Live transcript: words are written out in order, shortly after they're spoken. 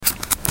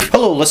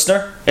Hello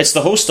listener, it's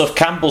the host of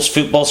Campbell's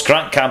Football's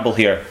Grant Campbell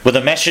here, with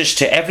a message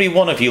to every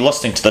one of you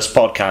listening to this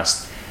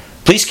podcast.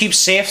 Please keep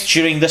safe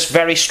during this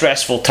very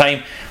stressful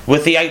time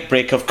with the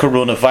outbreak of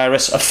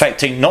coronavirus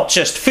affecting not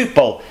just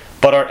football,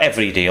 but our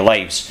everyday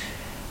lives.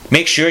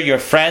 Make sure your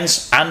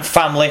friends and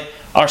family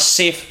are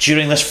safe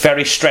during this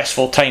very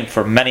stressful time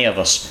for many of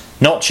us,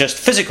 not just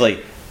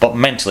physically, but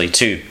mentally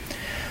too.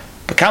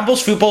 But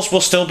Campbell's Footballs will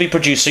still be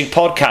producing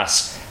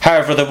podcasts.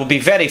 However, there will be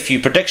very few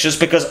predictions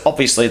because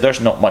obviously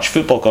there's not much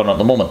football going on at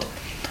the moment.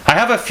 I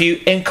have a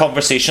few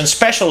in-conversation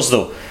specials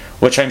though,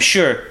 which I'm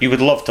sure you would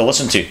love to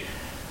listen to.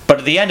 But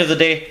at the end of the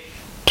day,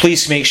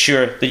 please make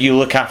sure that you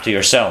look after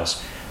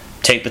yourselves.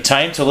 Take the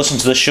time to listen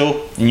to the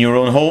show in your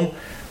own home,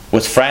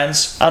 with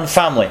friends and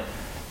family.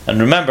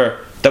 And remember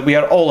that we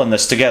are all in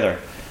this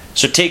together.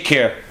 So take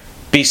care,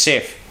 be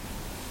safe,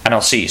 and I'll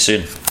see you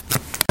soon.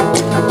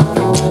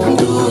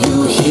 Do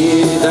you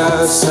hear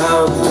that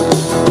sound?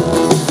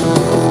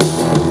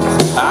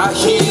 I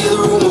hear the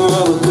rumor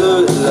of a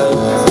good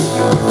life.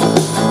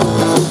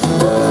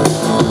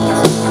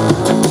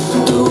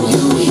 Do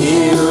you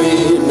hear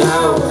it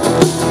now?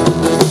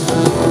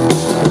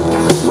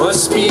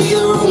 Must be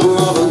the rumor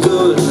of a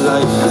good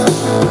life.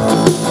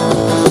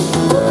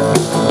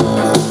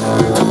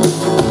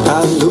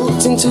 I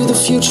looked into the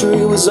future,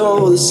 it was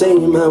all the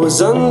same. I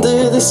was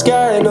under the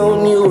sky,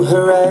 no new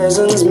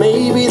horizons.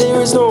 Maybe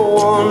there is no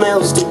one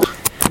else to.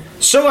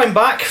 So I'm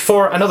back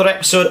for another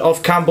episode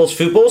of Campbell's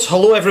Footballs.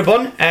 Hello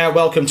everyone,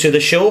 welcome to the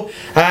show.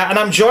 And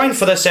I'm joined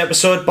for this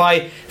episode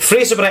by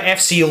Fraserburgh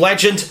FC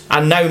legend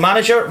and now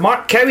manager,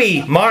 Mark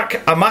Cowie.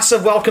 Mark, a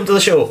massive welcome to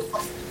the show.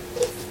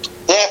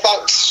 Yeah,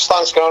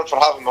 thanks Grant for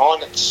having me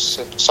on. It's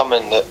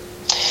something that,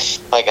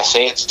 like I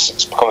say,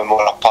 it's becoming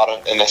more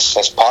apparent in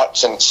this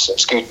parts, and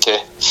it's good to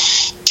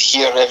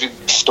hear every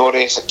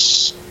stories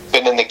that's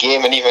been in the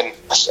game, and even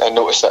I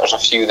noticed that there's a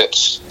few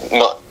that's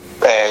not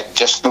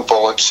just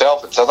football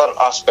itself, it's other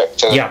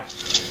aspects of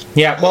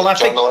well, I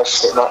think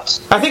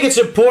it's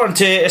important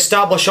to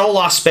establish all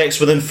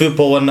aspects within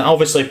football, and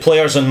obviously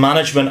players and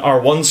management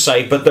are one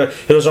side, but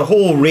there's a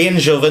whole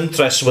range of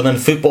interests within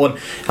football, and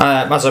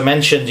as I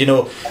mentioned, you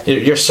know,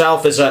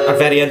 yourself is a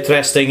very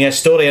interesting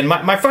story. And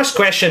my first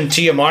question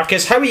to you, Mark,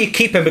 is how are you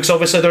keeping, because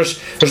obviously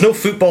there's no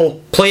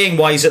football playing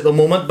wise at the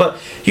moment, but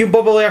you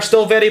probably are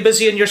still very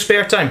busy in your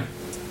spare time.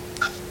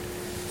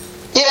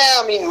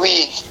 Yeah, I mean,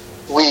 we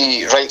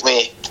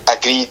rightly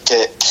agreed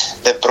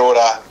that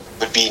Brora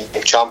would be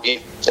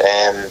champion,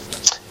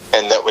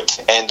 and that would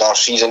end our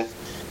season.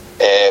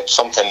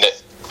 Something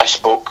that I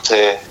spoke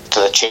to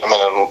the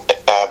chairman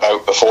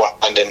about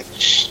beforehand,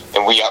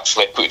 and we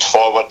actually put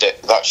forward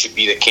that should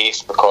be the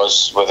case,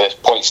 because with the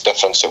points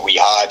difference that we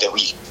had,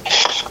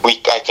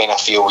 I kind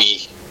of feel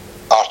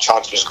our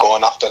chance was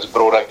gone after the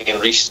Brora game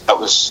that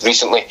was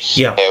recently.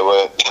 Yeah.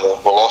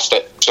 We lost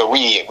it, so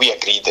we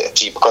agreed that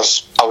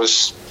because I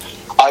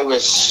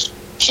was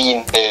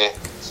keen to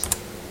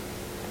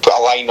put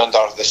a line under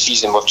the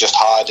season we've just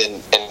had,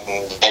 and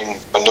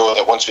we know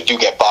that once we do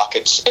get back,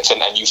 it's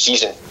in a new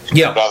season.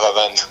 Yeah. Rather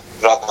than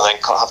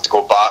have to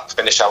go back,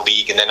 finish our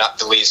league, and then that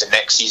delays the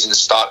next season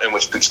starting,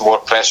 which puts more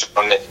pressure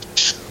on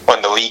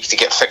the league to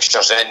get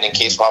fixtures in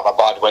case we have a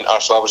bad winter.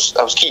 So I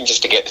was keen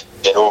just to get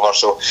it over.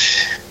 So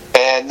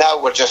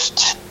now we're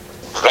just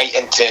right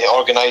into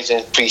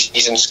organising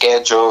pre-season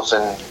schedules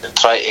and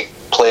try to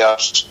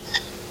players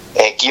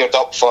geared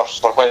up for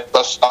when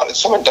this started.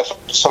 Something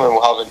different, something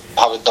we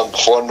haven't done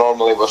before.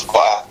 Normally we've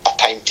got a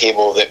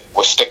timetable that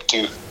we stick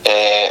to,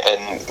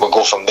 and we'll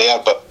go from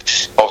there, but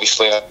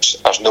obviously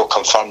there's no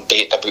confirmed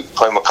date about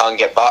when we can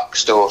get back,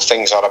 so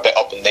things are a bit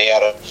up in the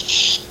air.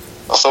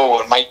 Although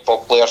we're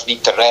mindful players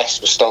need to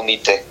rest, we still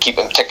need to keep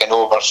them ticking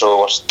over, so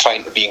we're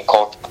trying to be in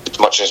contact as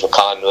much as we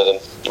can with them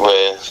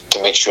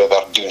to make sure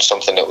they're doing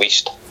something at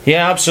least.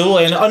 Yeah,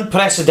 absolutely, and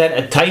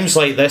unprecedented times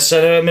like this,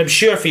 and I'm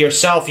sure for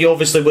yourself you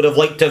obviously would have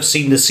liked to have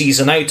seen the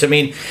season out. I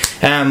mean,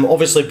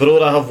 obviously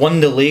Brora have won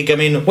the league. I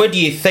mean, where do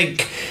you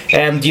think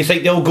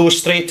they'll go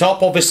straight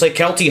up? Obviously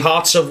Kelty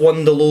Hearts have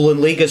won the Lowland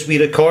League as we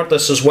record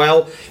this as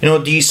well. You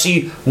know, do you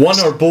see one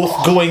or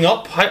both going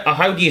up?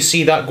 How do you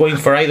see that going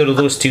for either of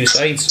those two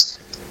sides?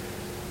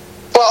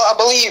 Well, I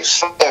believe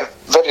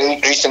very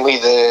recently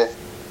the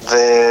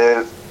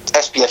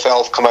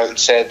SPFL have come out and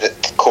said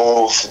that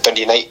Cove,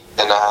 Dundee United,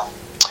 and I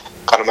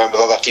can't remember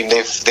the other team.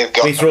 They've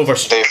got Leith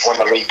Rovers. They've won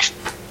the league,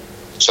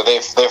 so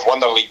they've won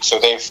the league. So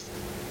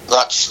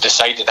that's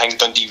decided. I think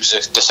Dundee was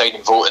the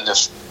deciding vote, and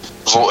they've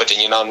voted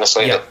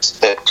unanimously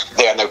that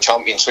they are now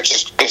champions, which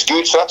is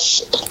good. So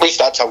at least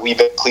that's a wee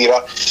bit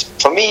clearer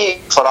for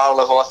me. For our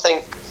level, I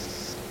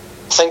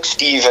think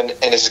Steve and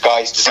his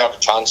guys deserve a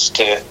chance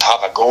to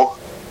have a go.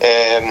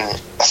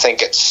 I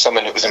think it's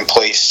something that was in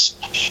place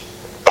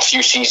a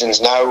few seasons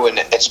now, and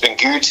it's been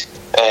good.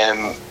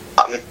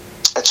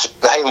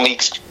 The Highland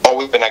League's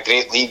always been a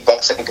great league,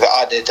 but I think the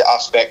added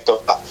aspect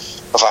of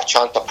a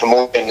chance of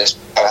promotion is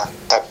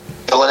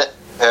building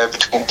it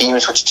between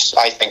teams, which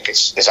I think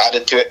is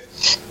added to it.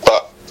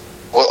 But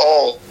we're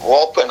all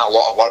putting a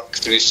lot of work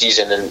through the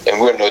season, and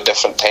we're no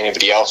different to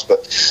anybody else.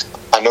 But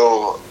I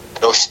know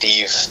know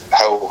Steve,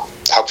 how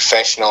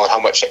professional and how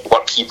much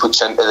work he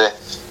puts into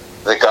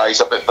the guys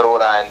up at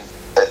Brora, and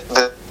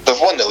they've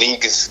won the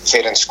league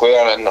fair and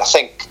square, and I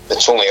think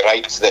it's only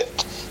right that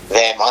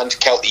them and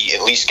Kilty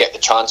at least get the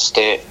chance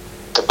to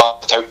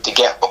bat it out to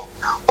get them.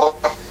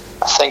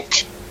 I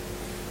think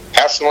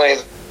personally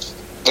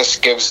this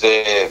gives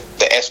the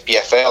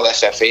SPFL,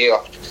 SFA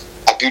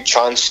a good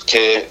chance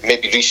to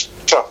maybe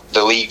restructure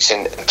the leagues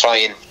and try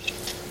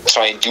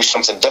and do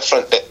something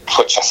different,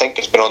 which I think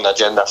has been on the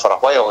agenda for a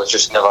while. It's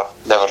just never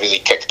really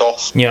kicked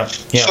off. Yeah.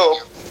 So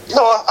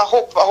no, I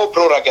hope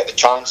Brora get the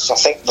chance. I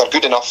think they're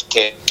good enough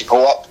to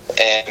go up.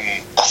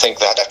 I think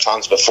they had a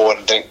chance before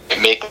and didn't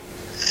make it.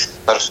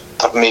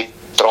 They're maybe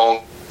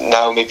strong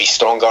now, maybe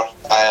stronger.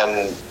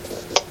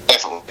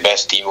 Definitely the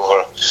best team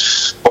over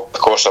the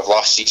course of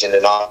last season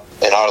in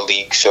our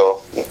league.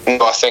 So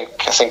no, I think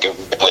it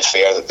would be really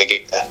fair that they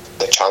get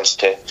the chance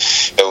to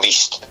at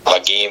least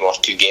have a game or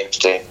 2 games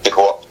to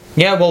go up.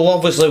 Yeah, we'll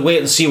obviously wait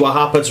and see what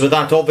happens with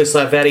that.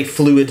 Obviously a very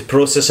fluid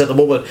process at the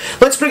moment.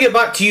 Let's bring it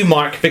back to you,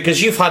 Mark,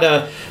 because you've had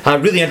a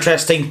really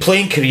interesting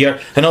playing career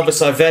and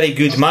obviously a very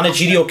good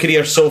managerial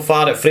career so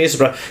far at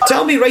Fraserburgh.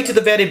 Tell me right at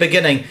the very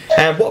beginning,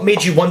 what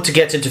made you want to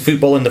get into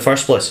football in the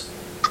first place?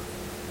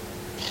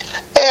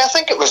 I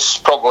think it was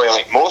probably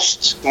like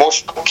most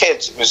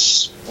kids. It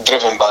was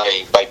driven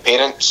by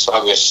parents.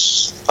 I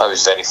was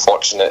very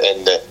fortunate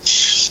in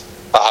that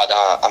I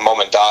had a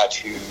mum and dad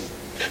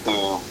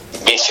who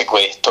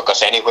basically took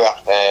us anywhere.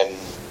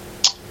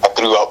 I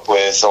grew up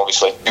with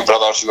obviously 2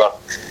 brothers who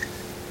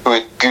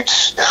were good,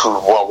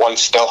 one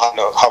still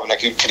having a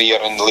good career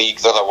in the league.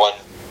 The other one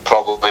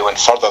probably went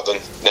further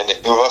than the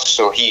 2 of us,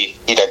 so he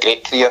had a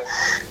great career.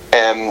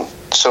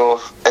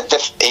 So at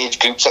different age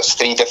groups, that's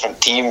 3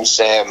 different teams.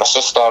 My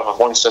sister,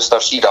 one sister,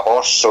 she had a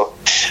horse, so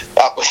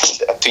that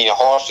was between a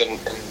horse and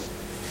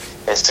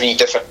 3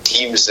 different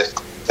teams.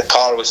 The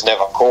car was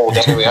never cold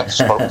anyway,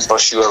 that's for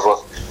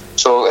sure.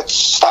 So it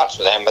starts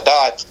with them. My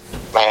dad,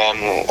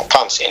 I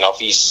can't say enough,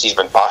 he's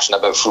been passionate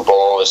about football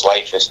all his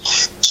life, as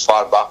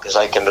far back as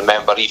I can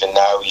remember. Even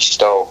now, he's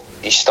still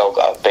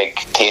got a big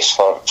taste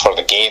for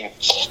the game.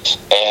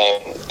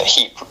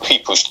 He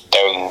pushed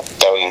down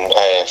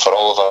for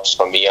all of us,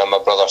 for me and my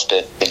brothers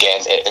to get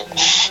into it. And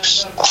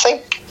I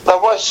think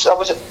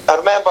I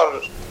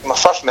remember my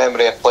first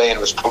memory of playing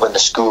was probably in the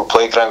school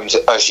playgrounds,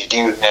 as you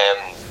do.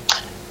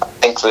 I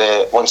think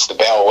once the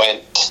bell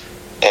went,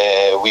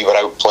 we were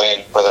out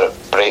playing, whether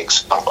it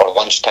breaks or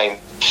lunchtime.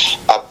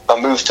 I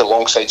moved to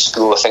Longside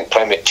School, I think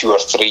primary 2 or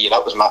 3, and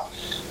that was my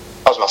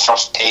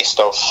first taste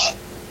of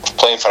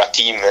playing for a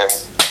team.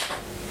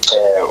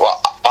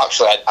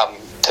 Actually, I'm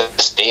to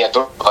this day, I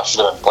don't know if I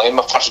should have been playing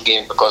my first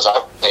game because I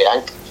played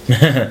Yank.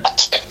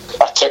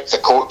 I took the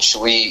coach.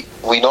 We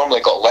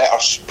normally got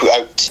letters put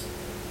out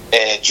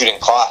during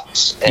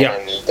class, and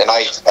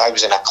I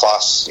was in a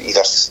class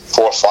either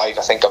 4 or 5,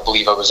 I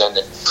believe I was in,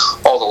 and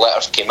all the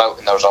letters came out,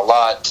 and there was a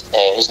lad,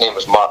 his name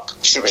was Mark,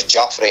 I'm sure it was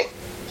Jaffrey,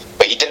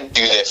 but he didn't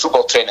do the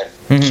football training,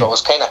 so I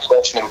was kind of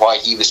questioning why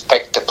he was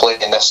picked to play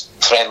in this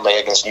friendly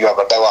against New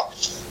Aberdilla,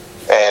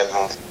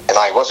 and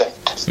I wasn't.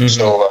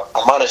 So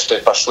I managed to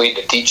persuade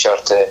the teacher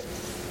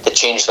to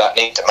change that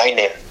name to my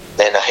name.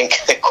 Then I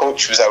think the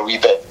coach was a wee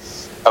bit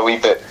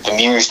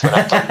bemused when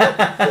I turned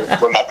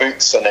up with my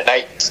boots on the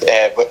night.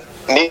 But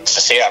needless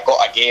to say, I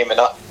got a game and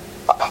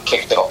I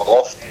kicked it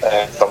off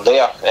from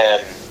there.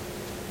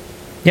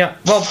 Yeah,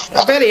 well,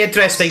 a very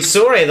interesting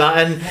story that,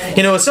 and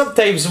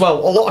sometimes, a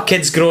lot of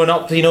kids growing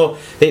up, they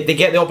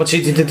get the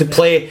opportunity to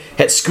play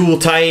at school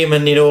time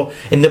and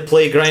in the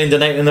playground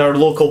and out in their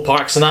local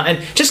parks and that, and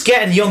just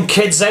getting young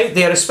kids out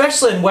there,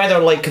 especially in weather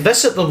like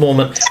this at the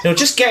moment,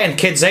 just getting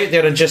kids out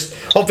there and just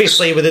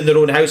obviously within their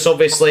own house,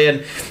 obviously, and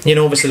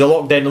obviously the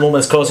lockdown at the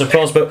moment is causing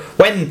problems, but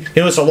when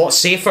it's a lot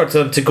safer to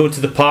them to go to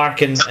the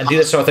park and do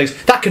this sort of things,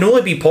 that can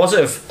only be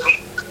positive.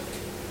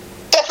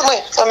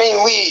 Definitely. I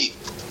mean,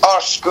 our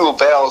school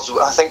bells,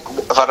 I think,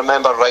 if I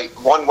remember right,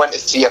 one went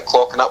at 3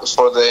 o'clock, and that was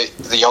for the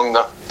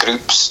younger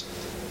groups.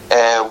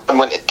 One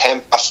went at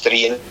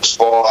 3:10, and it was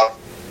for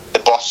the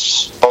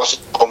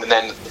bus home, and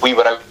then we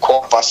were out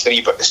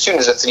 3:15. But as soon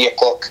as the 3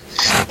 o'clock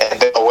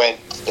bell went,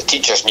 the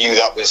teachers knew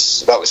that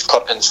was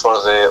curtains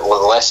for the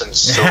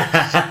lessons. So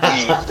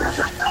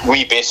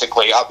we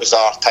basically, that was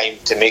our time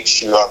to make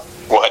sure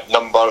we had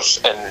numbers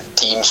and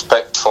teams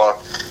picked for.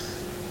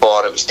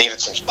 Or it was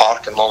Davidson's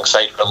Park and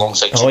Longside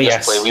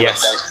juniors play.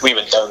 We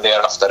went down there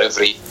after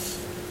every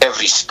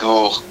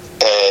school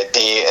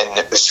day, and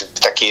it was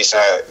a case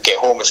of get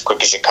home as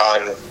quick as you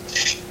can,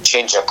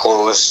 change your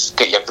clothes,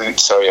 get your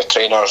boots or your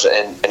trainers,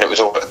 and it was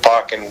over at the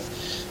park. And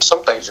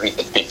sometimes we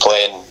could be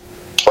playing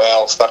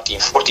 12, 13,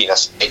 14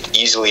 aside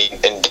easily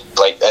in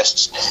like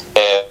this.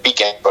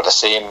 Weekend were the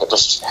same. It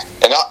was,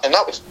 and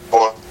that was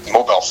more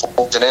mobile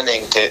phones and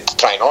anything to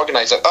try and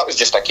organise it. That was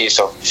just a case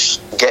of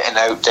getting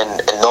out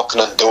and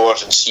knocking on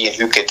doors and seeing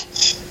who could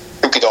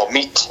all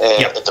meet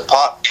at the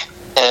park.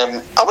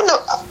 I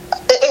wouldn't.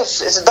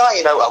 It's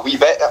dying out a wee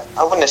bit.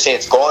 I wouldn't say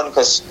it's gone,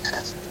 because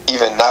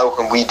even now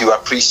when we do our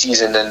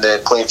pre-season in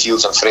the playing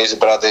fields in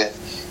Fraserburgh,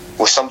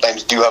 we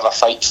sometimes do have a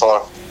fight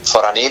for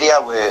an area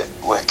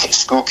with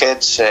school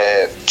kids,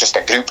 just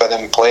a group of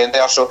them playing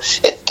there. So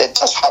it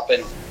does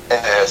happen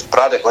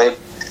sporadically.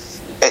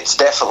 It's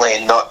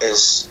definitely not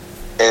as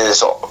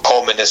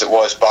common as it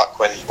was back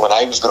when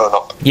I was growing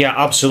up. Yeah,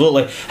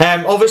 absolutely.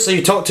 Obviously,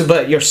 you talked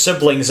about your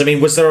siblings. I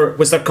mean, was there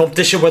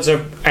competition? Was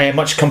there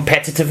much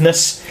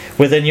competitiveness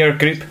within your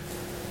group,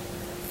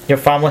 your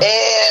family?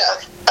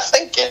 I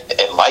think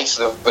in life,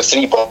 with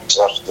three boys,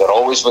 there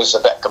always was a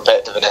bit of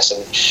competitiveness,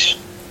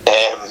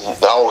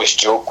 and I always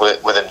joke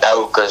with them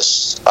now,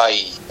 because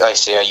I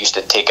say I used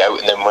to take out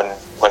in them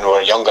when we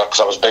were younger,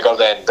 because I was bigger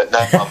then, but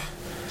now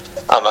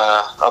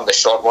I'm the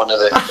short one of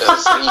the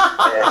three,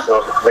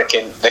 so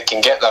they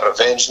can get their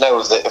revenge now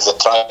if they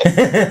try.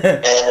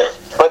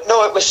 But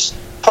no, it was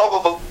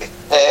probably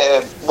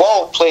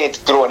Wall played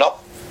growing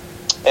up.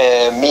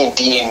 Me and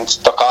Dean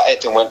stuck at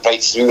it and went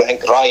right through. I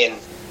think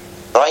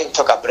Ryan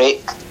took a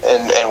break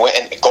and went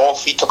into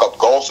golf. He took up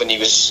golf and he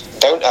was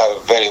down to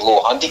a very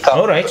low handicap.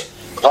 All right.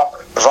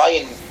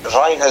 Ryan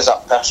has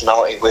that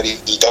personality where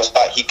he does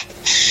that. He can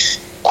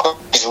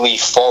easily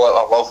fall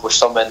out of love with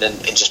someone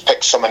and just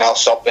pick someone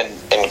else up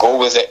and go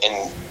with it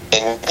and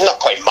not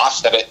quite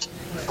master it,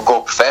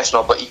 go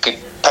professional, but he could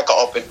pick it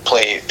up and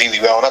play really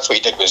well, and that's what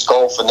he did with his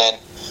golf. And then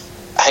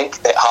I think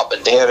it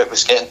happened there, it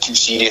was getting too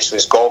serious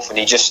with his golf, and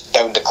he just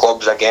downed the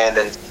clubs again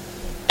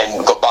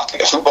and got back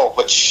into football,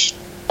 which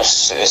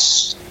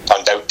is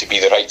turned out to be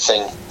the right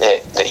thing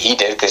that he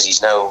did, because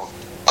he's now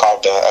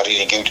carved a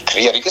really good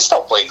career. He can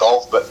still play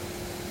golf, but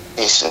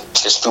his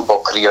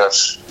football career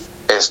is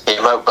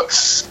came out. But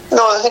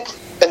no, I think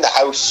in the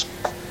house,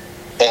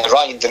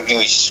 Ryan didn't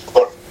really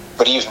score,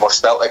 but he was more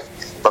Celtic.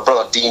 My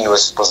brother Dean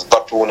was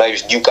Liverpool, and I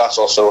was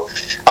Newcastle, so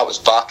I was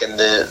back in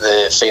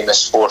the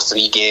famous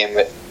 4-3 game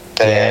at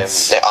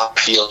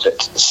Anfield that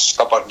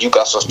scuppered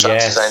Newcastle's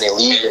chances in any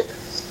league.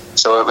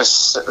 So it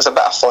was a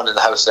bit of fun in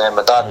the house then.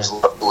 My dad was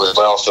Liverpool as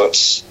well, so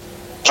it's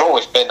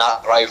always been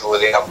that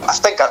rivalry. I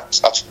think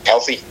that's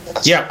healthy.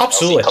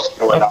 Absolutely.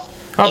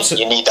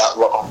 You need that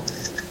little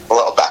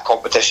bit of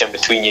competition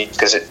between you,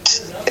 because it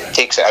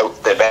takes it out,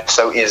 the best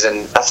out is,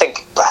 and I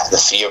think the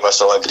three of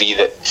us will agree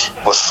that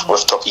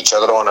we've took each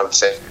other on, I would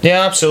say.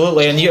 Yeah,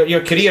 absolutely. And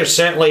your career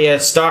certainly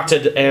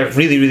started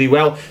really, really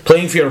well,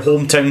 playing for your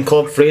hometown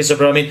club,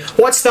 Fraserburgh. I mean,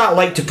 what's that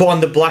like to put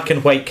on the black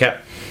and white kit?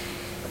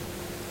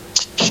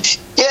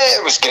 Yeah,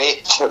 it was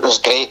great. It was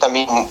great. I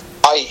mean,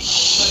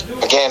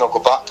 I'll go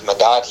back to my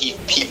dad. He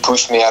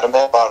pushed me. I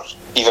remember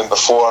even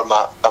before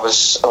I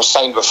was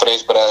signed with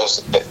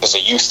Fraserburgh as a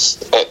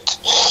youth at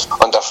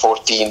under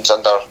 14s,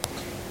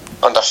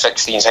 under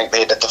 16s. I think they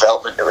had a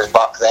development. It was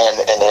back then,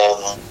 and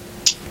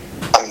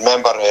I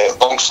remember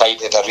alongside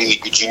they had a really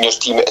good juniors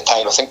team at the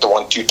time. I think they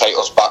won 2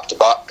 titles back to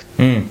back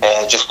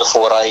just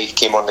before I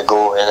came on the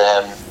go.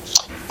 And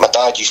my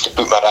dad used to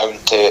put me around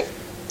to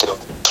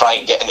try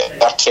and get into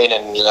their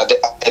training. You know,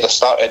 I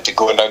started to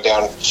go down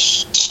there, and to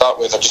start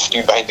with I just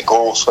stood behind the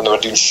goals when they were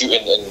doing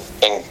shooting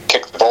and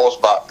kicked the balls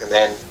back, and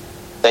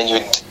then you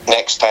would,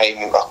 next time,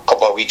 a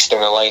couple of weeks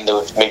down the line, they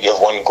would maybe have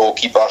one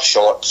goalkeeper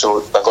shot,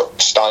 so I got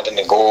to stand in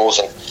the goals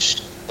and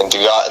do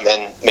that, and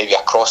then maybe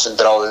a crossing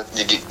drill,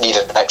 they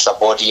needed an extra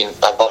body, and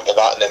I got into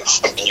that, and then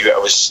before I knew it, I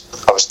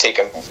was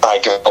given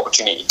an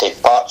opportunity to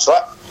take part, so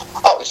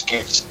that was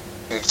good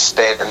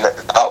stead in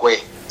that way.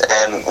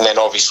 And then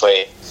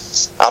obviously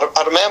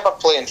I remember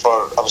playing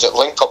I was at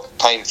Lincup at the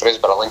time,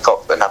 Fraserburgh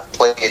Lincup, and I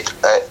played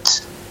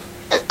at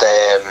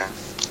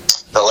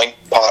the Link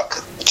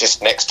Park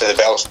just next to the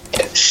Bells,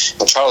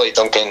 and Charlie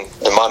Duncan,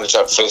 the manager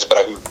at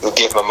Fraserburgh, who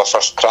gave me my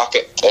first crack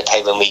at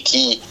Highland League,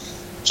 he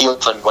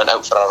often went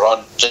out for a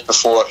run just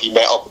before he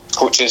met up with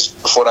coaches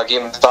before a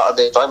game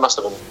started. So I must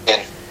have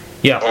been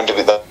around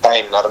about that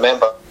time, and I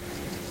remember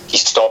he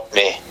stopped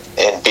me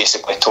and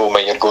basically told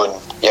me, you're going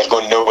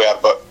nowhere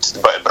but to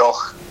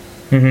Broch.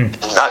 And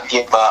that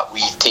gave me a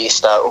wee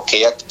taste that,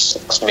 okay,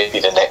 that's maybe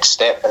the next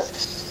step, and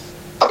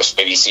that was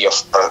maybe 3 or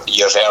 4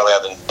 years earlier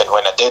than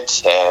when I did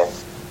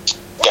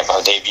get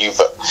my debut.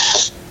 But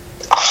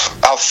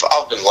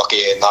I've been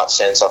lucky in that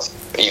sense.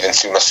 Even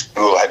through my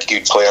school, I had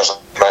good players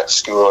at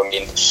school. I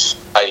mean,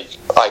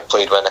 I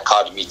played with an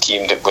academy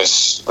team that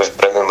was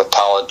brimming with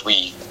talent.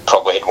 We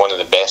probably had one of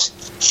the best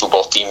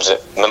football teams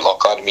that mental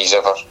academies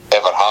ever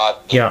had.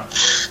 Yeah.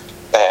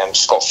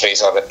 Scott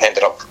Fraser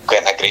ended up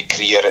getting a great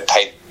career at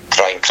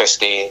Ryan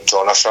Christie.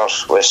 John Usher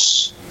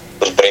was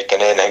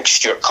breaking in. I think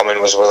Stuart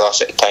Cumming was with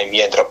us at the time.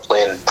 He ended up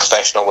playing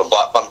professional with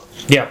Blackburn,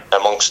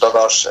 amongst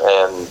others.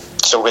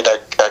 So we had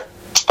a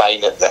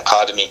spine at the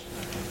academy,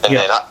 and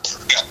then that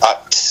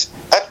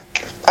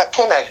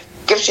kind of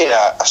gives you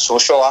a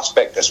social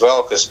aspect as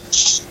well,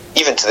 because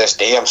even to this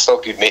day I'm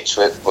still good mates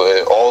with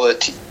all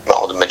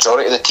the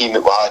majority of the team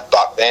that we had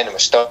back then, and we're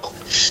still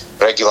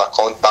regular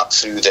contact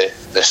through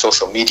the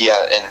social media.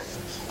 And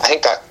I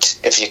think that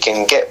if you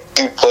can get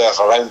good players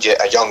around you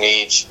at a young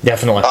age,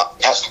 definitely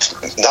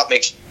that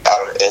makes you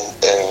better in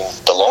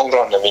the long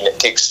run. I mean, it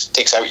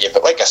takes out you.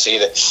 But like I say,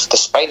 the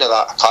spine of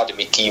that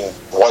academy team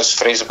was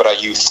Fraserburgh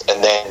youth,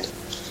 and then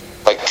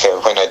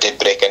when I did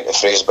break into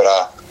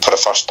Fraserburgh, for the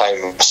first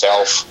time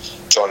myself.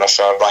 John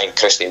Usher, Ryan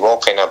Christie, all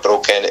kind of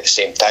broke in at the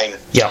same time.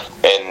 Yeah.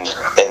 And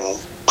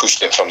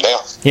pushed it from there.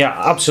 Yeah,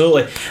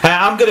 absolutely.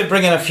 I'm going to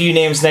bring in a few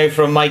names now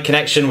from my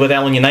connection with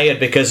Ellen United,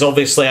 because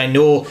obviously I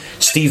know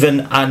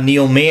Stephen and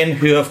Neil Main,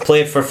 who have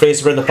played for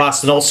Fraserburgh in the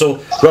past, and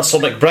also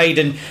Russell McBride,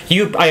 and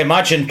you, I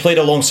imagine, played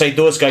alongside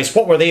those guys.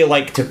 What were they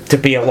like to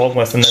be along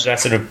with in the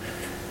dressing room?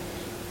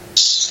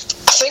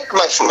 I think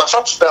my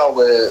first spell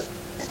with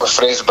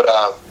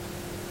Fraserburgh,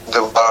 they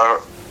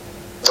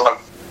were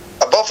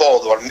above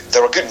all, they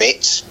were good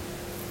mates.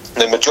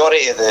 The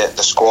majority of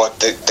the squad,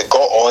 they got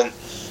on,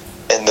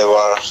 and they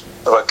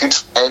were good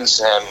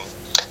friends.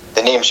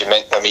 The names you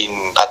meant, I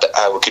mean,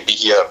 we could be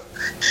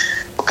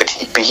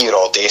here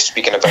all day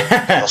speaking about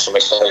Russell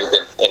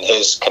McBride and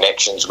his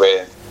connections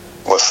with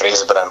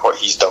Fraserburgh and what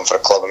he's done for a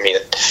club. I mean,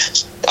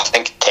 I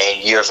think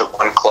 10 years at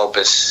one club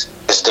is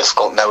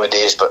difficult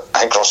nowadays, but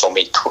I think Russell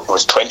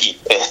was 20.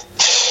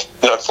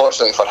 And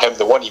unfortunately for him,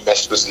 the one he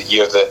missed was the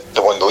year that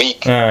they won the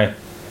league. All right.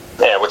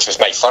 Which was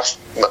my first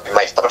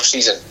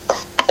season.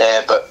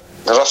 But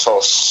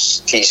Russell,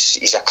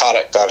 he's a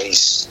character.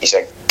 He's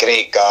a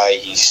great guy.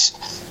 He's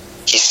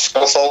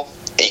skillful.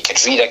 He could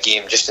read a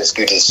game just as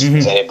good as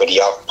anybody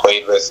I've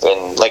played with.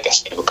 And like I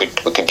said, we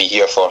could be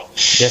here for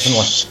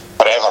definitely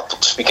forever.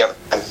 Speaking of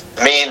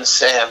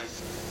mains,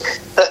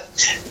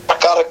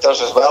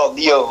 characters as well.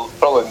 Neil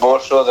probably more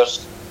so. He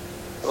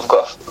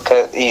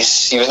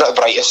was not the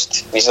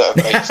brightest. He's not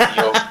the brightest.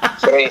 Neil,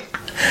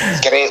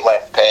 great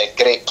left peg,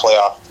 great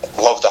player.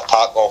 Loved a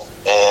tackle.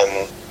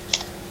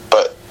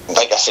 But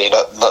like I say,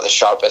 not the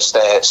sharpest.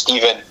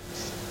 Stephen,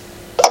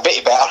 a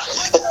bit better.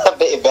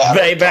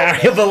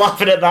 He'll be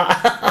laughing at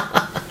that.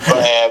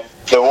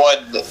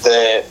 But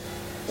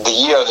the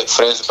year that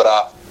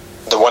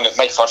Fraserburgh,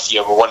 my first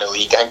year we won the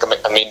league. I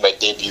think I made my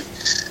debut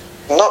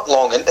not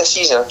long into the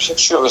season. I'm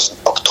sure it was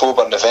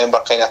October, November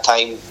kind of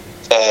time.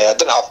 I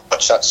didn't have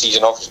much that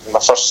season. Obviously, my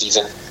first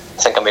season,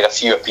 I think I made a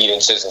few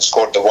appearances and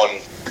scored the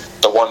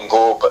one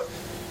goal. But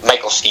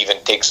Michael Stephen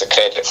takes the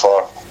credit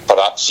for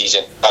that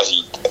season, as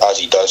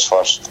he does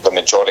for the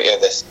majority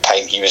of the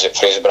time he was at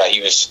Fraserburgh.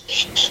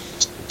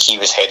 He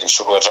was head and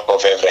shoulders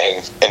above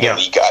everything in the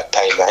league at that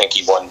time. I think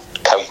he won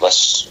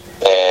countless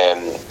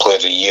Player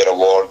of the Year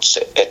awards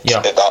at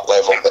that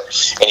level.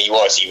 And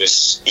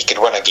he could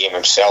win a game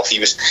himself.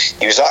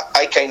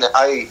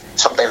 I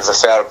sometimes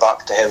refer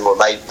back to him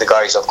with the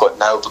guys I've got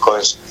now,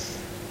 because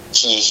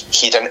he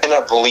had an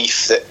inner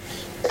belief that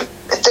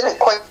it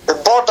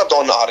bordered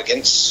on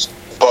arrogance,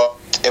 but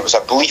it was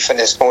a belief in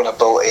his own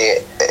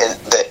ability,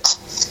 that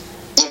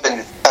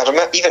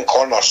even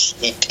corners,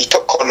 he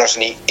took corners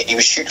and he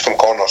would shoot from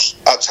corners.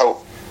 That's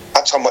how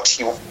much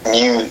he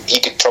knew he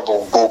could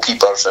trouble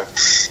goalkeepers and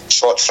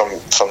shots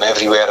from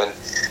everywhere. And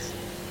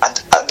I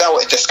don't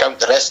want to discount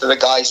the rest of the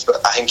guys,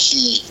 but I think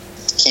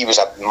he was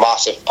a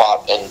massive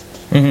part in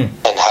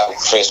how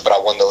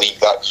Fraserburgh won the league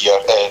that year.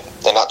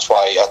 And that's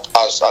why,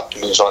 as that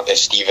moves on to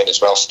Stephen as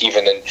well.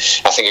 Stephen and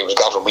I think it was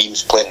Gavin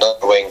Weems playing the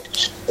other wing.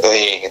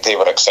 They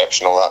were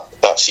exceptional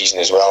that season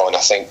as well. And I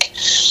think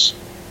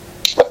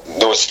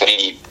those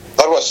three,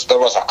 there was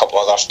a couple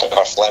others,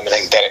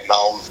 Fleming, Derek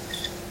Malm,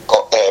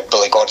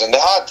 Billy Gordon. They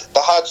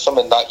had some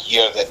in that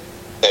year that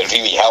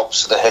really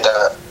helps. They had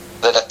a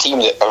team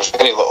that there was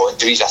very little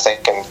injuries, I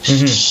think, and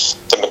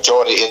the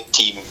majority of the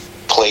team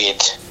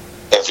played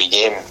every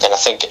game. And I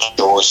think it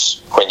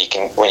shows when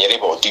you're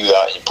able to do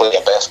that and you play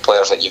your best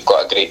players, that you've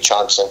got a great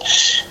chance.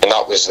 And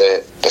that was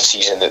the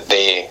season that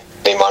they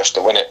managed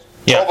to win it.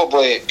 Yeah.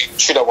 Probably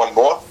should have won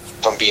more,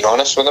 if I'm being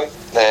honest with them.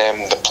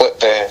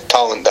 The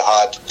talent they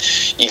had,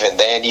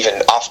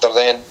 even after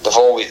then,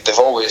 they've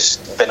always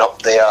been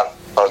up there,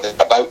 or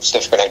thereabouts.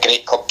 They've been a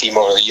great club team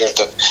over the years.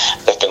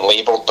 They've been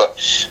labelled, but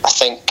I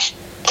think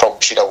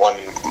probably should have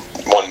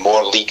won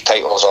more league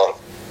titles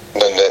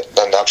than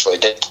they actually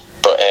did.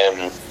 But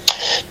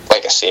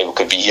like I say, we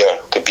could be here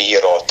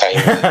all the time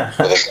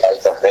with the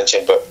guys I've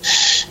mentioned. But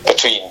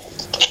between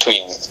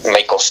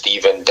Michael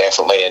Stephen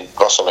definitely and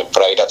Russell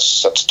McBride,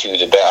 that's two of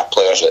the better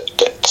players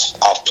that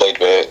I've played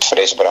with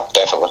Fraserburgh,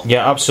 definitely.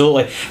 Yeah,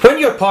 absolutely. When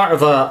you're part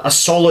of a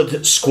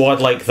solid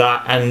squad like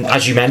that, and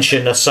as you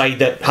mentioned, a side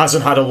that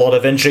hasn't had a lot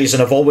of injuries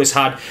and have always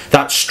had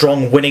that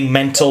strong winning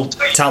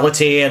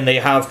mentality, and they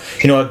have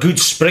a good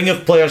spring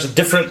of players, of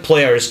different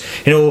players,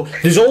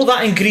 does all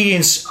that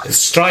ingredients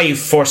strive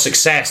for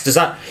success? Does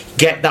that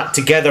get that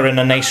together in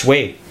a nice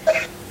way?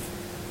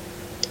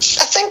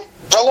 I think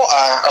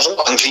there's a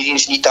lot of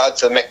ingredients you need to add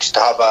to the mix to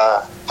have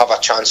a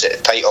chance at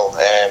a title.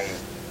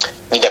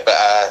 Need a bit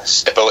of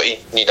stability,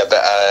 need a bit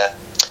of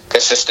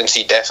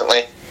consistency,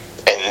 definitely.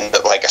 And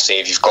like I say,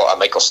 if you've got a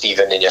Michael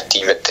Stephen in your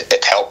team,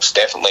 it helps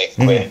definitely.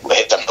 With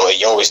his ability,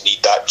 you always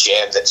need that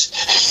gem that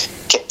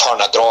can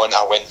turn a draw into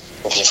a win.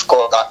 If you've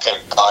got that kind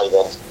of guy,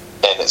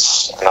 then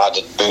it's an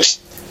added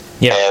boost.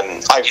 Yeah.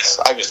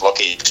 I was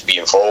lucky to be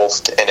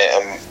involved in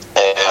it.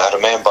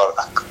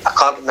 I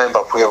can't remember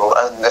where,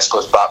 and this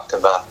goes back to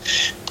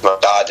my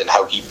dad and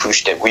how he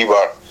pushed it.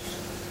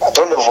 I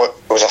don't know what,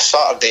 it was a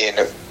Saturday, and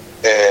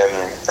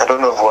I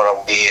don't know if we're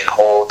away on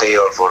holiday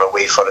or if we're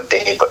away for a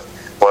day, but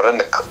we're in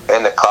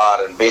the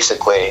car, and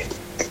basically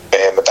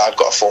my dad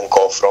got a phone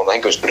call from, I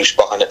think it was Bruce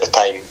Buchan at the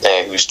time,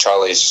 who was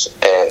Charlie's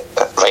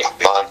right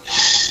man,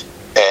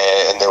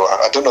 and they were,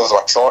 I don't know if they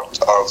were short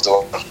or if they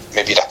were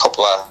maybe a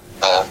couple of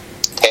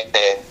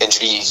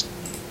injuries,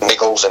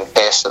 niggles and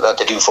tests that they had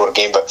to do for a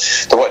game, but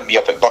they wanted me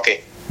up at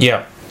Bucky.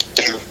 Yeah.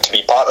 To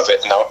be part of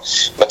it. Now,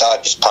 my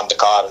dad just turned the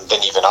car and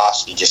didn't even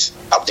ask. He just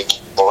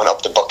went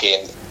up to Bucky,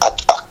 and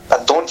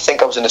I don't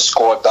think I was in the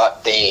squad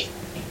that day.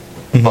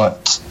 Mm-hmm.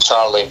 But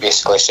Charlie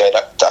basically said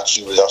that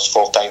you with us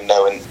full time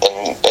now, and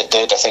it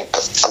did. I think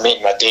I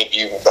made my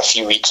debut a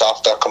few weeks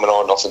after coming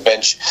on off the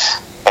bench.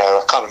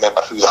 I can't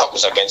remember who that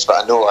was against,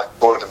 but I know I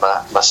scored in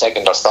my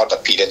second or third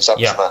appearance. That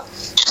was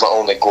my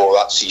only goal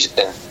that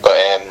season. But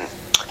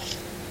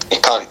you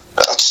can't.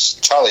 That's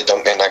Charlie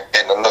Duncan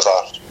again,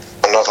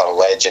 another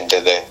legend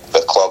of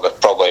the club,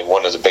 probably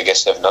one of the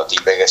biggest, if not the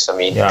biggest. I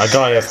mean, a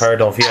guy I've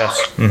heard of. Yes.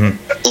 Mm-hmm.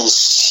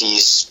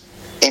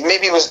 He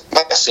maybe was,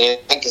 like I say, I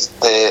think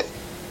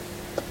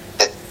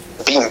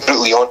being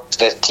brutally honest,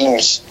 the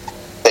teams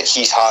that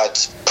he's had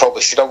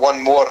probably should have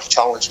won more,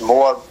 challenged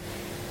more,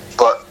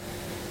 but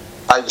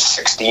I was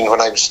 16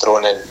 when I was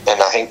thrown in,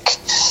 and I think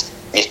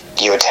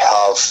you would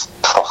have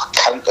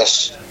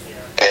countless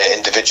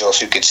individuals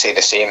who could say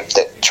the same,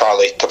 that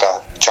Charlie took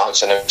a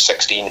chance in him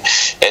 16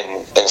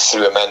 and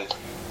threw him in,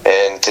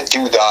 and to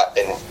do that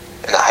in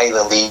a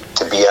Highland League,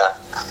 to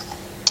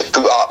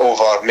put that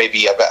over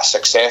maybe a bit of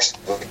success,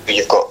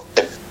 you've got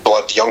the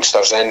blood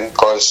youngsters in,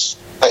 because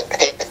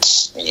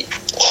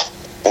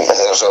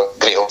there's a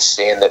great old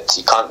saying that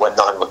you can't win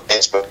nothing with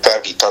kids, but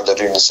Fergie turned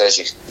around and says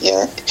you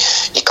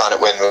can't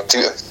win with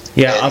two.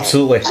 Yeah, and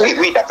absolutely.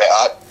 We had a bit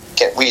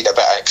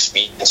of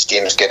experience.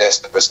 James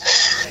Giddis, there was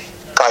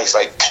guys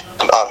like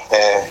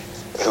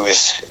who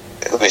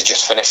was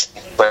just finished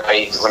when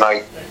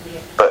I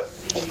but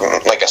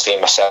like I say,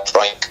 myself,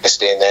 Brian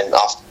Christie, and then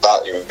after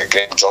that you were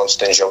Graham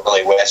Johnston,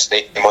 Willie West,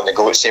 they came on the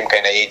go at the same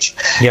kind of age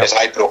as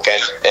I broke in,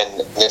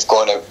 and they've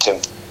gone out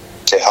to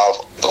have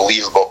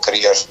unbelievable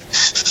careers.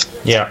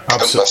 Yeah,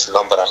 absolutely. A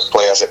number of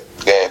players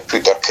that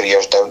put their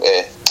careers down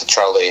to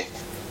Charlie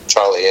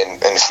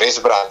and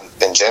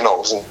Fraserburgh in general. It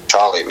wasn't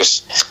Charlie, it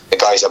was the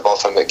guys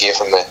above him that gave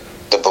him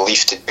the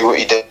belief to do what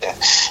he did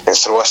and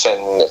throw us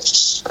in.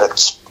 It's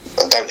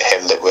down to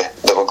him that we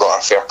got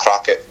our fair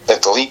crack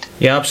at the league.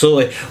 Yeah,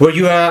 absolutely. Were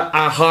you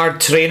a hard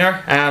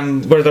trainer?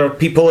 Were there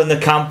people in the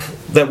camp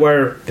that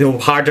were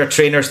harder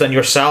trainers than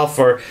yourself,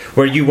 or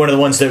were you one of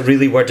the ones that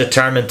really were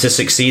determined to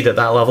succeed at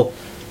that level?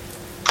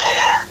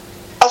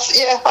 I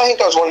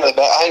think I was one of the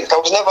best. I think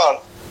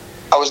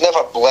I was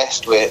never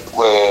blessed with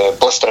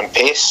blistering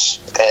pace.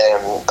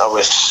 I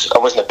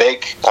wasn't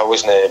big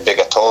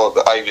at all,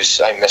 but I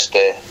missed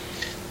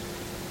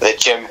the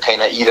gym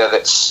kind of era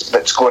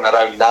that's going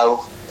around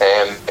now.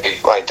 I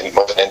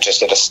wasn't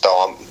interested.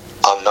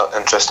 I'm not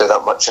interested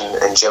that much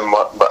in gym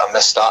work, but I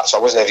missed that, so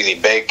I wasn't really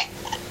big.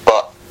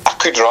 But I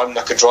could run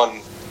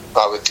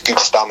with good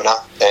stamina,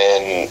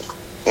 and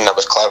I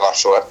was clever,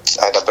 so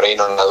I had a brain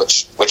on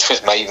it, which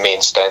was my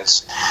main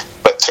strength.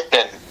 But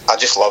training, I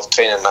just loved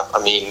training.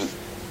 I mean,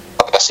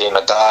 like I say,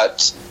 my dad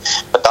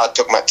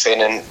took my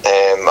training.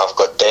 I've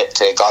got debt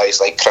to guys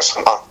like Chris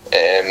Hunter.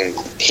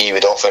 He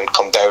would often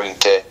come down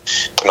to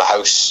my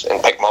house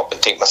and pick me up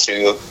and take me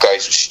through.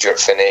 Guys like Stuart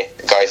Finney,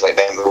 guys like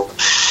them who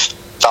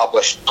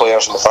established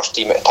players in the first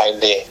team at the time,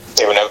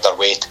 they went out their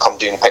way to come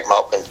down and pick me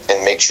up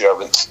and make sure I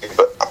went through.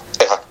 But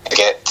if I could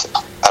get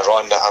a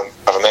run, I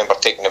remember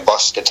taking the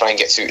bus to try and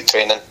get through to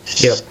training.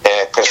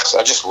 Because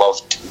I just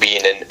loved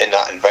being in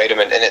that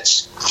environment, and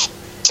it's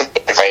an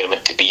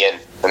environment to be in.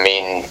 I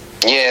mean,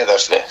 yeah,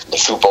 there's the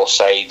football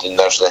side, and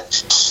there's the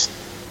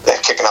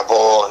kicking a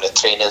ball and the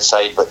training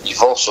side, but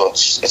you've also,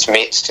 it's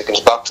mates. It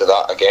comes back to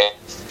that again.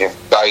 You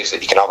have guys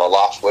that you can have a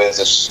laugh with,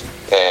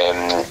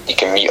 you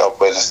can meet up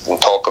with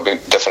and talk about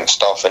different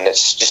stuff, and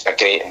it's just a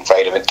great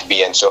environment to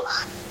be in. So,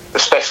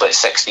 especially at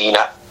 16,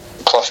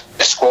 plus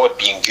the squad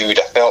being good,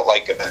 I felt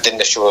like if I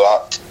didn't show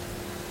that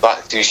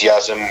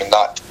enthusiasm and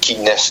that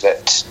keenness,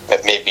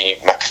 that maybe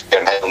my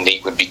career in Highland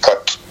League would be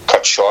cut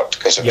short,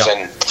 because it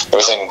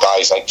was in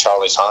guys like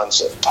Charlie's hands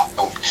that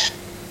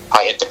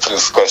I had to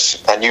prove,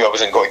 because I knew I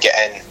wasn't going to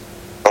get in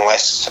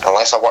unless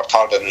I worked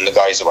harder than the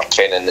guys that were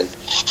training.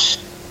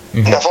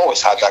 And I've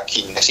always had that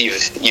keenness.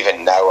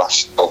 Even now, I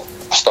still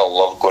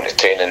love going to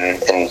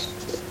training and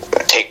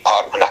take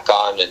part when I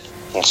can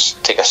and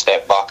take a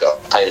step back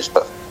at times.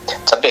 But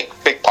it's a big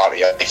part of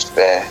your life,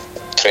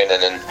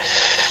 training, and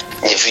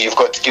you've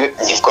got to do it.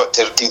 You've got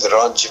to do the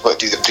runs. You've got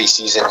to do the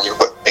pre-season. You've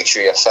got to make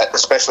sure you're fit.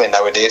 Especially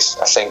nowadays,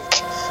 I think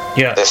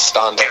the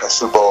standard of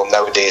football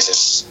nowadays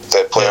is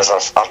the players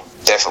are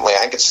definitely. I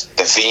think it's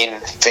the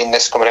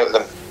vainness coming out of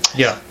them.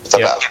 It's a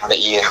bit of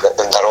vanity,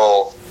 and they're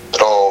all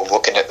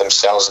looking at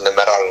themselves in the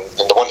mirror,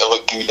 and they want to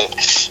look good,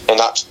 and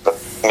that's what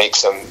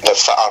makes them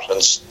fitter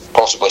and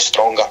possibly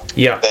stronger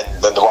than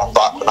they were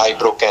back when I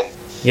broke in.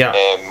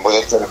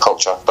 With the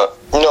culture. But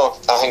no,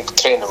 think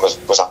training was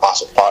a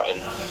massive part,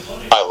 and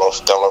I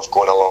love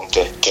going along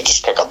to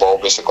just kick a ball,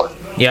 basically.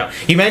 Yeah,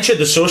 you mentioned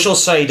the social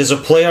side as a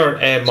player,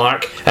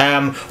 Mark.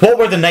 What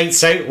were the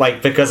nights out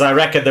like? Because I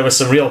reckon there were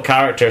some real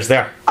characters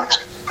there.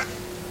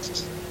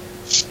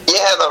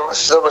 Yeah,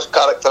 there was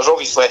characters.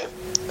 Obviously,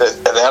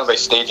 in the early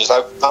stages,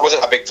 I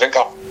wasn't a big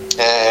drinker.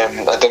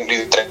 I didn't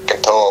really drink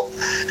until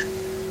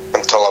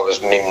I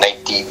was maybe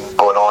 19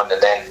 going on,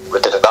 and then we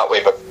did it that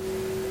way. But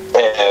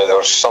there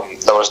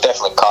was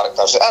definitely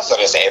characters, as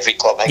there is at every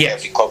club. I think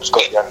every club's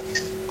got your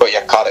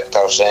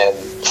characters.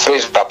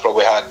 Fraserburgh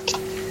probably had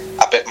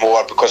a bit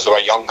more because they were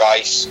young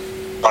guys,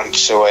 and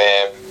so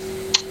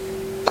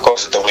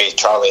because of the way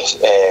Charlie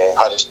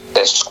had his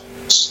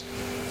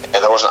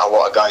there wasn't a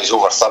lot of guys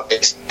over 30,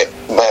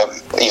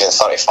 even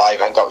 35. I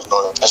think that was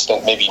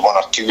non-existent, maybe one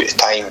or two at a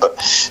time, but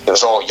it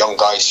was all young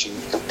guys who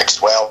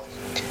mixed well.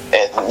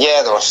 And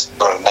yeah, there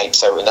were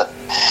nights out in it.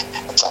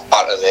 It's a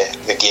part of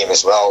the game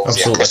as well.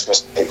 Your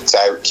Christmas nights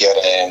out, your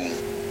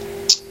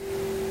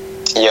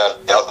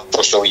other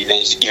social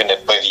evenings, even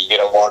the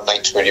year award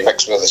nights where you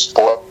mix with the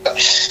sport.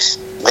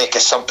 Make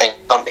it something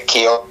done to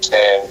chaos.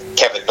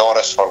 Kevin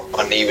Norris, for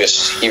one, he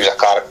was a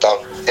character.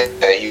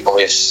 He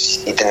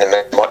didn't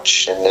miss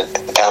much in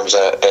terms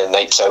of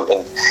nights out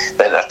and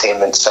the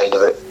entertainment side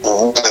of it. He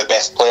was the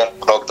best player in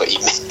the club, but he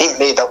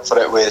made up for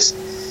it with.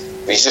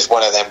 He's just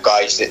one of them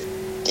guys that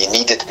you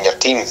needed in your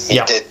team.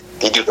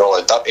 He did all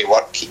the dirty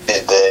work. He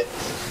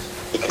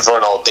could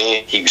run all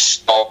day. He was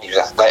strong. He was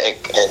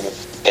athletic,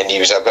 and he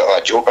was a bit of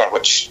a joker,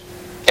 which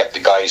kept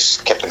the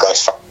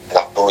guys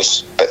up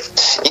those. But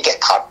you get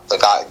caught. The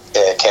guy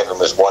Kevin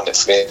was one at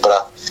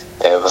Fraserburgh.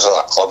 There was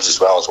other clubs as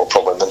well, as we'll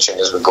probably mention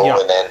as we go.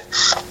 And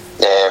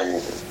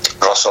then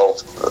Russell,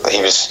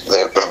 he was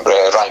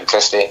Ryan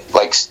Christie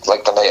liked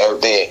the night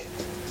out. They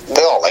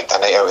all liked the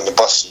night out in the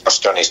bus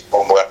journeys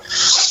home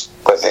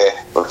where they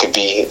could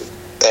be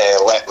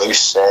let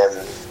loose.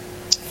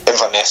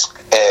 Inverness,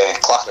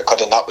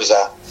 Clachnacuddin, that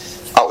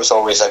was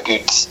always a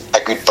good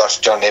bus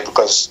journey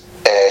because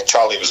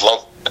Charlie was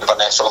loved in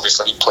Inverness.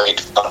 Obviously, he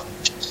played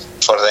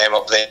for them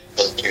up there.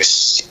 He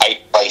was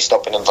idolized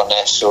up in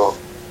Inverness, so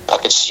I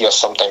could see us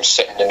sometimes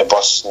sitting in the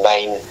bus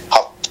 9,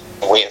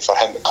 waiting for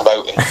him to come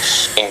out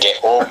and get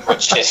home,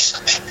 which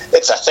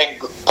it's a thing.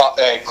 But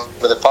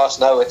with the past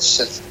now, it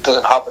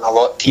doesn't happen a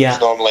lot. Teams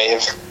normally,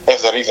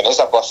 if there even is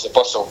a bus, the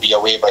bus will be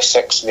away by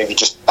 6, maybe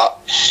just that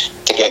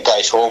to get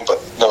guys home.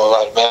 But no,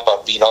 I remember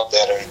being up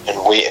there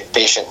and waiting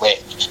patiently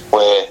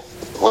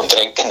with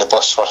drink in the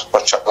bus for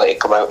Charlie to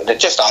come out, and it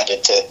just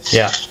added to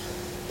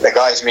the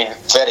guys. I mean,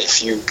 very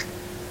few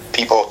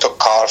people took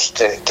cars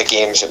to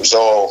games. It was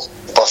all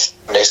bus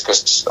journeys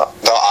because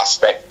that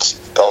aspect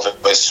of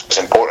it was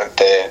important.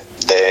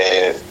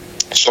 The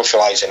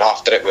socialising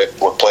after it with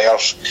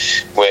players,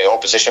 with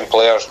opposition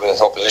players,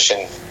 with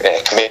opposition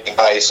committee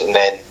guys, and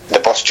then the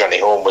bus journey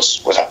home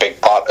was a big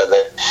part of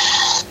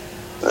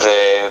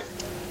the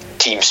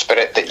team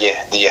spirit that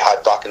you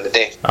had back in the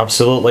day.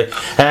 Absolutely.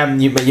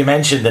 You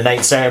mentioned the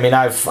nights out. I mean,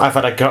 I've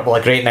had a couple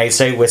of great nights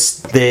out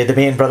with the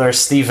main brothers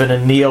Stephen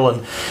and Neil,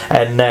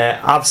 and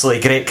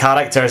absolutely great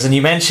characters. And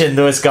you mentioned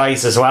those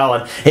guys as well,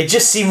 and it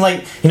just seemed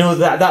like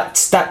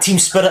that team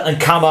spirit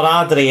and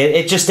camaraderie.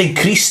 It just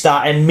increased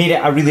that and made it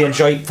a really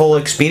enjoyable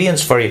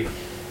experience for you.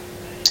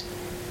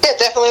 Yeah,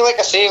 definitely. Like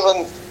I say,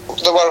 when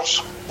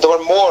there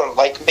were more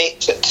like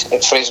mates at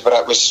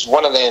Fraserburgh. It was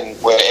one of them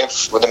where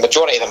the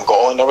majority of them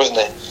got on, there wasn't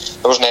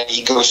any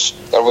egos,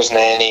 there wasn't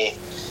any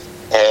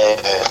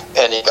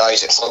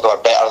guys that thought they were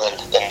better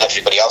than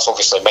everybody else.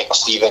 Obviously Michael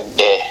Stephen,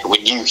 we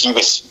knew he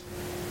was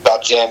our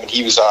gem and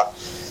he was our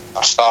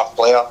star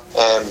player,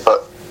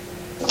 but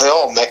they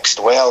all mixed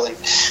well, and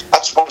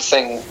that's one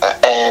thing.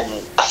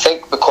 I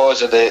think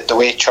because of the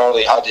way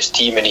Charlie had his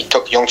team and he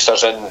took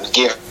youngsters in and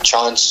gave them a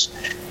chance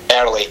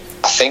early,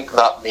 I think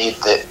that made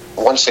that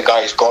once the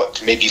guys got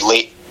to maybe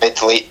mid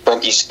to late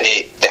 20s,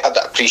 they had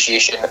that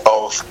appreciation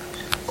of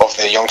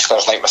the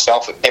youngsters like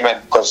myself that came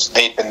in because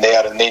they'd been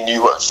there and they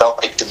knew what it felt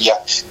like to be a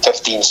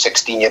 15,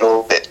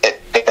 16-year-old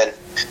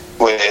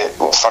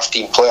with first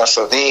team players,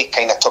 so they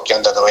kind of took you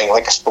under the wing,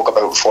 like I spoke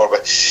about before. But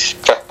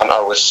Chris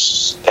Hunter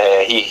was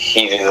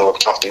he really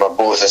looked after me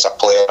both as a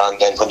player, and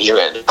then when you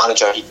were the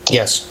manager, he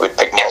would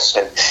pick me up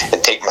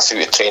and take me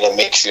through the training,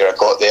 make sure I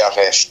got there.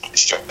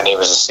 And he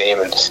was the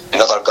same, and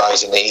other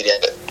guys in the area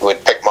that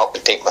would pick me up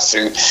and take me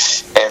through.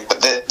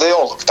 But they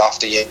all looked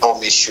after you, all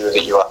made sure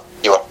that you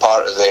were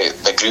part of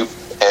the group.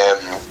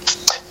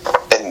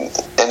 And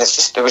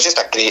it was just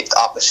a great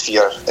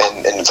atmosphere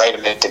and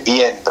environment to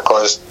be in,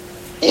 because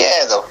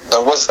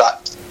there was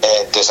that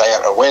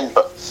desire to win,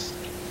 but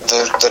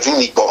they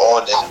really got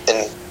on,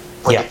 and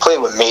when you play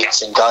with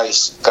mates and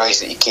guys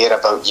that you care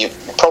about, you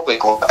probably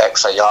go an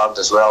extra yard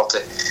as well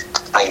to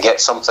try and get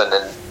something.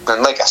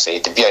 And like I say,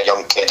 to be a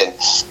young kid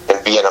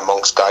and being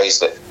amongst guys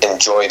that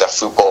enjoy their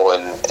football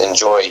and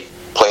enjoy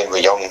playing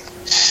with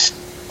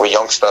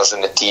youngsters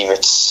in the team,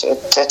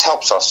 it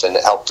helps us, and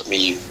it helped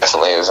me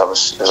definitely as I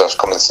was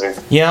coming through.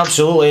 Yeah,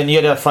 absolutely, and you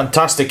had a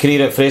fantastic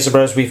career at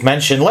Fraserburgh, as we've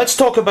mentioned. Let's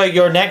talk about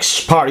your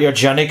next part of your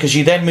journey, because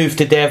you then moved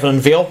to Devon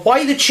and Vale.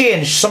 Why the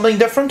change? Something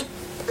different?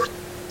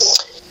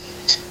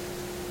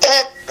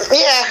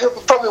 Yeah,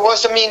 it probably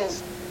was. I mean,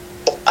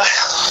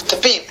 to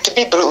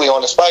be brutally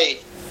honest, I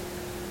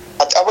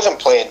wasn't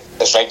playing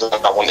as regularly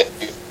as I wanted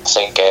to. I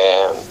think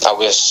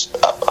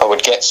I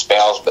would get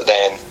spells, but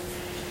then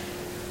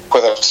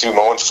whether through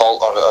my own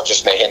fault or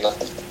just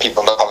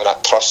people not having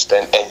that trust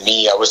in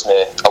me, I wasn't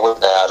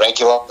a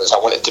regular as I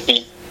wanted to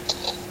be.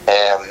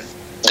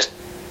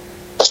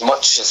 As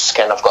much as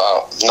kind of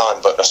got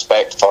none but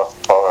respect for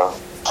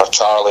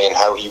Charlie and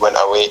how he went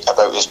away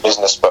about his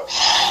business, but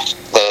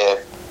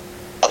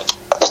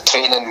the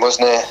training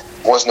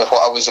wasn't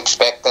what I was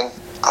expecting.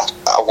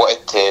 I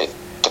wanted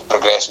to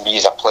progress me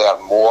as a player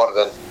more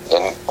than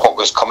what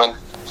was coming,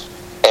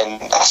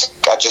 and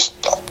I just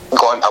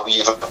got into a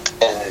wee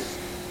bit. And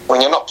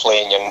when you're not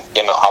playing,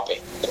 you're not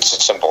happy. It's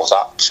as simple as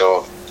that.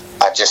 So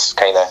I just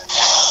kind of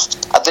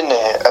I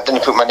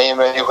didn't put my name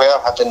anywhere.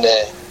 I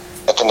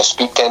didn't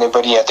speak to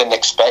anybody. I didn't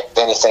expect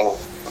anything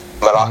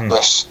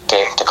miraculous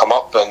to come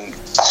up. And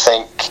I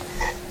think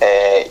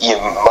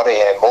Ian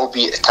Murray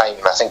Mulby at the time,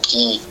 I think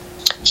he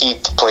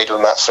played with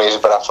me at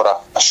Fraserburgh for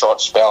a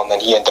short spell, and then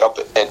he ended up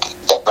at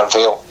Devon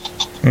Vale.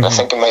 And I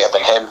think it might have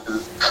been him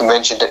who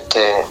mentioned it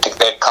to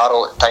Greg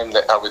Carroll at the time,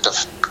 that I would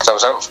have, because I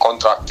was out of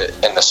contract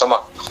in the summer.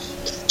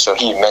 So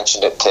he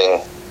mentioned it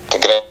to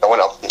Greg. I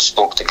went up and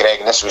spoke to Greg,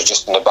 and this was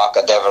just in the back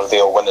of Devon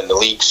Vale winning the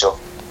league. So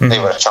they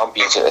were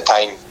champions at the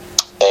time,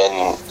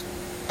 and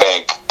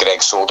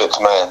Greg sold it to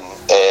me, and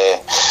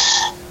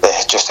they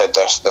just had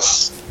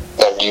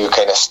their new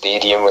kind of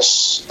stadium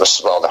was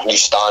their new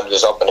stand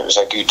was up, and it was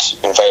a good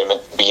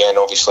environment to be in.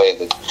 Obviously,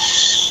 they had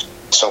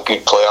some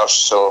good players,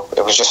 so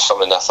it was just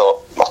something I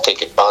thought I'll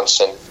take a chance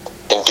and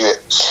do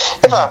it.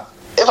 If I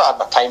had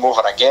my time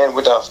over again,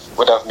 would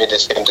have made the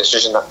same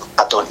decision?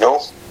 I don't know.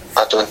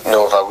 I don't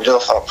know if I would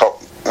have. I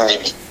probably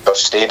maybe have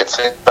stayed at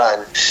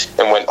Fraserburgh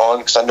and went on,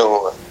 because I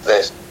know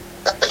the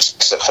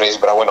at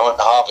Fraserburgh I went on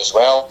to have as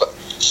well. But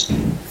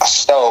I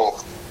still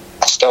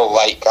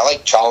I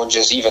like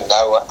challenges. Even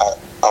now,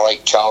 I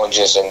like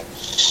challenges, and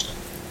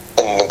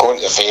going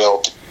to the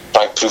Vale to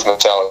try and prove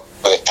myself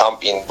with a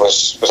champion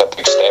was a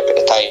big step at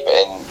the time,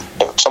 and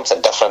it was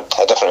something different,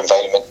 a different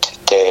environment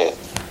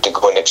to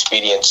go and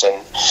experience.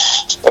 And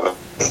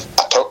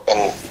I took,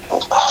 and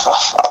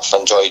I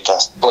still enjoy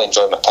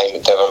my time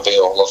at Devon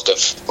Vale.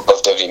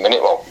 Loved every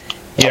minute. Well,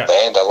 at the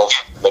end, I loved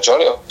the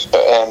majority of it.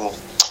 But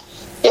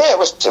it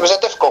was a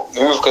difficult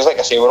move, because, like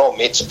I say, we're all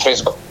mates at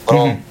Fraserburgh. We're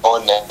all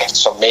on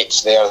some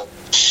mates there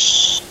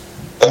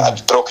that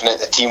I'd broken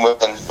into the team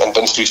with and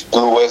been through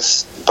school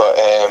with. But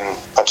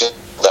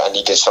I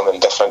needed something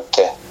different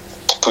to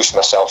push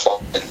myself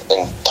on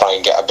and try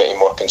and get a bit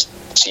more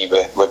consistency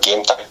with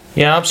game time.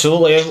 Yeah,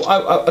 absolutely.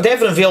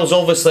 Devon Vale is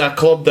obviously a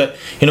club that,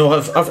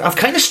 have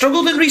kind of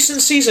struggled in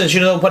recent seasons.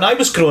 When I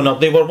was growing up,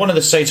 they were one of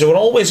the sides that were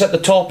always at the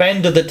top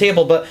end of the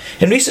table, but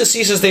in recent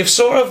seasons they've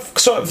sort of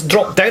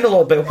dropped down a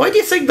little bit. Why do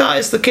you think that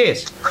is the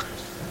case?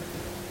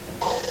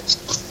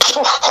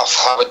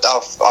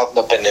 I've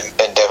not been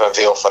in Devon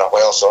Vale for a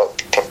while, so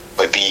it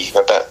would be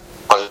a bit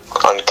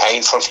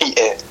unkind for me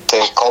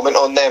to comment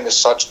on them as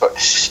such. But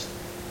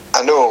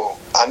I know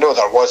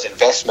there was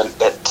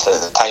investment at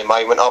the time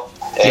I went up.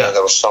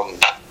 There was some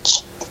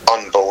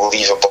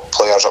unbelievable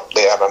players up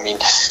there. I mean,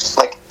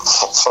 like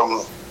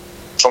from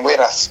where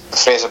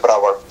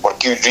Fraserburgh were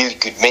good, really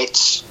good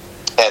mates.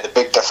 The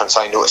big difference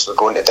I noticed with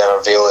going to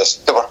Devon Vale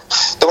is they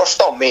were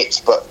still mates,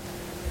 but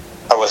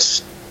I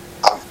was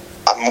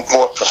a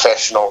more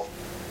professional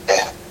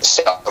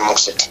set up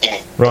amongst the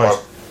team. Right.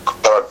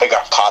 There were bigger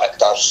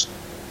characters,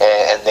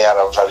 and they are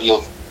a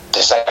real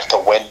desire to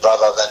win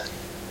rather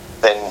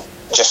than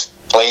just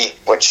play,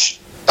 which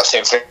I've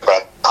seen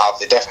Fraserburgh have.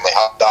 They definitely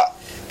have that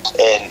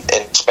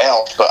in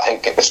spells, but I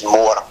think it was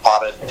more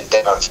apparent in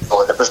Devon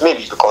Vale, and it was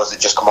maybe because they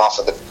just come off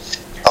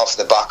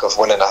the back of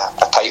winning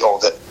a title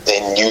that they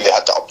knew they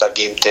had to up their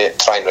game to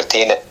try and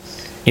retain it.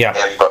 Yeah.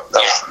 But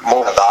there's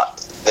more of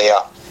that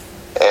there.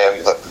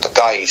 The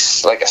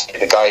guys, like I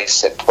said, the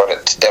guys that were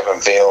at Devon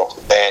Vale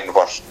then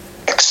were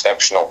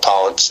exceptional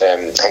talents.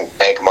 I think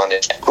Greg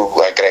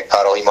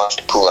Carroll, he managed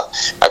to pull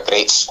a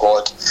great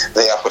squad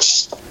there,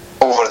 which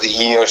over the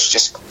years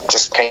just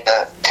kind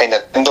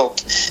of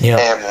dwindled.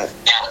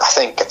 I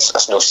think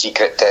it's no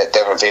secret that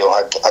Devon Vale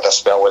had a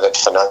spell with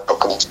financial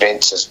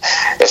constraints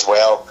as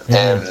well.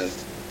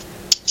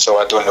 So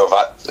I don't know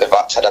if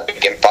that's had a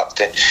big impact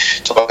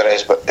to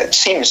others, but it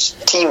seems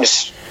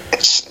teams.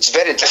 It's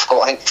very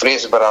difficult. I think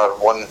Fraserburgh are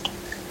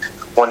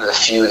one of the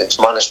few that's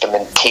managed to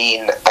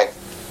maintain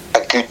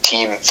a good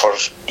team for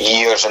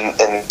years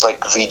and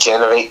like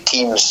regenerate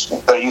teams.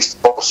 Their youth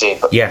policy,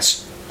 but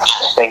yes,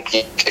 I think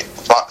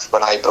back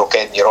when I broke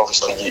in, you're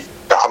obviously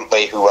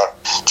Huntley, who were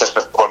just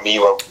before me,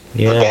 were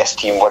the best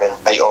team winning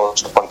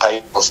titles, won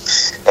titles.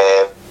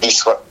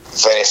 East were a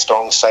very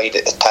strong side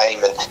at the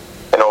time,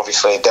 and obviously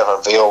obviously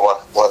Devon Vale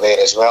were there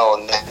as well,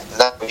 and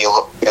then when you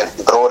look at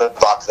Broden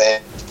back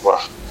then were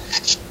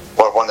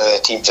one of the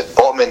teams at the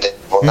bottom end.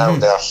 Well, now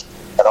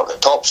they're up the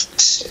top.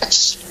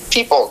 It's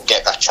people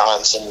get their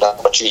chance and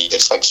opportunity.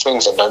 It's like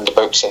swings and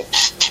roundabouts, and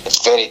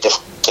it's very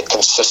difficult to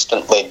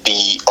consistently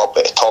be up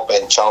at the top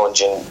end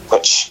challenging,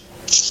 which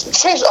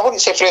I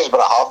wouldn't say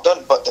Fraserburgh have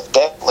done, but they've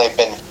definitely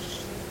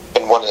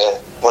been one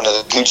of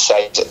the good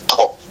sides at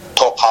top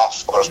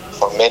half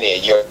for many a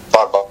year,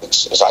 far back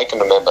as I can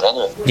remember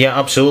anyway. Yeah,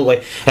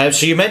 absolutely.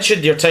 So you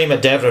mentioned your time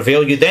at Devon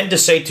Vale. You then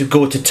decide to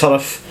go to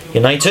Turriff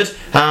United.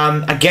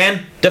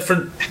 Again,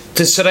 different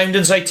to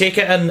surroundings, I take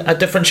it, and a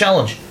different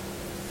challenge.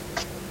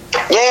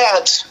 Yeah,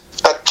 I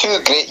had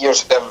 2 great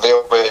years at Devon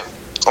Vale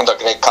under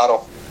Greg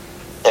Carroll.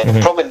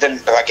 Probably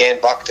didn't, again,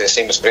 back to the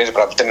same as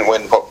Fraserburgh, didn't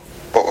win what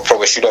we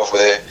probably should have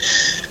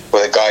with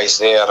the guys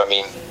there. I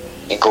mean,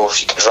 you could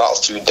rattle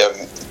through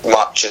the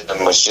matches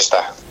and was just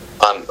a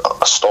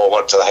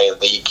stalwart to the high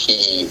league.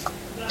 He,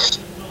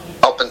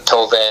 up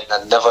until then,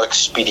 had never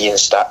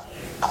experienced that.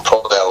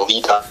 Probably a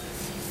leader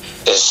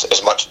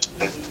as much.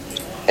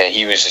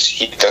 He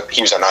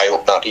was an eye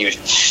opener. He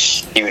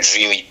would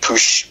really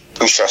push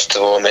us to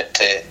the limit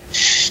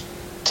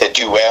to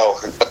do well.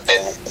 But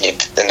then in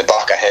the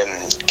back of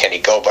him, Kenny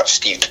Gilbert,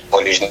 Steve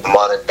Dillon, who's the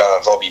manager,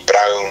 Robbie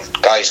Brown,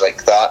 guys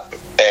like that,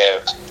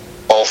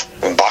 all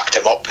backed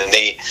him up, and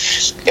they,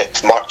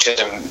 if Mark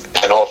Chisholm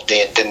an off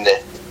day and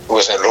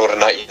wasn't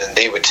roaring at you, then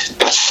they would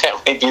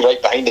certainly be right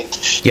behind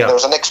it. Yeah. There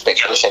was an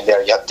expectation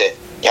there. You had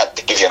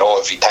to give your all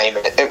every time,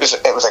 and it was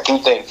a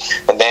good thing.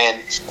 And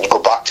then you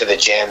go back to the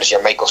gems,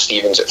 your Michael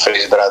Stevens at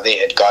Fraserburgh. They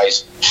had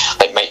guys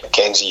like Mike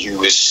McKenzie, who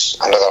was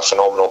another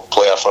phenomenal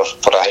player for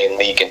the Highland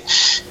League and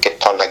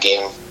could turn a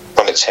game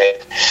on its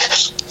head.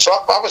 So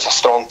that was a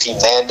strong team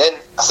then. Then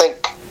I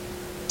think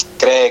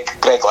Greg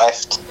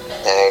left.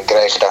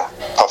 Greg had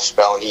a tough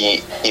spell, and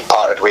he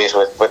parted ways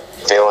with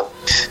Vale,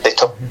 and they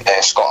took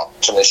Scott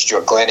Hudson and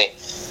Stuart Glennie.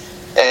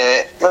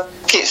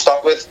 Okay to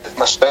start with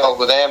my spell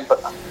with them, but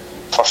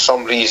for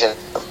some reason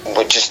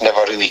we just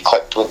never really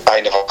clicked with.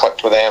 I never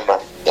clicked with them.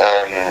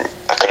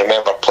 I can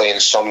remember playing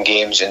some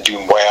games and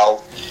doing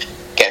well,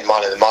 getting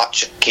man of the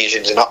match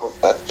occasions, and that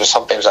was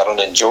sometimes a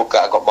running joke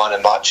that I got man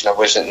of the match and I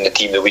wasn't in the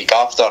team the week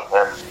after.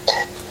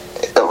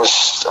 It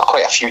was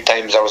quite a few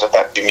times I was a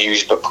bit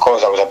bemused, but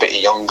because I was a bit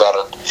younger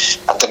and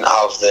I didn't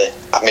have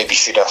I maybe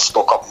should have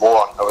spoke up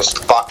more. I was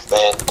back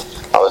then,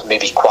 I was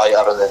maybe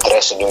quieter in the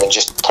dressing room and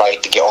just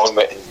tried to get on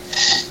with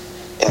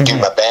it and do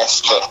my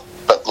best.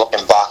 But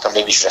looking back, I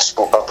maybe should have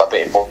spoke up a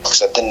bit more,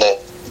 because I didn't,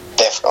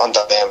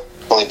 under them,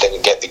 really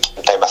didn't get the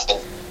game time I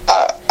think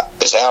I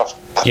deserved.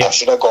 I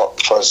should have got,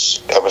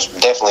 because I was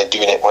definitely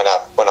doing it when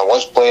I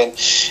was playing,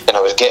 and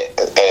I was getting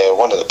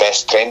one of the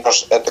best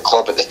trainers at the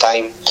club at the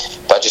time,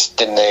 but I just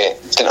didn't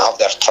have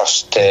their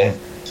trust to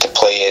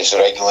play as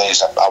regularly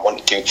as I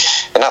wanted to,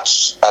 and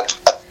that's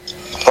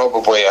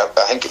probably I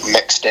think it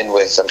mixed in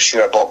with, I'm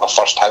sure I bought my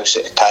first house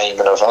at the time,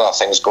 and there was other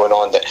things going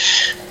on that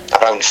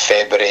around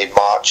February,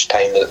 March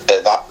time,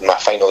 that my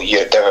final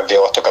year at Devon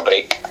Vale, I took a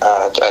break.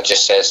 I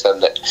just said to them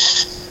that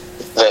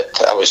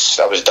I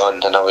was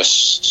done, and I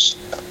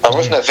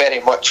wasn't very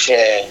much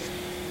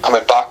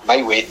coming back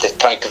my way to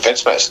try and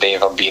convince me to stay,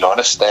 if I'm being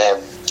honest.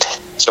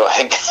 So I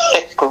think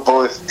we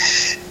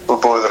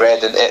both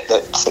read in it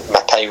that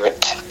my time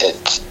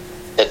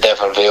at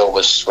Devon Vale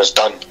was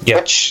done,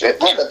 which it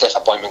was a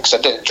disappointment, because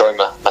I did enjoy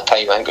my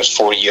time. I think it was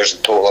 4 years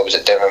in total I was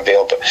at Devon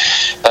Vale, but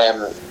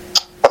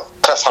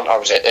Chris Hunter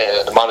was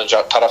the manager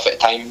at Turriff at the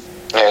time,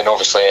 and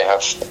obviously I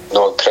have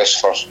known Chris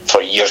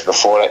for years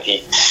before it.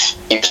 He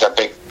was a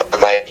big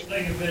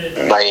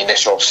my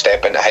initial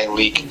step into Highland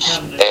League.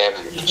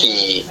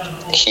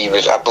 He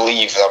was, I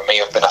believe there may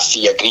have been a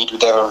fee agreed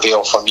with Devon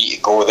Vale for me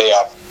to go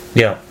there.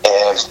 Yeah.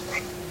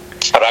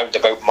 Around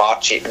about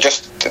March,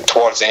 just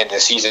towards the end of the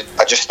season,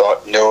 I just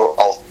thought, no,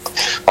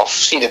 I'll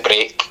see the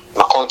break.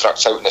 My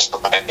contract's out in this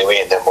summer anyway,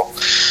 and then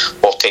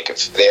we'll take it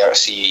from there to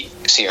see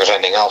if there's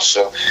anything else.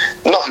 So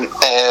nothing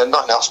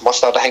else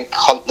mustard. I think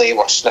Huntly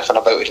were sniffing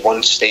about at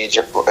one stage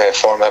for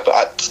me,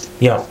 but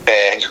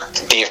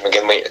Dave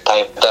McGinley at the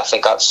time, I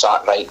think that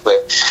sat right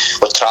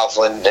with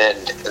travelling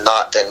and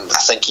that, and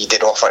I think he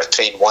did offer to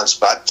train once,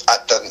 but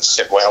that didn't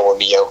sit well with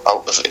me.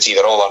 It's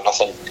either all or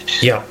nothing.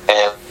 Yeah.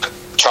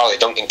 Charlie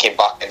Duncan came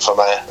back in for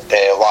my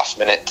last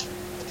minute.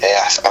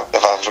 If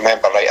I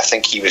remember right, I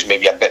think he was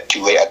maybe a bit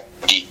too late.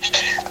 He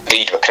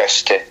agreed with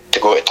Chris to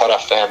go to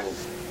Turriff.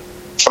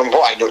 From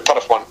what I know,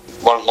 Turriff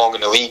weren't long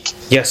in the league.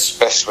 Yes.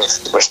 Chris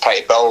was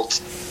trying to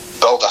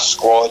build a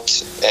squad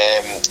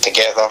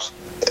together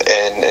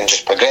and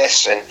just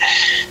progress. And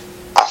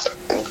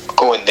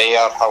going there,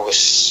 I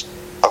was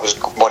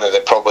one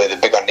of probably the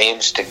bigger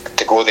names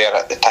to go there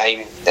at the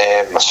time.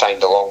 I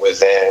signed along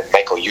with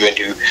Michael Ewan,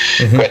 who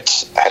had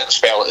a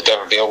spell at the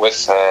Devon Vale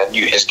with,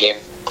 knew his game,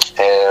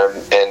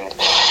 and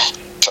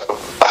so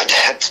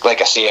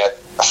like I say,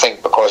 I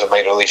think because of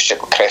my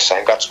relationship with Chris, I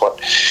think that's what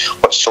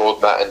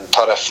sold me in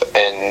Turriff,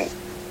 and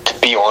to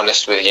be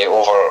honest with you,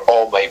 over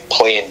all my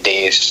playing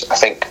days, I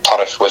think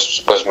Turriff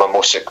was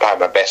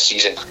my best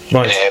season.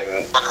 Right.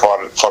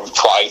 From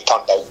what I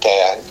turned out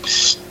there.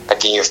 I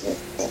gave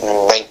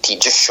 19,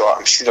 just short.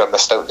 I'm sure I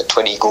missed out the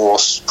 20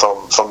 goals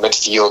from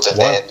midfield, and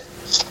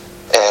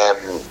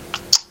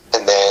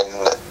then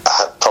I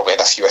had probably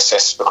had a few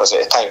assists, because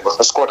at the time we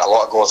scored a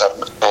lot of goals.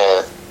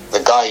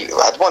 The guy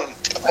had one,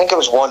 I think it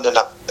was one, and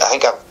I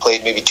think I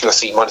played maybe 2 or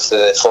 3 months of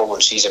the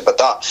following season. But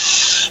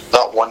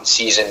that one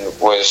season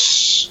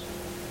was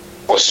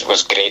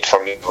great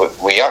for me.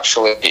 We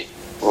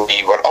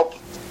were up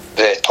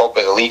the top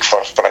of the league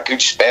for a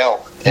good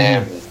spell.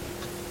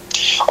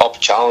 Up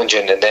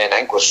challenging, and then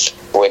I think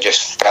we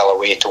just fell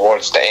away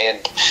towards the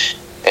end.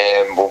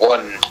 We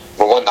won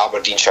the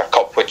Aberdeenshire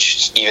Cup,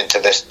 which even to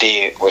this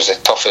day was the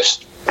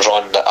toughest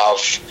run that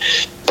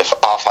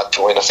I've had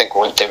to win. I think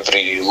we went to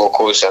Inverurie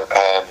Locos.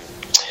 I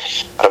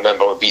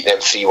remember we beat them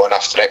 3-1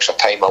 after extra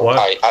time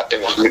at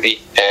Inverurie.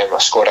 I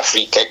scored a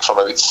free kick from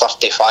about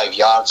 35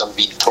 yards, I'm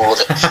being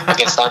told,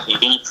 against Andy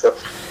Reid.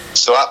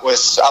 So that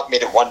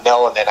made it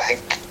 1-0, and then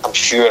I'm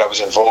sure I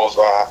was involved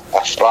with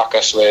a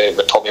fracas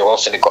with Tommy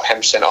Wilson and got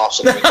him sent off.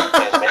 So that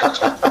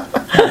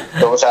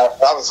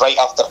was right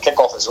after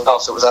kick-off as well,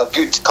 so it was a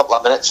good couple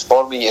of minutes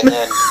for me, and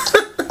then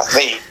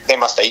they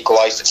must have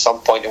equalised at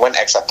some point. It went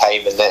extra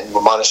time, and then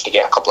we managed to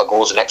get a couple of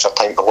goals in extra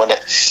time to win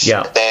it.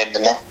 Yeah. And then the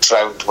next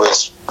round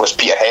was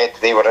Peterhead.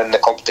 They were in the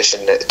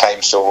competition at the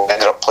time, so we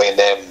ended up playing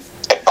them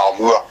at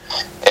Balmoor,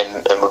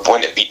 and we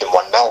won it, beat them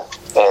 1-0.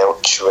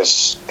 Which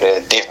was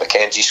Dave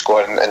McKenzie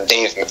scoring. And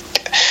Dave,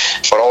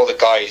 for all the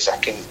guys, I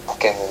can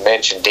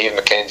mention Dave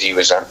McKenzie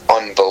was an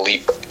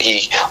unbelievable.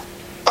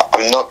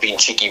 I'm not being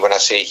cheeky when I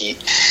say he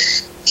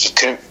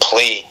couldn't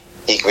play.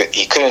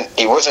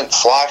 He wasn't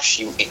flash.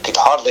 He could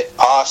hardly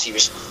pass. He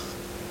was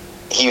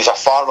a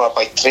farmer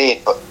by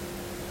trade, but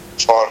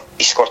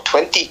he scored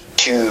 22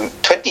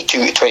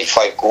 to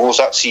 25 goals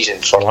that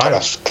season from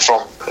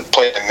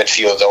playing in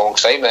midfield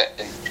alongside me.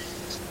 And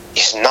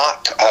he's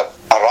not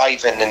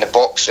arriving in the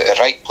box at the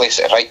right place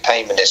at the right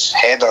time, and his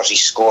headers he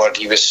scored,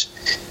 he was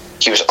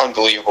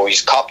unbelievable.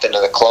 He's captain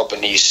of the club,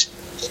 and he's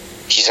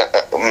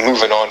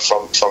moving on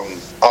from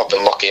I've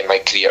been lucky in my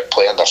career to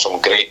play under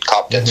some great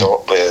captains,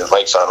 with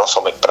likes of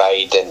Russell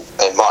McBride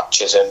and Mark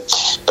Chisholm,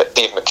 but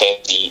Dave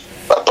McKenzie,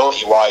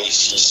 ability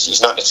wise,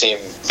 he's not in the same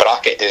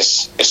bracket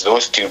as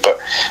those two, but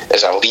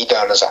as a leader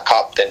and as a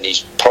captain,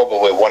 he's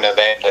probably one of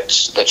them that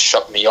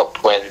shut me up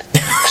when,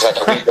 because I had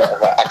a wee bit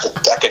of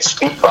I could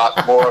speak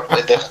back more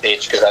at this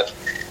stage, because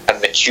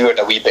I'd matured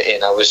a wee bit,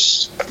 and I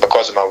was,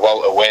 because of my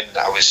will to win,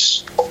 I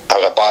was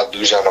a bad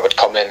loser, and I would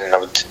come in and I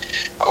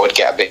would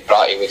get a bit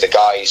bratty with the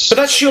guys. But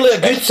that's surely a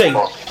good thing.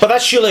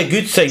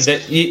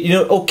 That you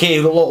know. Okay,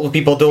 a lot of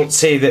people don't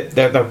say that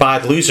they're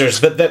bad losers,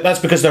 but that's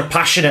because they're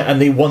passionate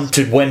and they want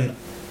to win,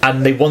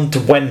 and they want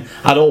to win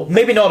at all.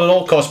 Maybe not at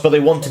all costs, but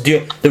they want to do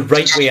it the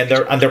right way, and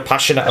they're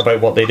passionate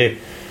about what they do.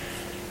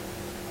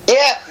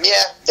 Yeah,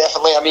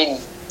 definitely. I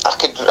mean,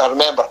 I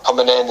remember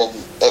coming in, and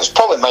it was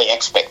probably my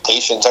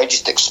expectations. I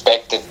just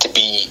expected to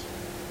be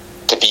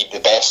the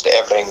best at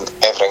everything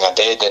I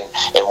did, and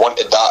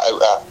wanted that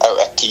out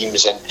of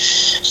teams, and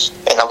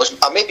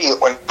I maybe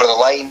went over the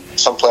line.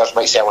 Some players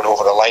might say I went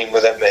over the line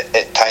with him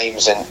at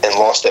times and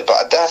lost it, but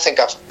I don't think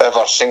I've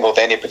ever singled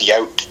anybody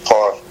out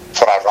for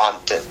a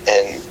rant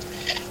in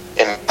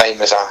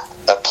time as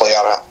a player.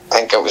 I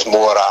think it was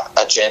more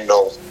a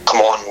general,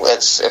 come on,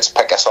 let's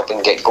pick us up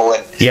and get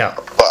going. Yeah.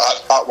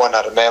 But that one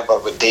I remember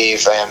with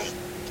Dave,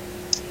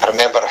 I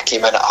remember I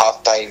came in at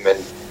half time,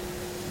 and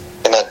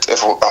we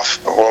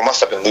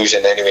must have been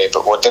losing anyway,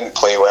 but we didn't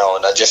play well,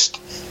 and I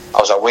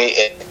was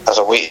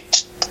away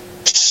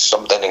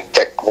something and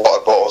kick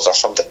water bottles or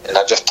something, and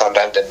I just turned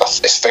around and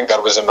his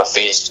finger was in my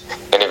face,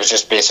 and it was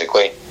just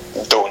basically,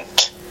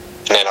 don't.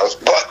 And then I was,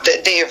 but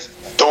Dave,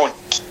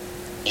 don't.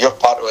 You're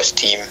part of this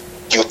team.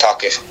 You take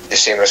the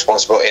same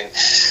responsibility. And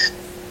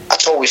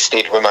that's always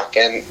stayed with me.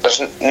 And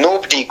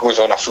nobody goes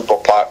on a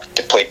football park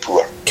to play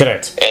poor.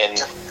 Correct.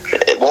 And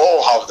we'll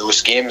all have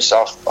those games.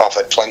 I've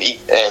had plenty,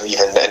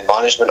 even in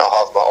management.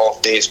 I'll have my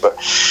off days, but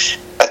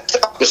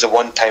that was the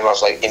one time I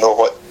was like, you know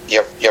what,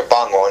 you're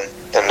bang on,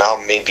 and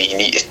now maybe you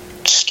need to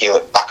scale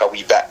it back a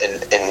wee bit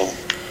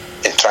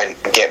and try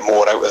and get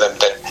more out of them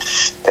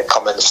than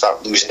come in and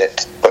start losing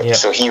it. But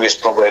so he was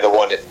probably the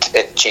one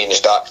that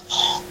changed that.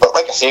 But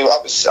like I say,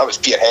 that was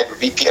Peterhead. We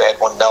beat Peterhead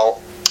 1-0,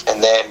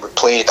 and then we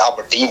played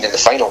Aberdeen in the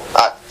final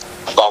at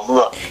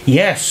Balmoor.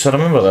 Yes, I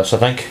remember this. I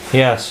think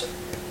yes.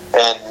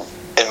 And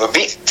we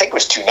beat, I think it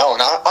was 2-0,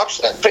 and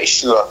I'm pretty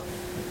sure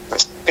it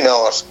was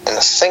 2-0, and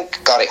I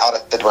think Gary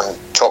Harris did one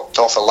chopped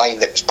off a line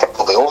that was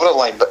probably over the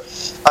line, but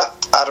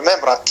I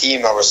remember that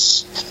team. There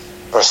was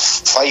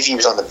 5, he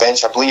was on the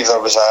bench. I believe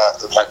there was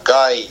a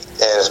guy,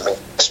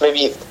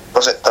 maybe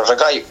was it? There was a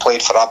guy who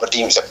played for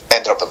Aberdeen that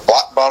ended up at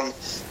Blackburn.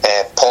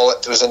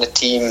 Pollitt was in the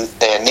team.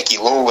 Nicky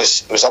Lowe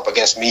was up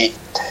against me,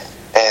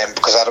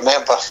 because I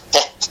remember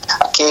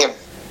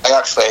I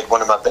actually had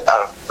one of my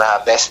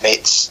best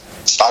mates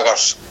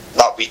staggers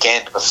that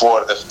weekend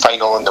before the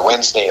final on the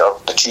Wednesday, or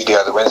the Tuesday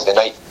or the Wednesday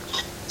night,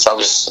 So I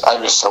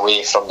was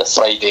away from the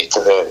Friday to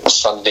the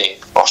Sunday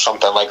or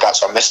something like that,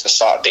 so I missed the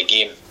Saturday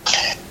game.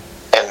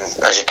 And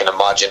as you can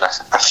imagine,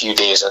 a few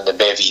days in the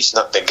bevy is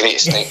not the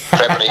greatest thing.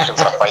 Preparation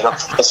for a final.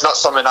 It's not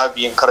something I'd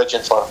be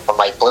encouraging for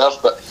my players,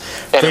 but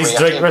anyway, please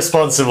drink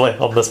responsibly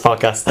on this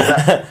podcast.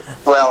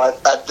 Well,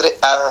 I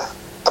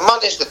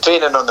managed the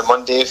training on the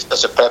Monday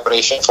as a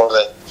preparation for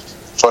a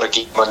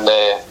game on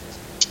the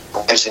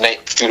Wednesday night,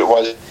 I'm sure it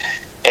was,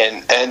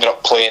 and I ended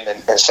up playing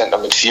in centre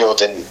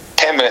midfield. And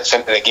 10 minutes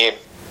into the game,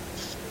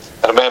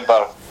 I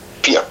remember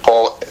Peter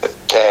Paul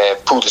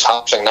pulled his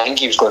hamstring. I think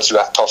he was going through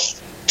a tough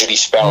injury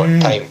spell at the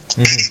time,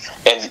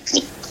 and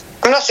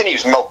I'm not saying he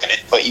was milking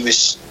it, but there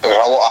was a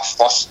lot of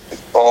fuss.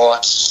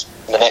 It's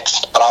the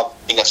next grab,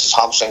 he gets his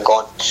hamstring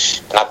gone,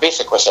 and I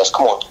basically says,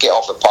 "Come on, get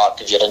off the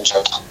park if you're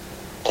injured."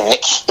 And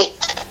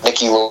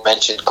Nicky Lowe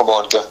mentioned, "Come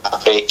on, give him a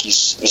break.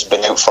 He's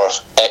been out for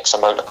X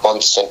amount of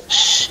months, and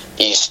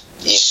he's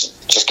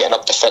just getting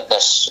up to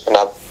fitness." And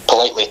I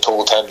politely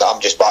told him that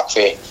I'm just back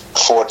for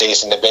 4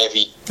 days in the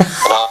bevy,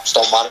 and I'm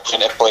still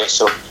managing to play.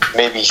 So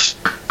maybe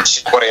you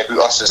should worry about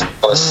us as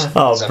well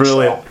as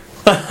brilliant.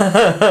 No,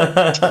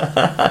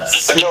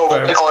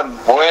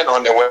 we went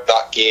on to win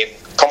that game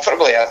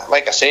comfortably.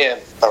 Like I say,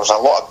 there was a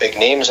lot of big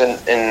names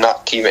in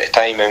that team at the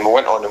time, and we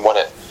went on and won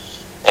it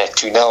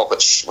 2-0,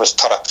 which was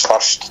Turrick's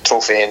first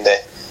trophy in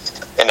the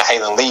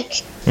Highland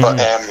League. But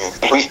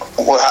it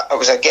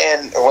was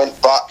again, I went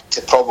back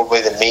to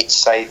probably the mates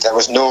side. There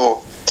was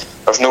no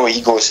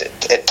egos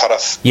at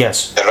Turriff.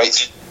 Yes. The right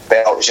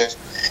spell, it was just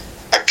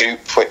a group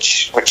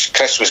which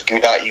Chris was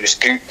good at. He was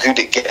good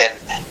at getting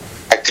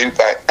a group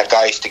of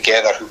guys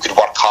together who could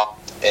work hard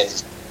and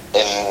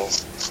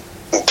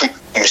put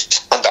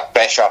teams under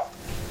pressure,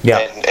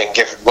 and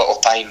give little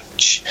time,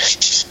 which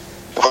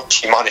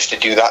he managed to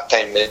do that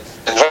time. And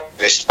right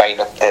this spine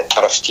at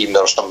Turriff's team,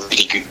 there were some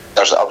really good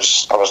players that I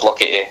was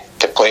lucky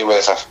to play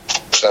with.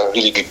 A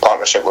really good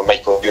partnership with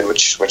Michael Boone,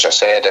 which I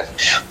said, and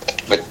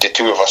with the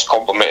two of us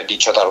complemented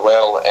each other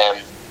well at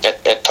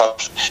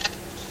Turriff.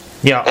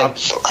 Yeah,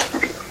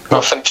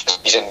 we finished the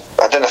season.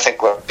 I didn't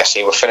think we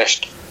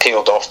finished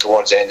tailed off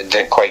towards the end and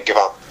didn't quite give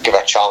a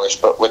challenge,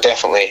 but we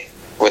definitely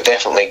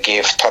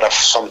gave Turriff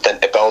something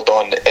to build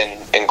on and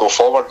go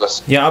forward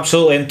with. Yeah,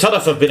 absolutely. And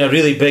Turriff have been a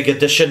really big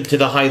addition to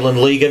the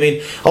Highland League. I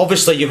mean,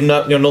 obviously you're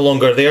no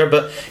longer there,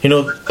 but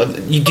do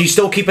you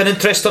still keep an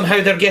interest on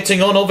how they're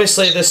getting on?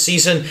 Obviously this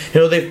season,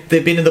 they've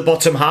been in the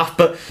bottom half,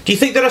 but do you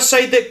think they're a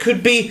side that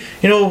could be,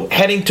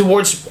 heading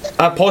towards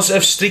a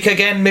positive streak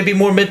again, maybe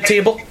more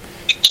mid-table?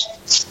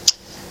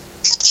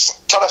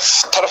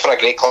 Turriff are a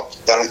great club.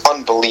 They're an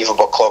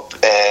unbelievable club.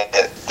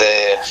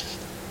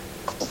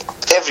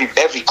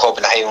 Every club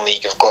in the Highland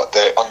League have got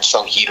the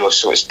unsung heroes,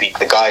 so to speak,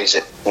 the guys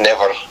that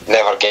never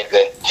get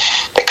the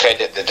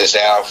credit they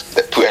deserve,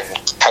 that put in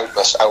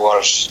countless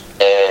hours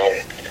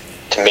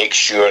to make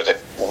sure that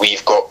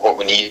we've got what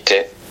we need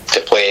to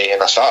play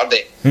on a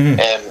Saturday. So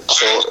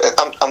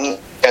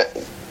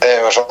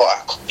there's a lot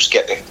of clubs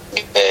get the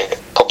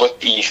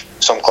publicity,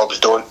 some clubs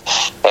don't.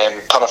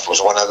 Turriff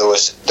was one of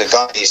those. The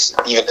guys,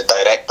 even the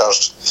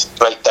directors,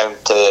 right down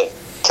to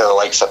the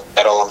likes of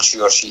Peril, I'm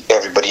sure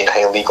everybody in the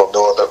Highland League will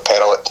know about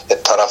Peril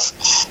at Turriff.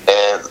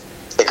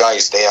 The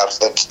guys there, it was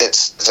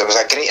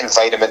a great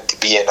environment to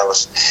be in. There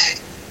was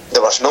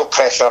no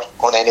pressure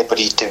on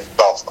anybody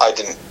I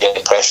didn't get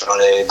any pressure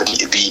on anybody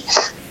to be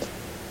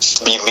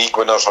league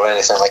winners or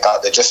anything like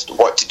that. They just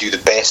wanted to do the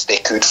best they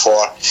could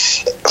for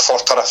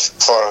Turriff,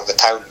 for the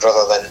town,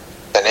 rather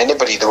than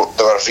anybody. They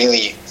were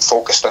really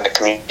focused on the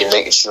community and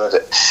making sure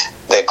that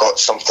they got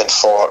something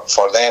for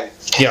them.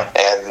 Yeah.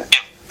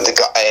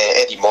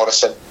 Eddie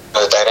Morrison,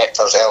 the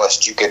directors, Ellis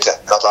Duguid,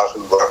 another,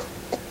 who were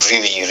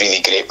really,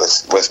 really great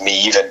with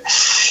me. Even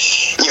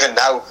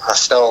now, I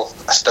still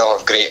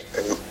have great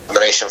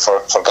admiration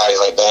for guys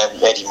like them.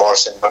 Eddie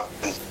Morrison,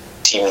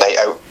 team night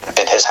out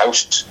in his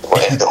house.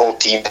 The whole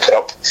team ended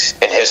up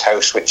in his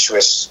house, which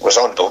was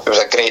unbelievable. It was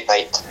a great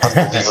night,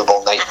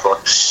 unbelievable night for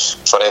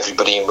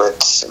everybody, and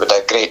with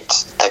a great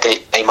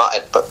time at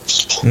it. But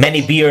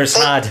many beers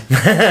had.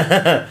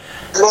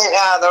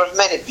 Yeah, there were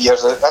many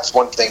beers. That's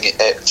one thing.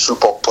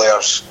 Football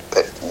players,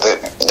 they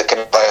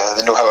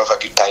know how to have a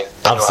good time.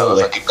 They Absolutely. know how to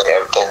have a good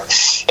night out.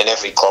 In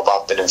every club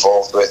I've been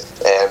involved with,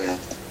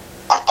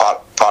 are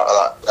part of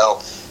that.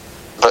 Well,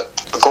 but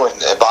going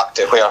back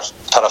to where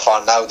Turriff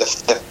are now,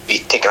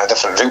 they've taken a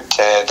different route,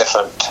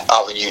 different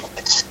avenue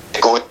to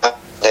go.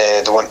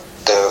 They want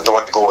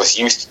to go with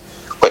youth,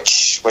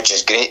 which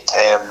is great.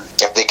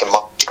 If they can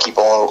manage to keep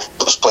all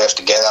those players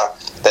together,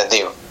 then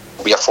they will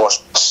be a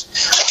force.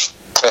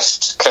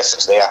 Chris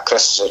is there.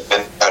 Chris has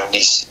been there, and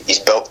he's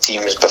built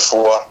teams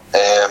before.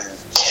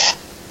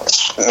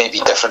 It's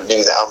maybe different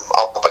now that I'm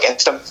up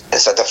against him.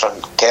 It's a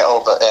different kettle,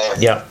 but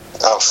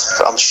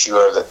I'm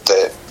sure that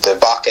the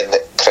backing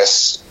that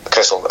Chris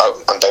will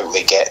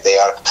undoubtedly get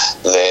there,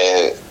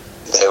 the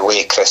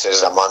way Chris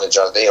is a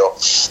manager,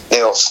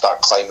 they'll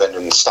start climbing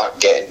and start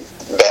getting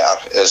better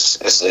as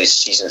the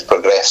seasons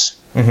progress.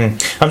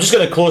 I'm just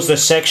going to close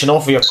this section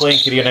off of your playing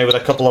career now with a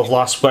couple of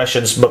last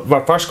questions. But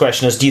my first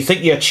question is: do you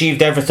think you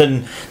achieved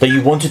everything that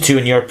you wanted to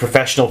in your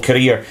professional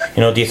career?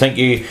 Do you think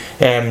you,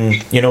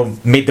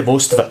 made the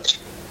most of it?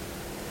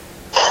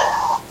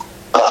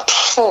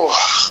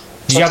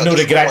 Do you have no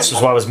regrets?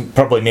 Is what I was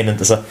probably meaning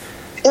to say.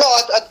 No,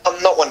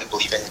 I'm not one to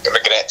believe in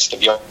regrets, to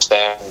be honest.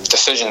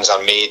 Decisions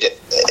are made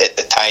at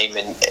the time,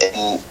 and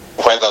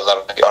whether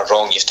they're right or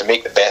wrong, you have to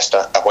make the best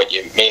of what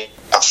you made.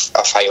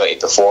 I've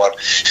highlighted before.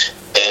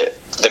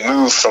 The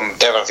move from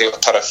Devon Vale to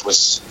Turriff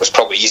was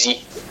probably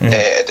easy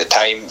at the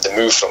time. The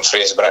move from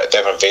Fraserburgh to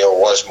Devon Vale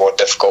was more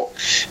difficult.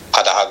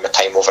 Had I had my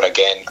time over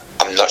again,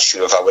 I'm not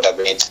sure if I would have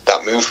made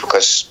that move,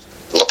 because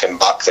looking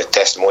back, the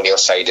testimonial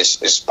side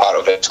is part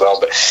of it as well.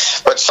 But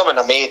it's something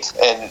I made,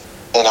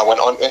 and I went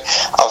on.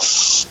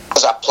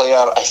 As a player,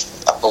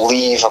 I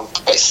believe, I'm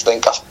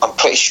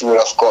pretty sure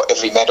I've got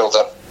every medal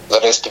that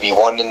there is to be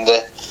won in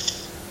the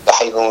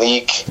Highland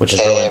League. Which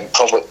is brilliant.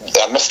 Probably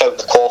I missed out in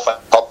the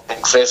qualifying cup. I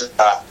think Fraser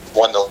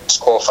won the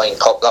qualifying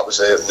cup. That was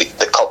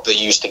the cup they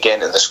used to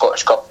get in the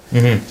Scottish Cup.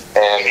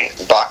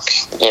 Back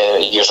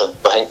years ago,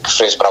 I think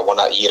Fraserburgh won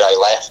that year I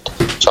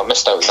left, so I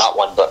missed out on that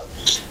one. But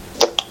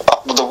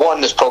the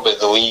one is probably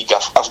the league.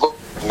 I've got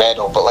a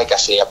medal, but like I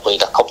say, I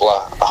played a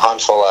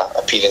handful of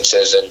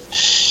appearances and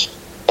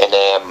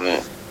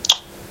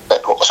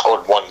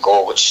scored one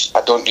goal, which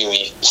I don't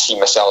really see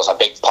myself as a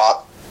big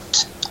part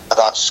of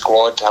that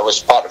squad. I was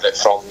part of it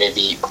from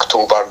maybe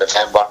October,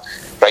 November,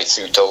 right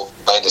through till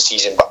the end of the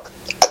season, but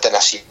I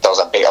didn't see it as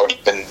a big. I would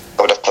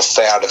have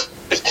preferred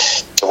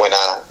to win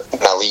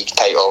a league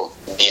title,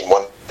 being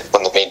one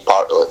the main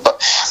part of it.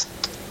 But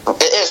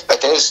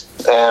it is.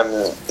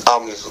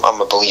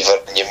 I'm a believer,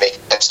 and you make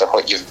best of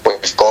what you've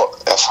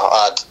got. I've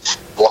had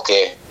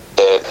lucky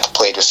to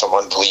play with some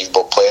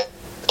unbelievable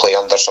play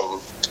under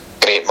some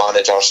great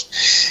managers,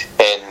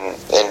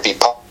 and be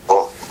part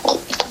of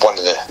one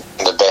of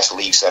the best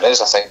leagues there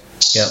is. I think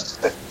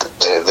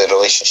the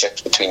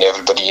relationships between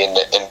everybody in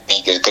the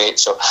league is great.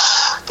 So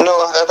no,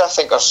 I don't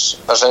think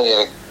there's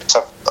any.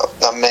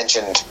 I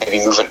mentioned maybe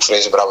moving to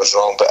Fraser, but I was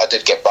wrong. But I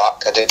did get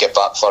back.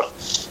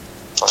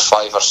 For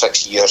 5 or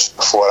 6 years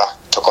before I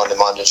took on the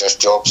manager's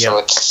job, so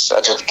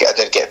I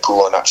did get a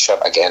pull on that shirt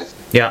again.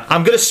 Yeah,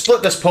 I'm going to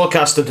split this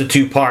podcast into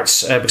 2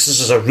 parts because this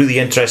is a really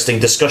interesting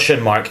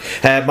discussion, Mark.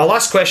 My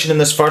last question in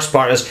this first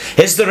part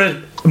is there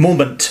a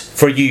moment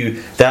for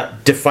you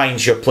that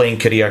defines your playing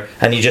career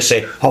and you just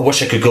say, I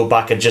wish I could go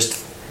back and just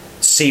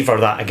savour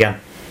that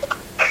again?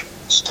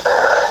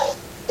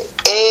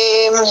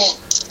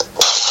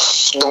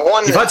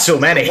 You've had so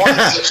many.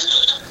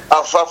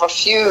 I've a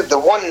few. The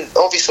one,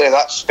 obviously,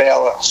 that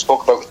spell that I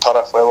spoke about with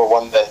Turriff, where we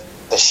won the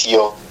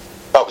Shield.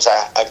 That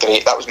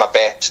was my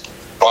best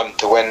run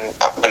to win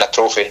a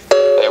trophy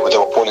with the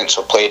opponents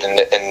we played, and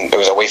it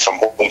was away from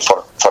home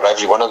for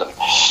every one of them.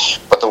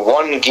 But the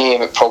one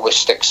game that probably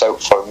sticks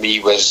out for me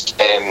was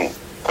when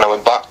I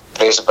went back to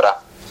Fraserburgh.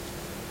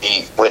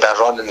 We had a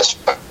run in the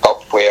Spring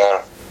Cup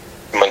where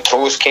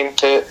Montrose came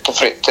to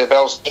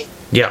Belsley.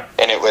 Yeah.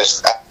 And it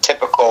was a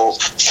typical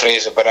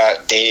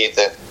Fraserburgh day.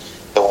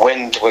 The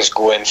wind was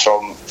going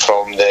from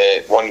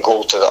the one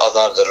goal to the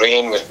other. The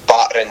rain was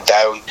battering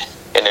down,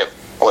 and it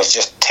was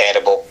just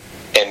terrible.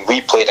 And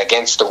we played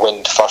against the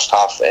wind first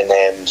half, and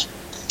then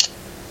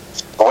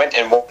went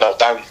and 1-0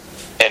 down.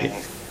 And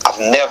I've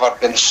never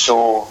been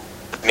so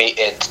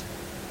mated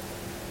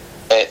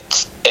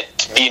at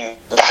being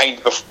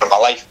behind before in my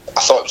life.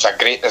 I thought it was a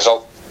great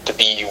result to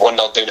be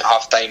 1-0 down at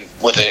half time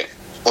with the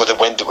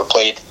wind that we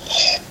played.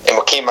 And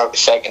we came out the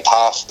second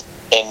half,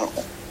 and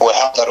we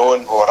held our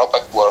own.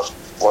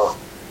 We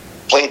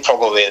played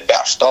probably the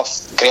better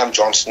stuff. Graham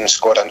Johnston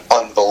scored an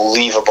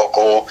unbelievable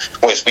goal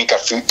with his weaker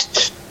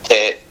foot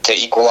to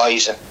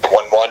equalise and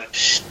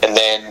 1-1. And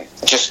then,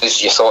 just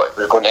as you thought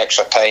we were going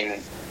extra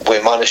time,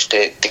 we managed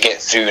to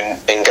get through,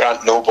 and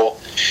Grant Noble,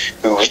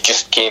 who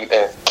just came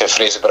to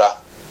Fraserburgh,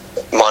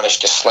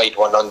 managed to slide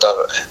one under.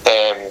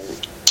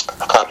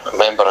 I can't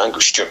remember. I think it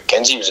was Stuart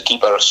McKenzie was the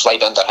keeper.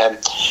 Slide under him,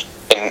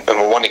 and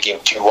we won the game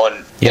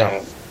 2-1. Yeah.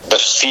 And the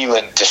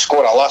feeling to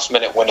score a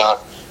last-minute winner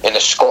in the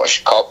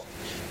Scottish Cup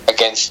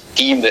against a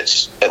team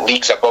that's at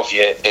leagues above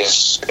you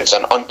it's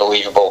an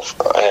unbelievable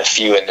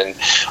feeling, and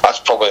that's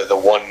probably the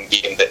one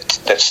game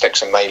that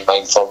sticks in my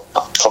mind from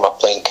a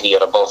playing career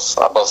above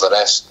the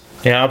rest.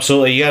 Yeah,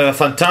 absolutely. You had a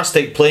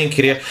fantastic playing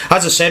career.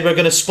 As I said, we're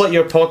going to split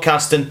our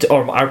podcast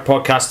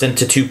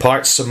into 2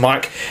 parts,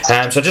 Mark. So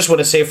I just want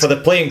to say, for the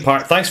playing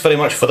part, thanks very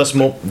much for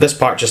this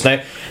part just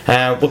now.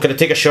 We're going to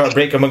take a short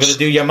break, and we're going to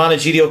do your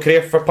managerial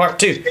career for part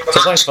 2.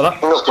 So thanks for that.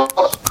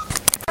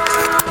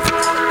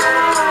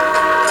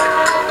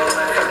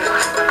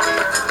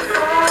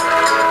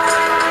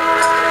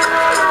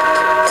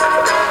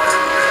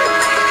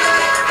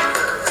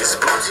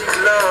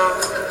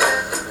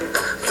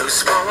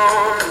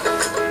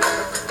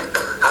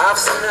 I've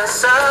seen a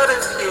side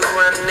of you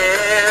I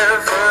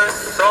never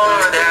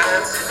thought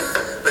I'd.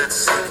 Let's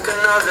sink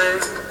another,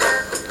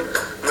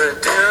 my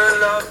dear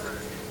love.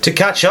 To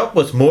catch up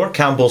with more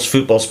Campbell's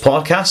Footballs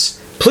podcasts,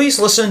 please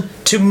listen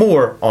to to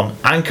more on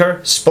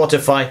Anchor,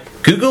 Spotify,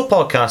 Google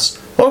Podcasts,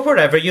 or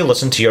wherever you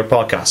listen to your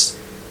podcasts.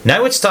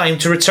 Now it's time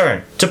to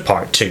return to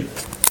part 2.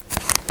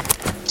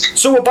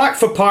 So we're back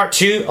for part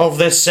 2 of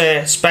this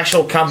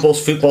special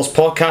Campbell's Footballs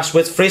podcast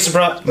with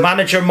Fraserburgh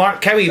manager Mark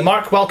Cowie.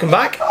 Mark, welcome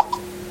back.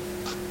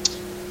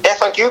 Yeah,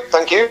 thank you.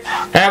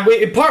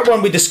 In part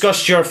 1 we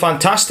discussed your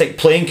fantastic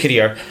playing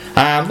career.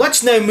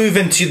 Let's now move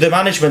into the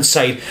management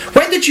side.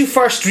 When did you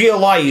first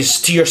realise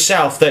to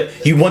yourself that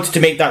you wanted to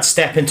make that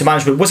step into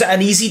management? Was it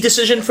an easy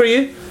decision for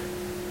you?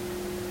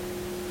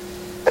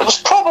 It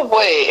was probably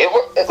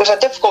it was a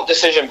difficult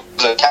decision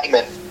for the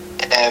timing.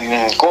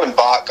 Going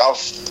back,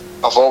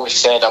 I've always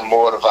said I'm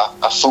more of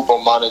a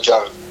football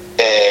manager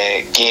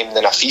game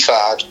than a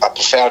FIFA. I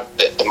preferred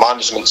the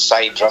management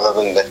side rather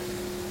than the.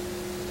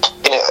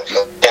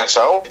 So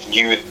I always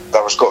knew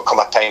there was going to come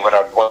a time where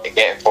I'd want to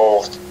get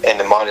involved in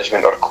the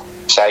management or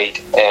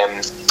side.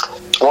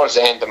 Towards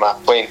the end of my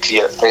playing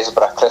career at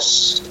Fraserburgh,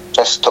 Chris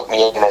took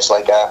me in as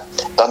like the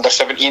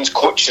under-17s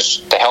coach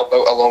just to help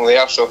out along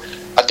there. So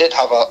I did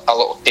have a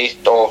little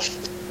taste of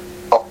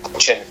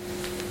coaching,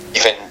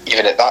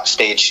 even at that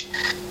stage.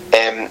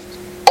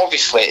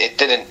 Obviously, it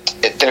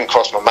didn't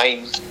cross my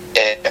mind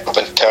up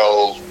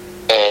until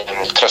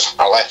Chris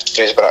left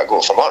Fraserburgh to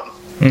go for Martin,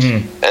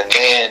 and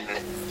then.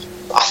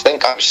 I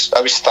think I was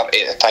 30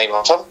 at the time.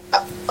 I was having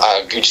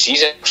a good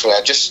season actually.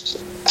 I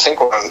think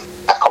we were in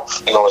a cup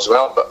final as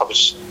well, but I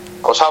was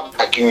having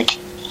a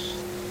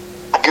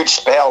good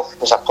spell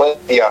as a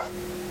player.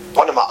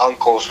 One of my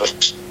uncles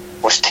was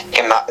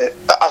taking that,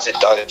 as it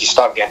does. You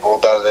start getting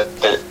older.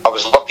 I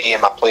was lucky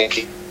in my playing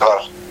career.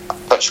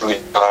 Touch wood,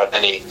 never had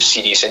any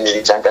serious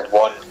injuries. I did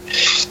one.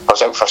 I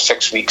was out for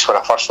 6 weeks when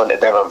I first went to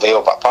Devon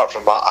Vale, but apart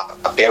from that,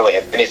 I barely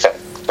had anything.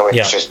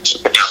 Which is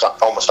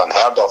almost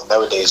unheard of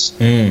nowadays.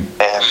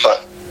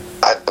 But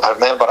I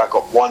remember I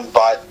got one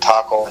bad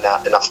tackle in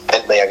a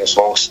friendly against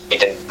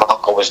Longside, and my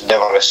ankle was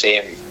never the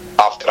same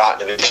after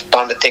that. And it was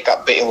starting to take a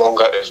bit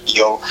longer to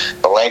heal.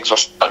 The legs were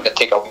starting to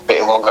take a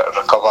bit longer to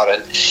recover,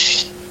 and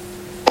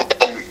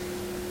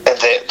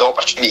the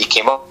opportunity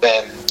came up.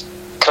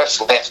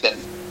 Chris left, and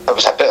it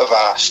was a bit of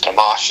a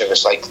stramash. It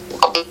was like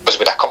it was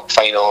with a cup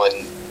final,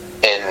 and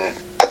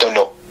I don't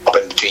know.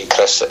 Between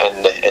Chris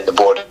and the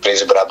board of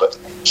Fraserburgh, but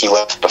he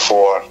left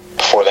before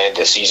the end of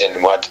the season.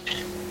 We had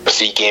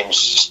 3 games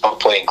still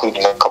playing,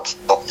 including a cup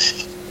final,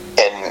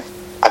 and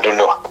I don't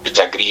know how it was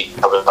agreed.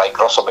 I was like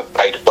Russell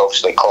McBride was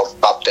obviously called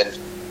captain,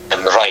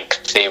 and Ryan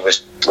Cressy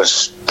was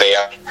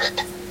there,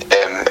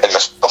 and the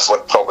stuff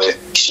were probably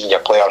the senior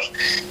players,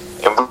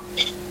 and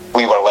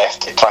we were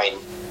left to try and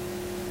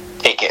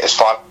take it as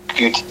far as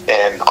we could,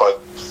 because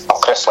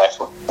Chris left.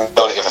 The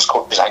majority of his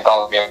coaches, I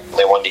think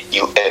the one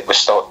that was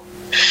still.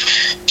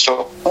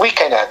 So we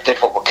kind of did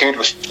what we could.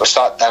 We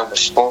sat down, we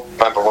spoke.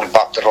 I remember went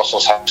back to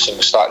Russell's house and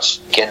we started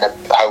speaking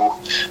about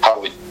how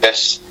we do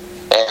this.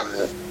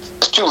 The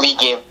 2 league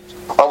games,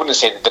 I wouldn't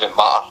say they didn't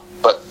matter,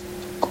 but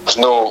we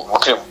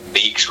couldn't win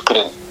leagues, we were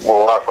in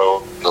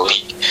the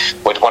league.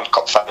 We had one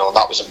cup final, and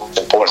that was the most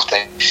important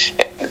thing.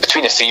 And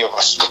between the 3 of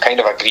us, we kind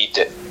of agreed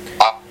that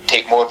I'd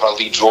take more of a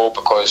lead role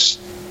because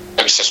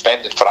I was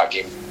suspended for that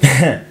game.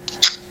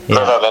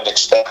 Rather than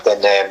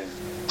expecting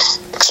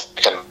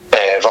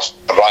Russ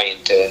and Ryan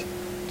to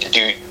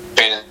do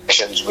training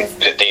sessions when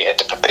they had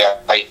to prepare.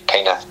 I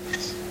kind of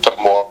took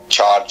more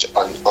charge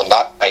on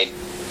that side.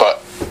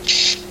 But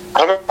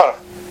I remember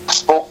I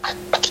spoke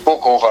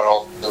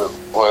overall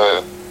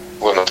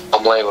with my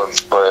family,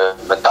 with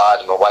my dad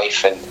and my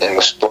wife, and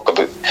we spoke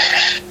about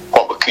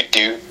what we could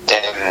do.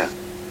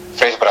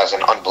 Fraserburgh is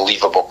an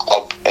unbelievable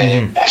club.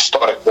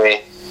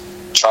 Historically,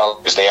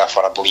 Charlie was there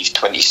for I believe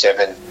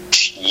 27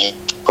 years,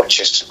 which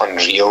is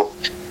unreal.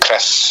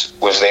 Chris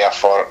was there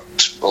for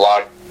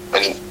large,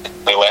 and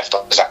we left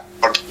on his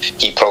accord.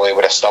 He probably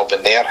would have still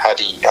been there had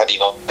he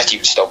not. He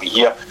would still be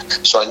here.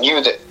 So I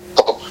knew that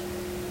the club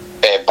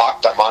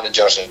backed their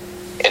managers and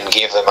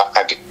gave them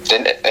a good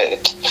stint at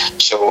it.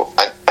 So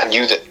I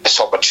knew that this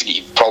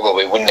opportunity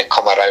probably wouldn't have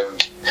come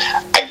around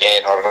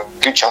again, or a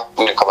good chance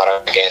wouldn't come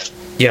around again.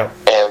 Yeah.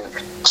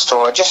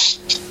 So I've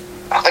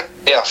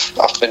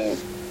been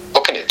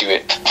looking to do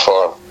it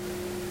for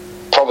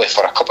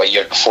a couple of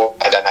years before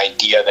I had an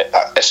idea that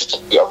this is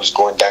what I was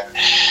going down.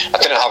 I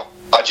didn't have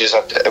budgets.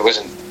 It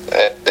wasn't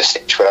the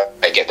stage where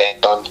I get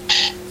that done.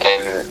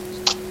 I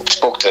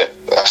spoke to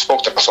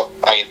Russell.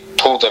 I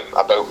told him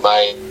about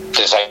my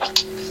desire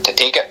to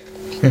take it.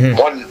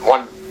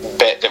 One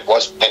bit that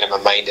was in my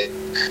mind,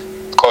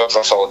 because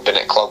Russell had been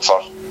at the club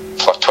for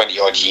 20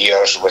 odd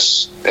years,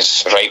 was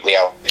rightly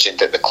a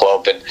legend at the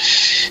club, and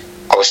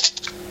I was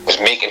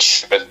making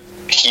sure that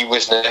he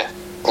wasn't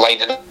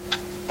lining up,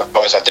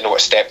 because I didn't want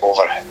to step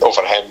over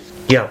him.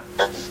 Yeah.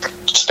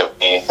 Just the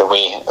way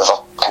of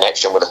a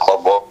connection with the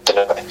club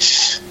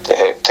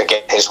to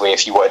get his way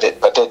if he wanted it.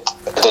 But I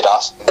did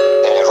ask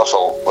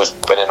Russell was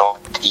winning on.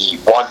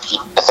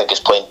 I think his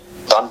playing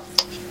done.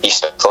 He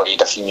still thought he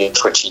had a few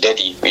years, which he did.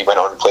 He went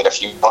on and played a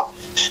few more.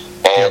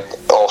 And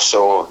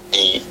also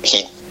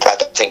I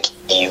don't think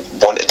he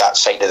wanted that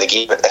side of the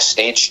game at this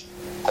stage.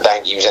 I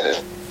think he was in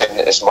his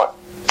as much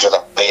as a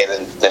player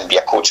than be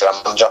a coach or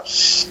a manager.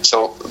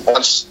 So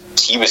once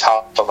he was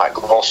happy from that,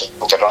 also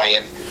spoke to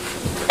Ryan,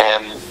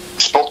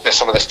 spoke to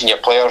some of the senior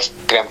players,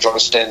 Graham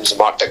Johnston,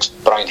 Mark Dix,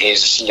 Brian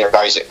Hayes, the senior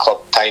guys at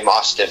club time,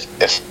 asked if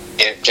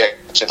they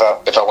objected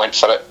if I went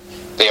for it.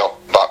 They all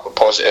came back with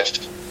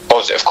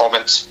positive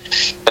comments,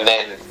 and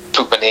then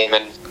put my name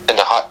in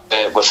the hat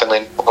with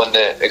Finlay on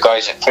the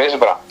guys at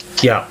Fraserburgh.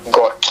 Yeah.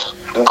 Got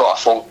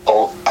a phone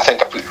call. I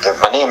think I put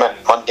my name in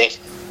Monday.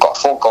 Got a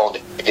phone call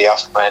the day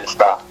after my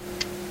chat.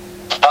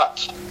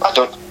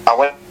 I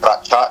went for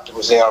that chat. I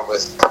was there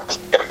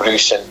with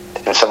Bruce and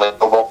Finlay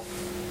Noble.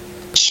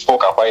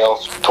 Spoke a while.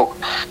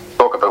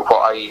 Talk about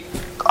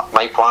what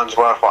my plans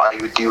were, what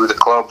I would do with the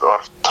club or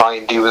try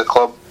and do with the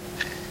club.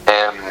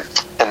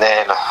 And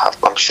then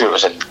I'm sure it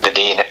was the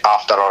day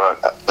after or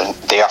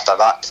the day after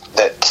that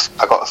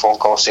I got the phone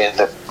call saying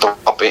that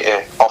they'll be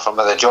to offer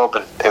me the job,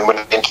 and when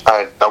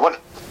I won.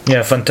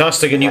 Yeah,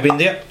 fantastic. And you've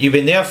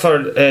been there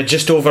for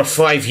just over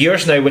 5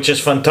 years now, which is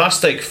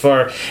fantastic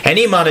for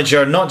any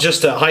manager, not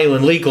just at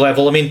Highland League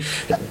level. I mean,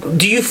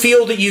 do you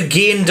feel that you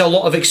gained a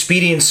lot of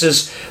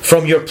experiences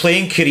from your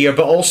playing career,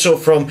 but also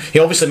from,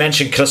 you obviously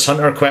mentioned Chris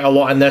Hunter quite a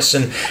lot in this,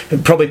 and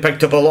probably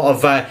picked up a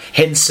lot of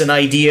hints and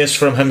ideas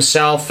from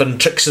himself and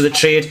tricks of the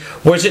trade.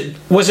 Was it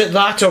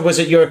that, or was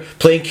it your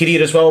playing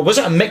career as well? Was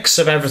it a mix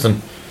of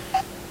everything?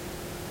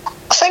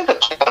 I think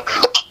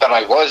that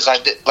I was. I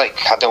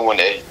don't want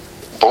to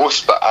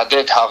boast, but I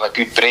did have a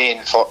good brain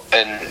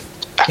and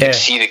I could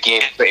see the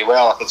game pretty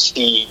well. I could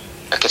see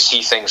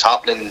things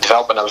happening and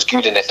developing. I was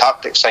good in the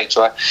tactics side,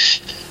 so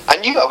I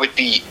knew I would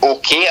be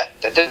okay.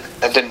 I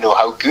didn't know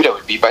how good I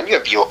would be, but I knew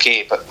I'd be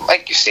okay. But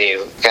like you say,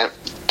 you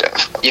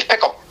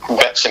pick up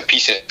bits and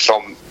pieces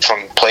from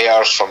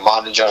players, from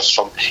managers,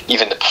 from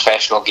even the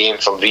professional game,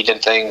 from reading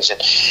things,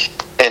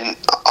 and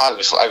I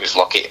was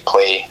lucky to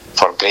play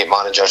for great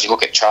managers. You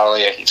look at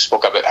Charlie. He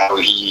spoke about how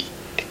he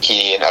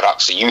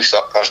interacts with youth.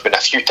 There's been a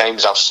few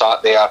times I've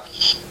sat there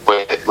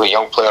with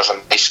young players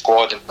on my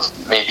squad and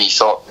maybe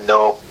thought,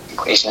 no,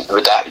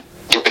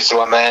 you'll be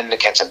throw him in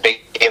against a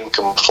big game,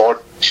 come forward,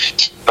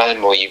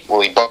 man, will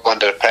he buckle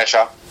under the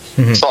pressure?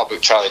 Mm-hmm. Thought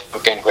about Charlie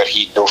again, where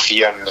he had no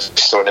fear and was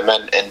throwing him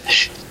in, and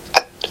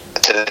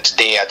to this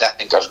day I don't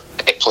think there's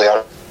a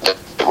player that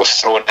was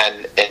thrown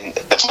in and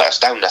they've let us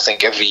down. I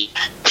think every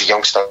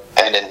youngster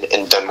in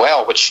and done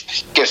well,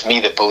 which gives me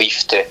the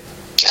belief to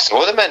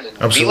throw them in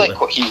and Absolutely. be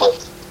like what he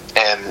was.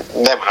 Then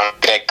when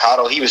Greg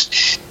Carroll,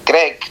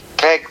 Greg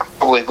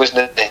probably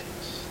wasn't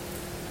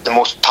the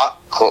most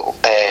tactical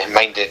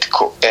minded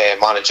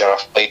manager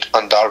I've played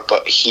under,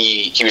 but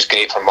he was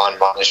great for man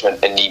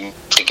management, and he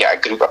managed to get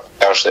a group of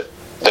players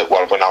that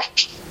were winners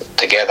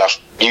together.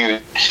 Knew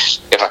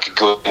if I could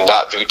go in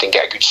that route and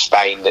get a good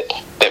spine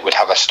that would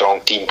have a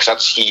strong team,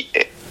 because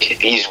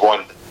he's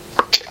won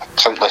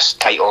countless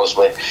titles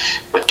with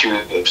two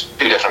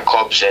different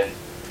clubs, and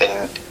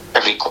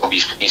every club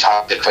he's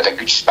had a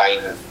good spine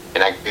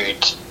and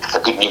a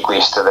good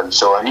nucleus to them.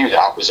 So I knew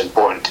that was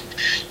important.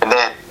 And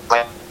then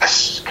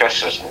Chris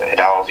had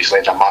obviously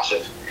had a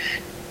massive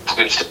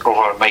influence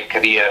over my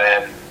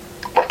career.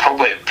 We're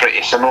probably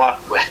pretty similar.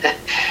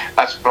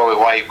 That's probably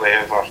why we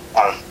have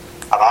our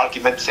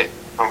arguments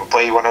when we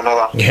play one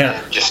another.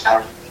 Yeah. Just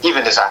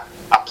even as a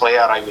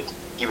player,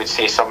 he would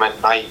say something,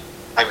 and I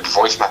would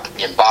voice my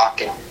opinion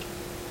back.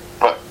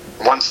 But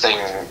one thing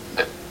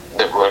that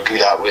we're good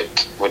at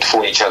would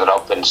phone each other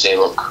up and say,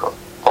 look,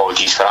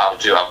 apologies for that, I'll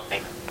do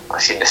it.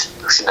 I've seen this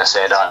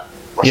say that.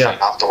 We're fine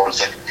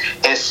afterwards.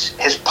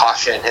 His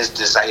passion, his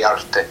desire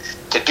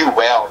to do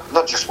well,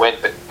 not just win,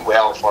 but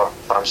well for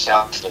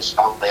himself and his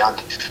family and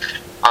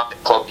the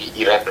club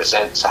he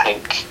represents. I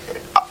think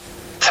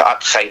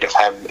that side of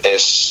him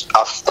is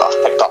I've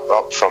picked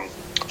up from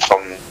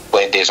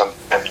playing days on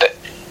him,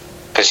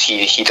 because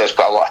he does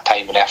put a lot of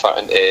time and effort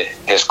into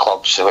his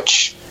clubs,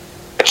 which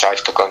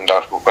I've took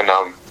under when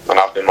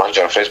I've been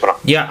manager of Fraserburgh.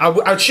 Yeah,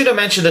 I should have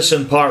mentioned this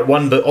in part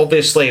one, but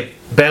obviously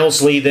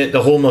Belsley,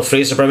 the home of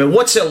Fraserburgh. I mean,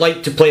 what's it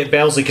like to play at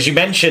Belsley? Because you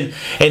mentioned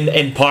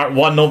in part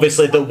one,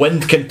 obviously the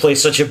wind can play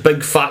such a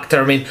big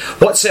factor. I mean,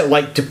 what's it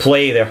like to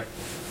play there?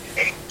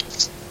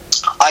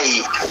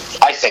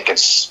 I think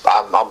it's.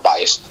 I'm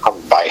biased. I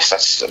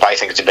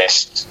think it's the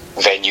best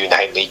venue in the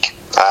Highland League.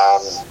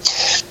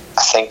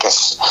 I think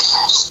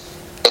it's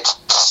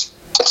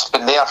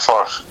been there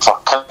for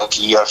countless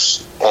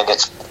years, and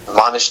it's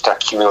managed to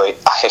accumulate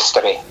a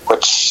history,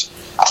 which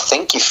I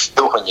think you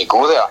feel when you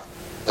go there.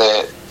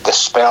 The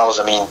spells.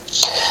 I mean,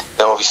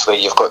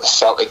 obviously you've got the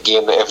Celtic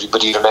game that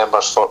everybody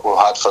remembers we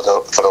had for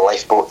the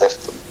lifeboat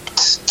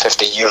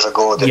 50 years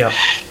ago.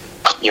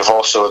 You've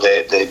also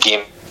the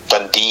game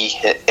Dundee,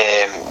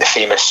 the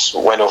famous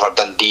win over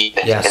Dundee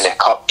in the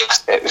cup.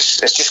 It's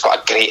just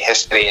got a great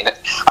history, and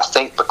I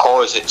think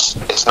because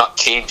it's not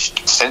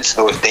changed since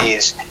those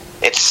days,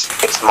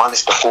 it's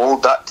managed to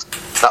hold that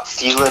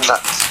feeling,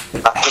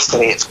 that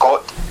history it's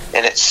got,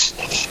 and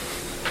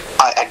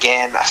I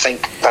again, I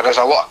think there is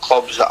a lot of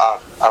clubs that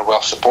are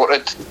well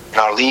supported in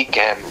our league.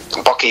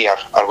 Bucky are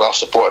well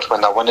supported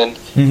when they're winning.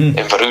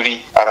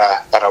 Inverurie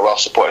are a well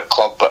supported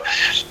club, but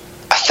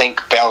I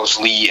think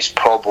Bellslie is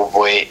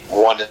probably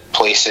one of the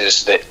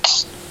places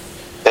that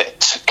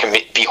can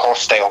be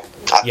hostile.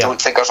 I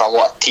don't think there's a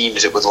lot of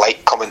teams that would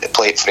like coming to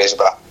play at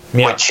Fraserburgh,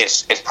 which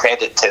is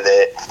credit to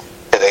the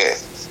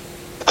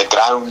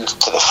ground,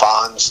 to the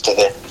fans, to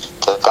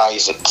the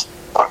guys that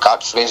work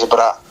at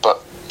Fraserburgh.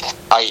 But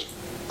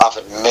I've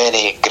had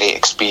many great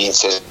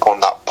experiences on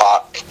that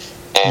park.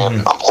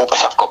 I'm hoping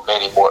I've got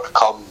many more to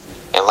come.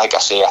 And like I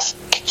say, I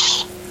think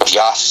if you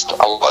asked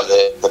a lot of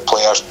the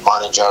players and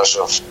managers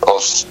of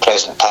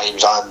present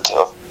times and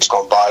of who's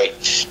gone by,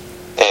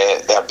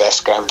 their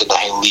best ground in the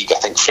Highland League, I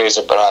think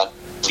Fraserburgh and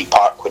Lee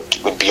Park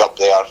would be up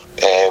there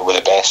with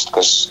the best,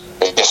 because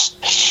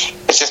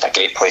it's just a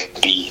great place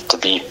to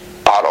be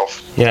part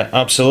of. Yeah,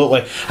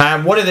 absolutely.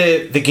 One of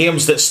the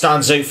games that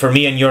stands out for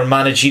me in your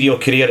managerial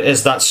career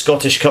is that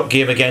Scottish Cup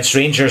game against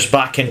Rangers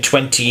back in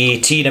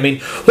 2018. I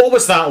mean, what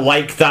was that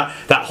like,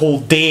 that whole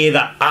day,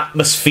 that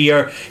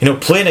atmosphere,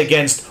 playing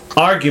against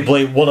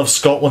arguably one of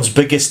Scotland's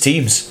biggest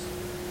teams?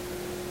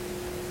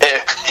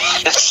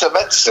 It's a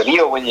bit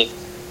surreal when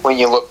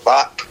you look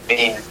back. I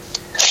mean,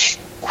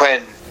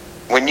 when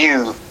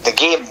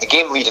the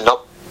game leading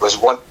up was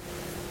one.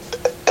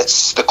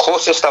 It's the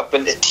closest I've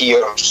been to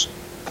tears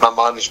in my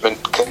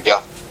management career.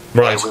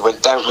 Right. We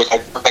went down with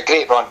a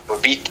great run.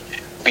 We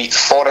beat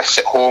Forest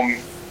at home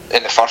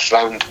in the first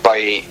round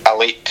by a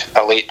late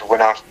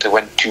winner to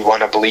win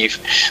 2-1, I believe.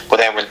 We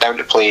then went down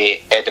to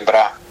play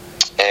Edinburgh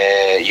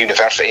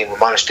University, and we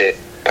managed to,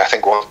 I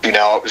think,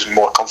 1-2-0. It was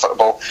more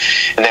comfortable.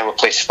 And then we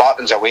played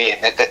Spartans away,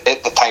 and at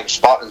the time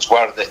Spartans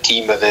were the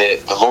team of the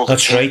Lowland.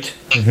 That's team. right.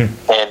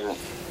 Mm-hmm.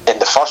 And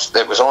the first,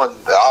 it was on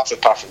the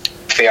AstroTurf, and to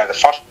be fair, the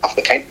first half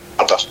they kind of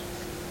hurt us.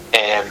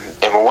 And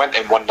we went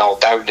in 1-0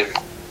 down, and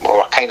we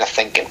were kind of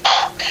thinking,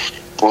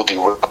 we're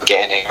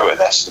getting out of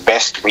this. The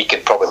best we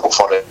can probably hope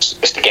for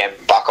is to get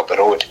him back up the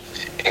road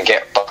and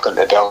get back on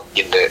the bell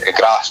in the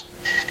grass.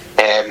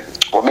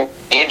 We made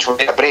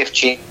a brave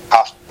change.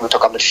 We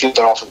took a midfielder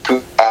off and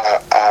put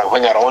a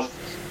winger on,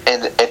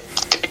 and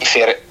to be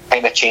fair, it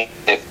kind of changed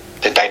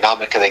the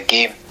dynamic of the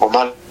game. We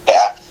managed to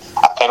get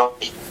a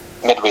penalty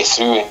midway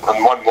through and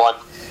 1-1,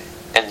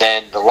 and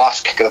then the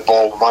last kick of the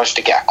ball we managed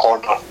to get a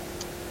corner,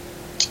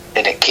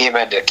 and it came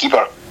in. The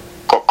keeper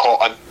got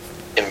caught in,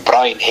 and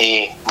Brian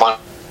Hay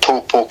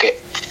toe poke it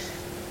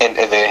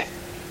into the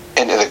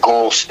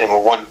goals, and we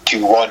won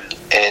 2-1.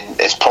 And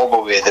it's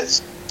probably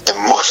the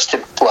most,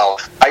 well,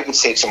 I would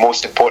say it's the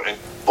most important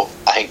goal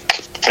I think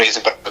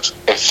Fraserburgh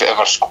have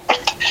ever scored.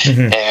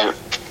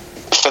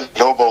 Finn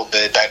Noble,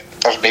 the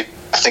directors, maybe,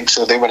 I think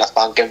so, they want to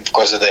thank him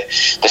because of the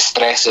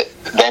stress that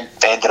them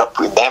ended up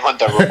putting them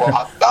under with what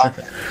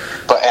happened.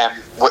 But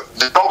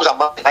the goal was a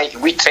Monday night,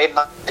 and we trained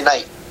that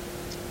night,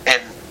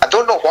 and I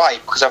don't know why,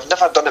 because I've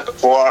never done it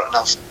before, and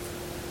I've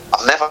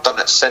never done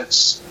it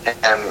since.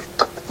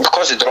 But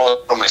because the draw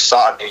normally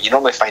Saturday, you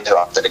normally find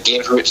out after the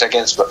game who it's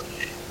against. But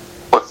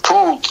I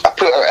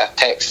put out a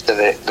text to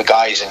the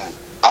guys and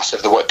asked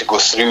if they wanted to go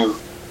through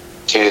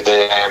to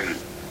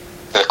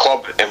the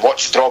club and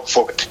watch the draw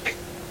before we play.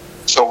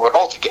 So we're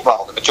all together.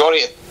 Well, the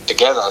majority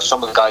together.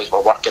 Some of the guys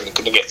were working and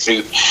couldn't get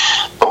through,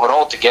 but we're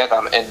all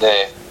together in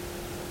the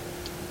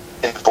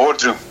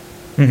boardroom.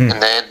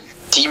 And then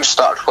teams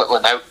started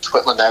whittling out,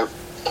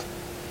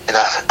 and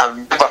I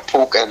remember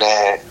poking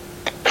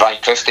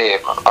Ryan Christie,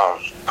 our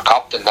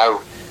captain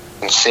now,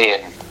 and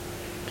saying,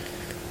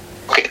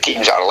 look at the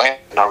teams that are left.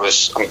 And I'm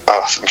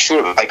sure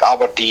it was like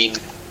Aberdeen,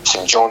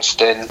 St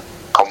Johnstone,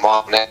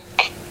 Kilmarnock.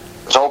 It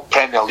was all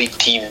Premier League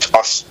teams,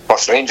 us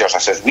Rangers. I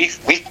said, we've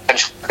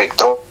finished a big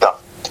draw there.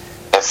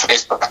 And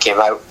Fraserburgh came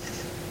out,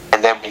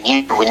 and then we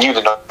knew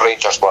the number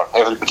Rangers were.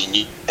 Everybody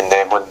knew. And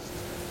then when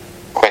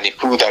they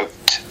pulled out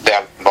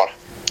their number,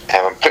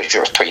 I'm pretty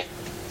sure it was 20,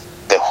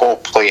 the whole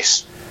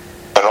place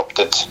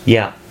erupted.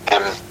 Yeah.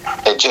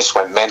 It just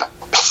went mental.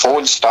 The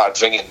phone started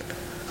ringing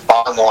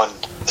bang on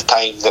the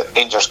time that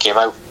Rangers came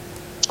out.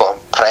 On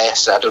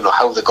press, I don't know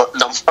how they got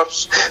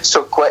numbers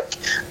so quick,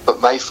 but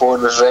my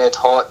phone was red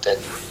hot,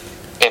 and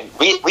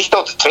we still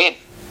had to train.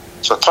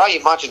 So try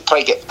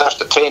to get first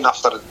to train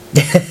after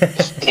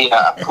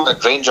pulling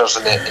Rangers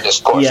in the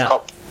Scottish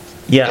Cup.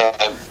 Yeah.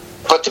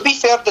 But to be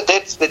fair, they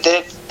did.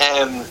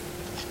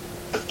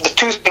 The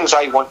two things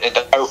I wanted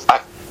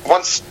out,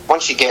 once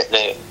you get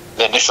the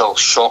initial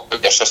shock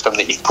of your system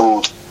that you've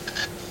pulled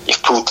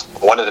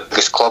one of the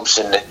biggest clubs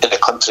in the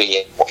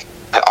country,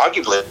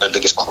 arguably the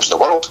biggest clubs in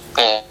the world,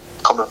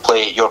 come and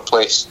play at your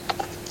place.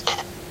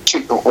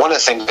 One of the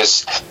things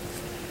is,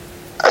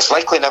 it's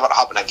likely never to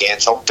happen again,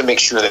 so I want to make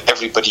sure that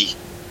everybody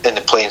in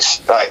the players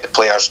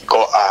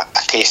got a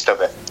taste of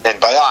it. And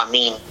by that I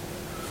mean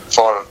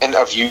for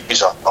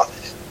interviews or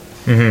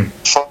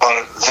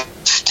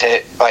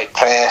by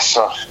press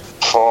or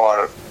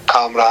for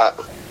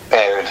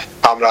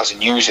cameras and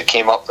news that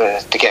came up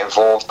to get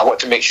involved. I want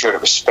to make sure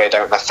it was spread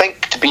out, and I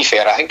think, to be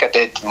fair, I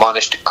did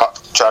manage to cut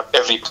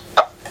every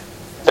player.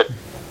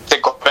 They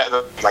got a bit of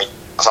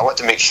I wanted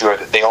to make sure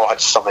that they all had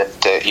something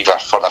to either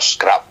for their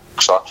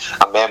scrapbooks or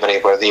a memory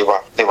where they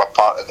were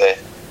part of the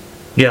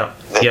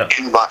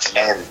match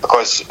then,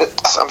 because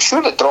I'm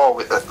sure the draw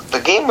with the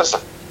game was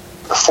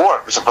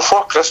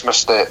before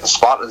Christmas, the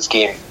Spartans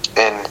game,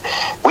 and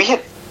we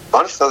had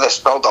months of this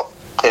build up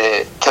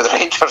to the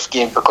Rangers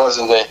game because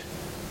of the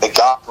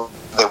gap,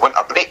 the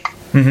winter break.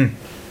 Mm-hmm.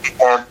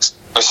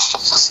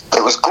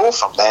 It was go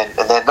from then,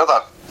 and then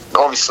another,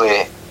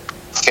 obviously,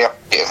 fair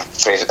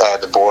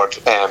the board,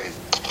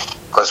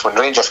 because when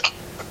Rangers,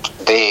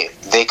 they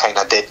kind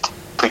of did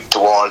put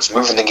towards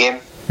moving the game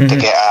to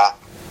get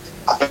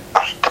a bigger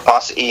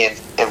capacity,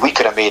 and we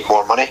could have made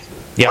more money.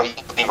 Yeah. We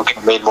could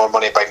have made more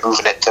money by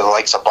moving it to the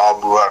likes of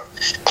Balmoor,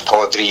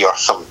 Pataudry, or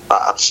some.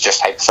 That's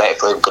just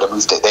hypothetically. We could have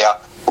moved it there.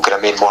 We could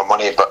have made more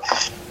money, but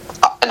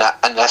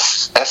and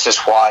this is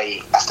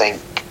why I think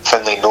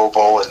Finlay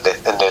Noble and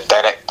the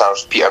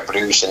directors, Peter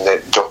Bruce and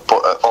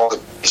all the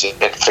guys in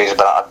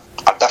Fraserburgh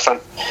are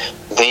different.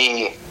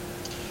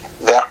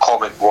 Their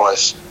comment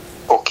was,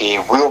 okay,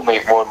 we'll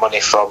make more money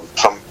from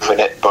moving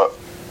it, but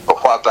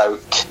what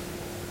about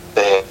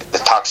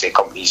the taxi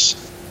companies,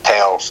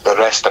 hotels, the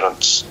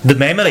restaurants, the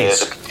memories,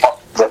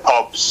 the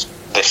pubs,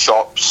 the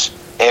shops,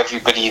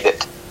 everybody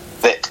that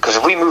because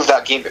if we moved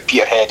that game to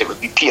Peterhead, it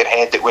would be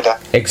Peterhead that would have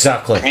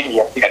exactly community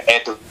of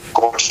Peterhead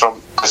goes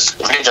from, because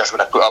the Rangers would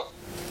have put up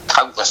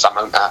countless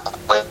amount of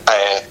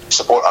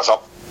supporters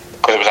up,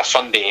 because it was a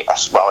Sunday,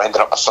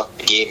 ended up a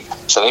Sunday game,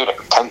 so they would have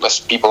put countless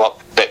people up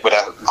that would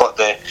have got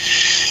the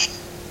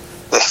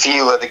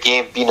feel of the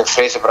game being in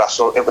Fraserburgh.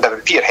 So it would have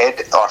been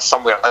Peterhead or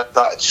somewhere like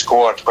that had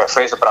scored, where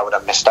Fraserburgh would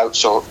have missed out.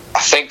 So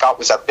I think that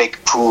was a big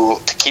pull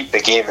to keep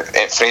the game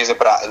at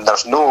Fraserburgh, and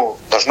there's no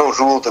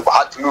rule that we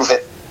had to move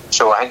it.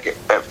 So I think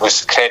it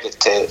was credit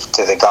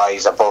to the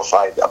guys above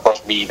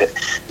me that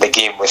the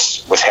game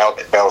was held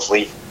at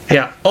Bellslea.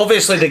 Yeah,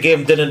 obviously the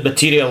game didn't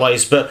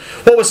materialise, but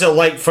what was it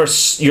like for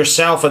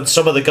yourself and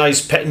some of the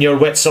guys pitting your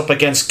wits up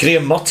against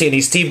Graham Murty and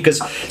his team? Because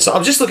so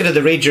I'm just looking at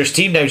the Rangers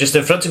team now, just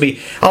in front of me.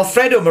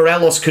 Alfredo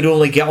Morelos could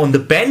only get on the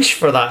bench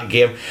for that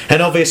game,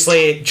 and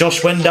obviously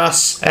Josh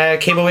Windass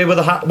came away with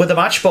a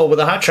match ball with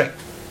a hat trick.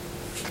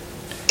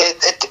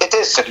 It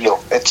is surreal.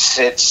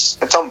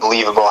 It's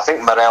unbelievable. I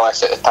think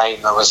Morelos at the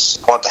time, I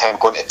was wanting him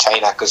going to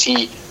China because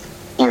he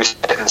was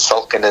sitting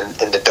sulking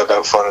in the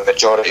dugout for a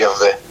majority of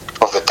the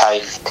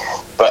time.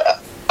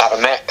 But I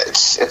remember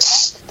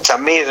it's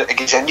amazing. It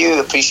gives you a new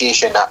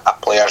appreciation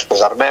at players,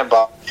 because I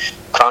remember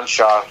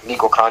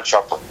Nico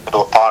Cranshaw played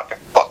at Park,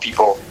 but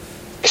people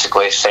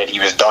basically said he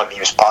was done, he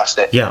was past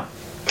it. Yeah.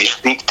 If you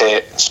speak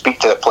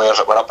to the players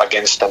that were up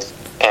against him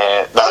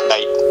that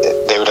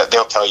night,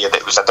 they'll tell you that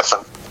it was a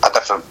different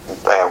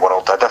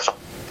world, a different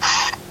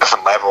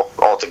level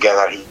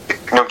altogether.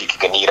 Nobody could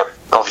get near him.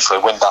 Obviously,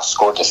 Windass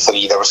scored the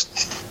 3. It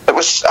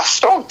was a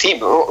strong team.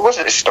 It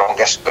wasn't the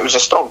strongest, but it was a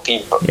strong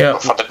team. But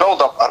for the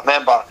build-up, I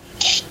remember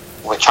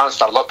we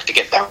chanced our luck to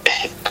get down to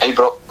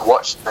Ibrox,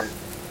 watched them,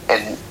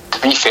 and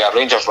to be fair,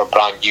 Rangers were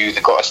brand new.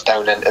 They got us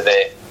down into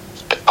the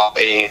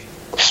party.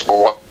 We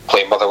were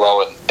playing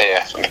Motherwell and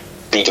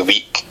through the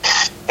week.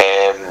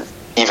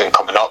 Even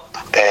coming up,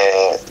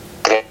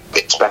 Greg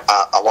spent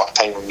a lot of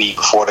time with me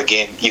before the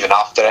game, even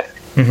after it.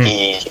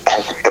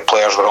 Mm-hmm. The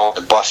players were on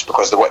the bus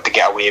because they wanted to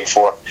get away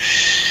before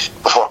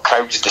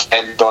crowds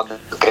descended on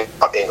them. Greg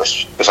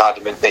was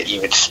adamant that he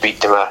would speak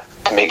to me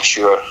to make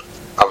sure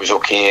I was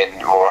okay,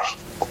 and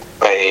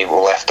we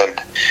left it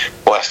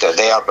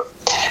there. But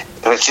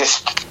it was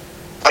just,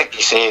 like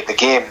you say, the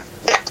game.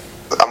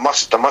 I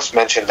must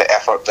mention the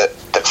effort that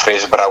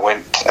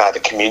Fraserburgh the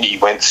community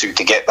went through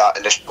to get that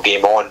initial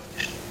game on.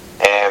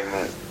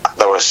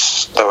 There were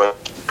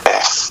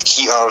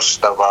heaters,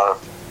 there were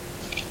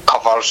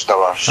covers, there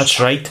were. That's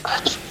right.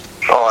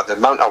 Oh, the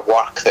amount of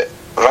work that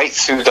right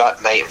through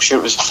that night. I'm sure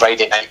it was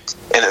Friday night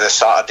into the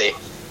Saturday,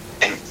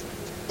 and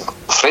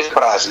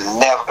Fraserburgh has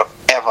never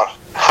ever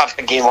had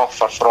a game off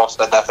for frost,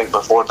 I think,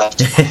 before that.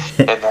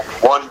 And then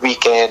one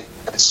weekend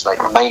it's like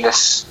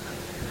minus.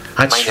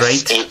 That's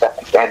right. 8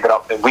 that ended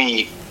up, and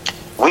we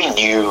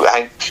knew.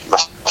 I think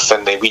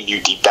Finlay, we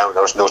knew deep down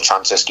there was no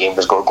chance this game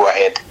was going to go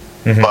ahead.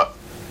 Mm-hmm. But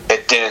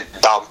it didn't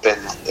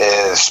dampen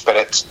the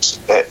spirits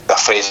at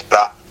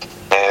Fraserburgh.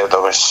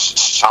 There was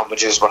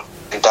sandwiches were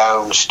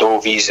down,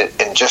 stovies,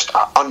 and just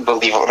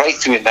unbelievable right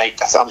through the night.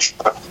 I'm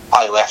sure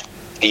I left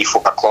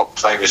 3-4 o'clock,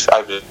 so I was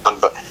done,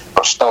 but there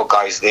were still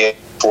guys there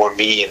for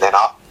me, and then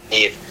after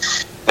me, and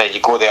then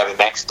you go there the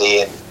next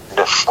day, and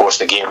of course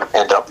the game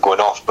ended up going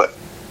off. But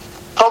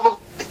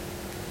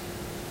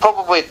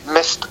probably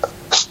missed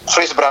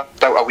Fraserburgh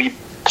out a wee,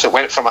 because it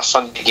went from a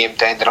Sunday game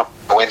to ending up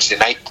a Wednesday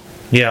night.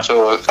 Yeah,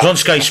 so it was on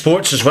Sky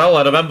Sports as well.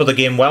 I remember the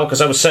game well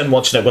because I was sitting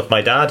watching it with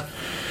my dad.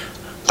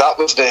 That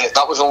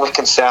was only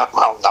concern.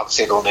 Well, I would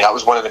say only. That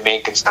was one of the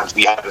main concerns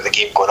we had with the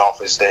game going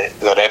off, is the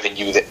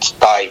revenue that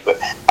Sky.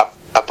 But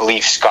I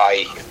believe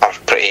Sky are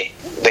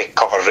they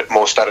cover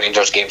most of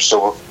Rangers games.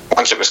 So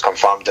once it was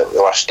confirmed that they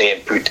were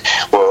staying put,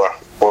 we were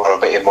a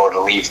bit more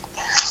relieved.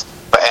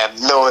 But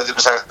no, it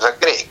was a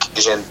great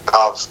occasion.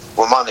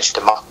 We managed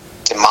to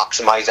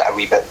maximise it a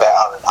wee bit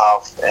better and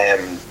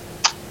have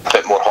a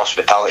bit more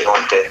hospitality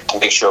on to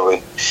make sure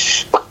we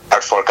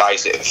care for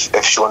guys that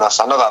have shown us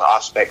another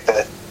aspect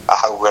of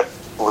how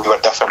we were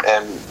different.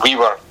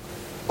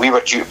 We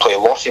were due to play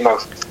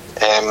Lossiemouth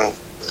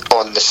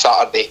on the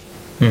Saturday.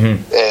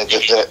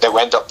 They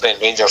went up playing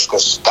Rangers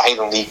because the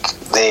Highland League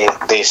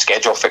they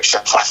schedule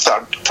fixture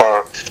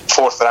for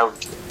fourth round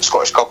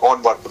Scottish Cup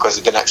onward because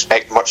they didn't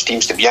expect much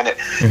teams to be in it.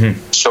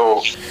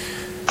 So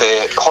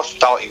the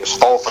hospitality was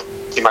full for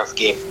the Lossiemouth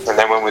game, and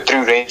then when we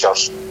drew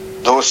Rangers,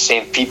 those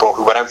same people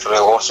who were in for the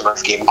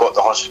Lossiemouth game got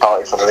the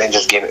hospitality for the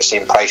Rangers game at the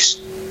same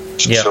price.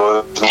 Yeah.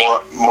 So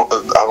more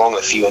along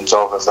the feelings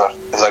of if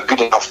they're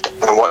good enough to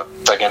watch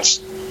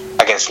against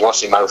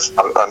Lossiemouth,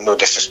 I'm no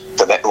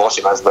disrespect to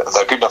Lossiemouth, but if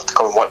they're good enough to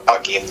come and watch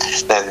that game,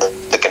 then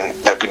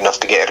they're good enough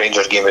to get a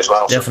Rangers game as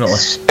well. Definitely.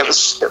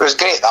 So it was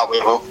great that way.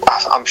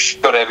 I'm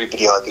sure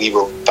everybody will agree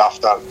with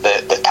after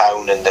the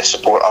town and the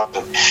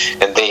supporters,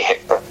 and they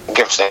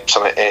gives them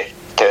something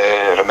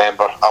to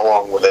remember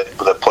along with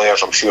the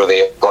players. I'm sure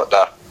they got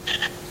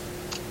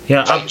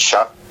their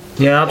shot.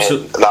 Yeah,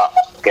 absolutely. That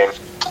game.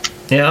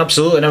 Yeah,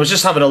 absolutely. And I was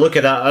just having a look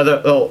at that.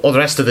 The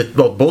rest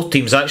of both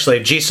teams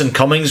actually. Jason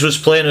Cummings was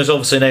playing, who's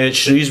obviously now at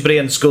Shrewsbury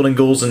and scoring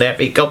goals in the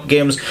FA Cup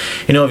games.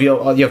 You know,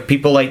 you have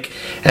people like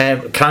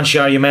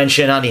Cranshire, you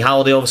mentioned, Andy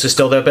Halliday, obviously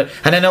still there.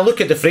 And then I look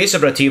at the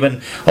Fraserburgh team,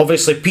 and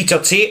obviously Peter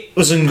Tate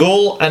was in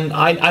goal, and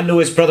I know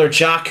his brother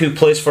Jack, who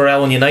plays for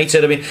Ellen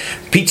United. I mean,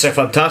 Pete's a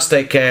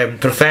fantastic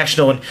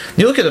professional. And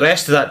you look at the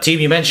rest of that team.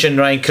 You mentioned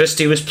Ryan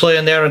Christie was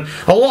playing there, and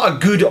a lot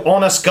of good,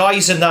 honest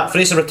guys in that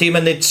Fraserburgh team,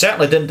 and they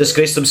certainly didn't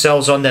disgrace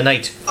themselves on the night.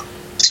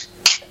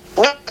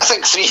 No, I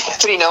think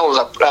 3-0.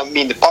 I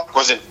mean, the puck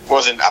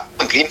wasn't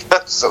a green,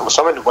 so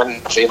someone to win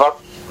in favour.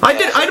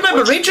 I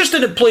remember Rangers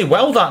didn't play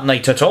well that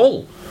night at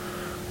all.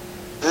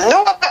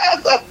 No,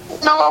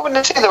 I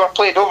wouldn't say they were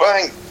played over.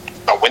 I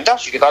think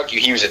Windus, you could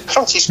argue he was in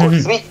front. He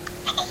scored 3.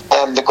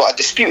 They got a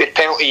disputed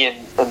penalty in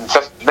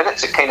 50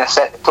 minutes. It kind of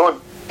set the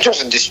tone.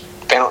 Rangers and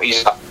disputed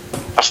penalties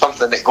are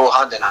something that go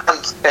hand in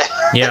hand.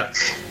 Yeah.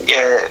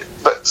 Yeah,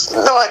 but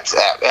no,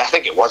 I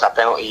think it was a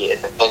penalty.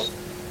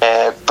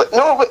 But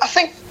no, I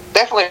think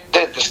definitely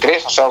did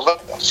disgrace ourselves.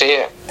 Let's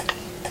say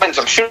I'm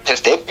sure it's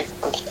his debut.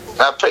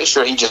 I'm pretty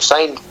sure he just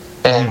signed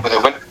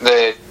with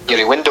the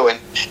Gary window. And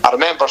I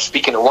remember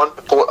speaking to one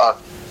reporter,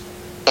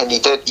 and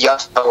he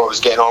asked how I was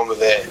getting on with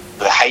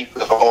the hype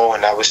of it all,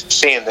 and I was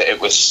saying that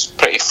it was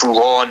pretty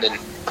full on, and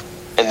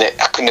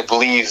that I couldn't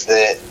believe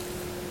the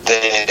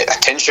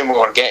attention we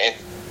were getting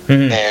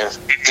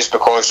just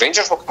because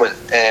Rangers were coming.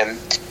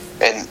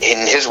 And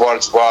in his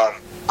words were,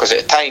 because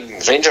at the time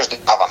Rangers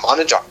didn't have a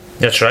manager.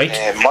 That's right.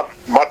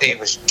 Murray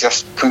was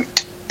just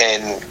put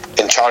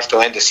in charge till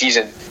the end of the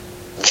season,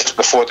 just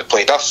before they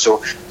played us,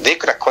 so they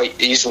could have quite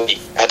easily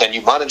had a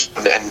new manager.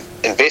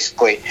 And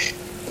basically,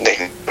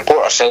 the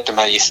reporter said to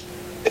me,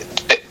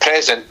 at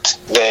present,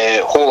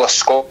 the whole of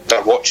Scotland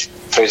are watching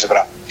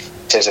Fraserburgh.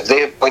 He says if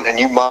they appoint a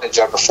new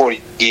manager before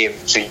each game,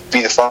 so you'd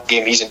be the first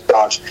game he's in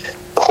charge,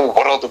 the whole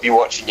world will be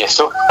watching you.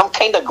 So I'm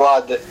kind of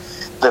glad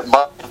that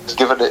Murray was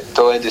given it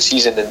till the end of the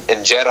season,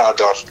 and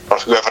Gerrard or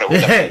whoever it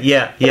was.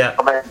 yeah.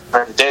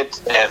 And did,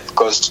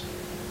 because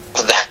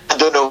I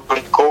don't know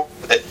where to go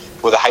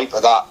with the hype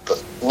of that.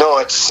 But no,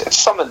 it's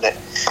something that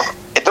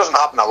it doesn't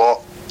happen a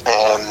lot.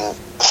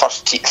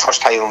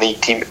 First Highland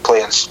League team to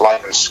play in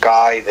live and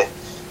Sky,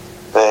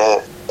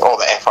 all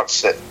the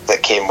efforts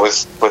that came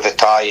with the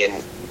tie,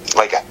 and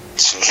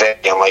it's very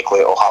unlikely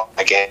it'll happen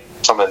again.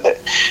 Something that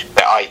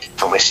I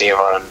definitely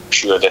savour, and I'm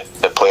sure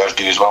the players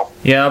do as well.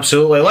 Yeah,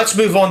 absolutely. Let's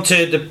move on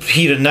to the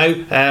here and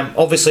now.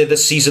 Obviously,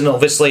 this season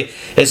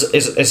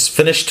is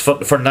finished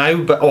for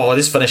now, but it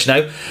is finished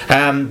now.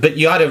 But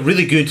you had a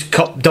really good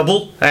cup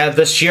double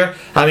this year.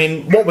 I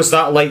mean, what was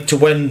that like to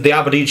win the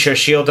Aberdeenshire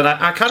Shield? And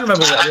I can't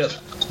remember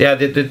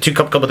the 2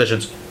 cup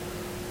competitions.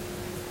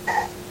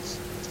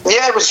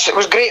 Yeah, it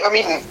was great. I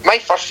mean, my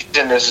first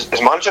season as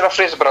manager of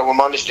Fraserburgh, we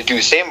managed to do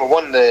the same. We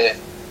won the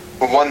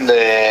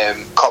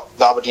cup,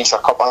 the Aberdeenshire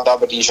Cup and the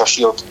Aberdeenshire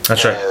Shield.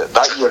 That's right.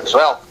 That year as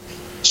well.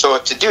 So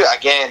to do it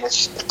again, I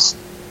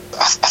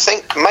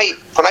think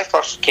when I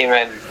first came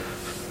in,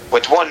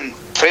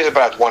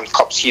 Fraserburgh had won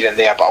cups here and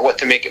there, but I want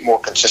to make it more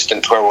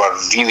consistent where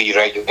we're really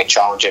regularly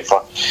challenging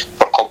for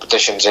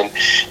competitions. And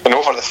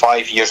over the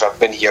 5 years I've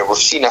been here, we've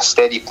seen a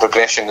steady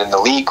progression in the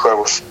league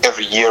where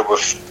every year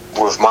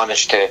we've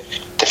managed to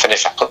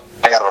finish a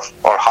higher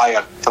or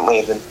higher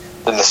definitely than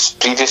this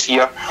previous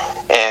year.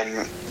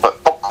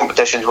 But cup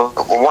competitions, we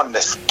won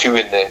the 2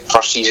 in the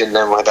first season,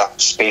 then we had a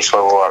space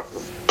where we were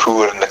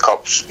poor in the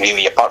cups,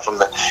 really, apart from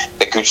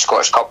the good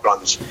Scottish Cup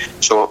runs.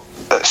 So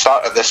at the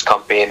start of this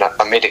campaign,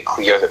 I made it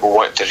clear that we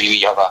wanted to really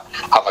have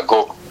a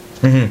go.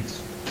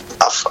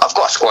 I've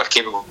got a squad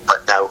capable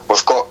right now.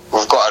 We've got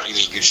a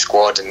really good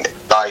squad, and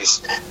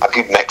guys, a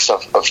good mix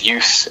of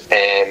youth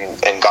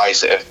and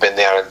guys that have been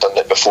there and done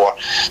it before.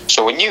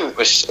 So we knew it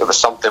was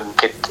something we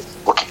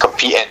could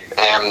compete in.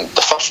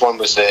 The first one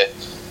was the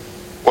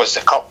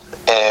cup.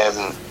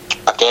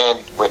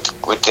 Again, with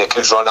the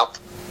good run up,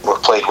 we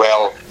played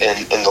well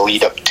in the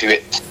lead up to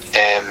it.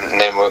 and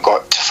then we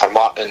got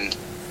Formartine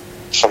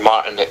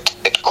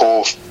at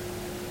Cove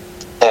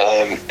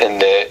in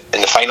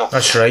the final.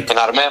 That's right. And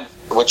I remember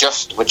we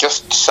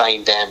just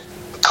signed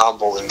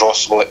Campbell and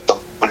Ross Willock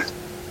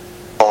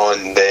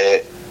on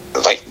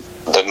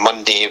the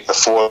Monday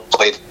before we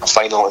played the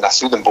final, and I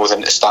threw them both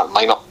into the starting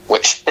lineup,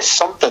 which is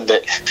something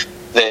that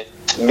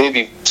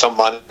maybe some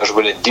managers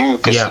wouldn't do,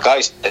 because the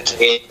guys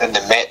and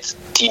the Met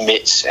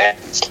teammates,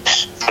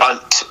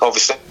 Grant,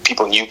 obviously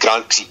people knew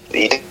Grant because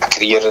he had a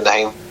career in the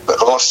Highland, but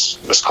Ross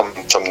was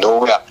coming from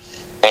nowhere,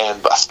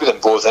 but I threw them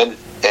both in.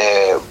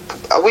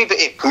 A wee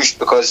bit of push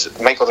because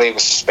Michael Ray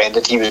was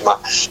suspended. He was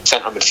my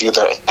centre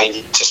midfielder at 9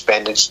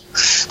 suspended.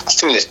 I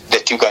threw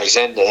the two guys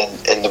in,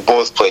 and they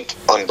both played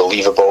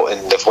unbelievable,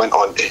 and they've went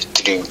on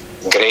to do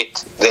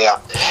great there.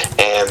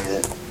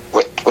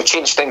 We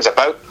changed things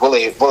about.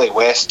 Willie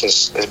West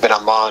has been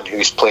a man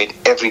who's played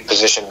every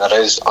position there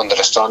is under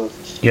the sun.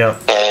 Yeah.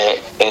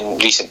 In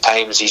recent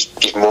times, he's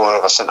more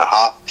of a centre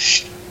half,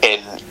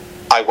 and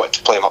I wanted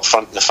to play him up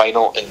front in the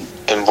final,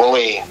 and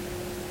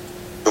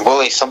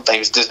Willie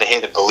sometimes doesn't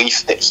have the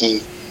belief that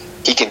he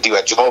can do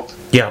a job.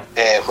 Yeah.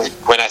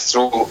 When I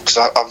throw, because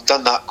I've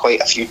done that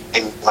quite a few times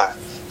in my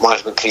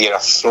management career.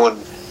 I've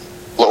thrown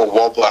little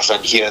wobblers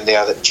in here and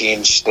there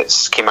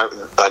that's came out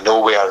of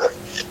nowhere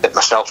that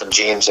myself and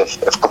James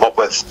have come up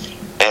with.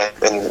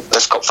 And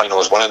this cup final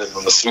was one of them.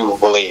 When we threw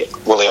Willie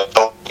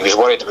up, he was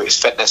worried about his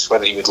fitness,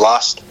 whether he would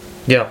last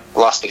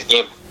the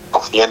game.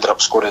 He ended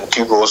up scoring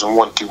 2 goals and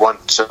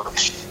 1-2-1. So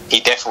he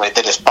definitely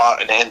did his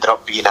part, and it ended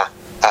up being a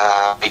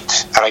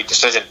right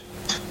decision.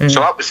 Mm-hmm. So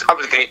that was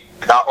great.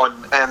 That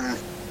one, and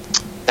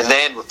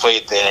then we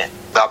played the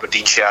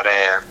Aberdeenshire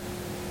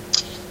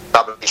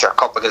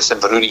Cup against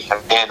Inverurie,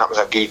 and again that was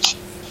a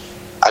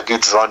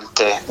good run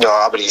to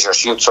Aberdeenshire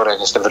Shield. Sorry,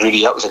 against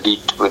Inverurie. That was we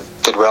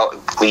did well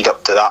to lead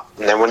up to that,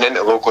 and then went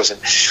into Locos,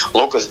 and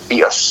Locos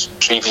beat us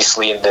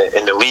previously in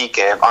the league.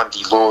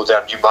 Andy Lowe,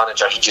 their new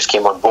manager, he just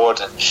came on board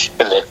and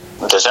they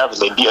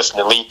deservedly beat us in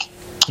the league.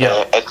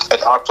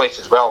 At our place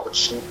as well,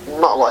 which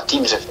not a lot of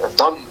teams have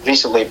done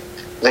recently.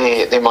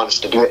 They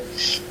managed to do it,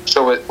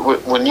 so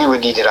we knew we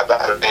needed a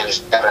better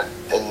bench there,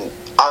 and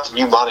as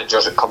new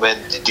managers that come in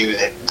to do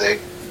they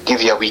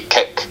give you a wee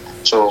kick.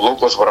 So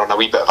Locals were on a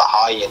wee bit of a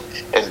high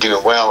and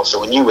doing well, so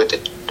we knew we'd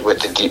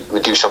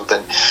do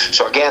something.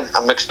 So again,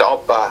 I mixed it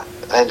up. I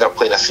ended up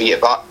playing a 3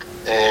 at back,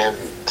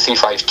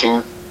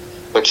 3-5-2,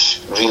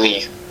 which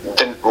really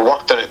didn't. We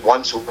worked on it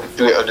once. We would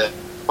do it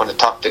on the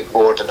tactic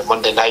board on a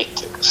Monday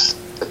night.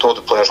 I told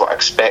the players what I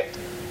expect.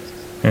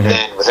 Mm-hmm.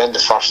 Then within the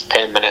first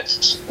 10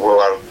 minutes we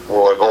were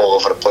all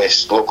over the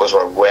place. Locals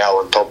were well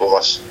on top of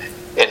us,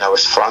 and I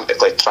was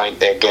frantically trying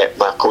to get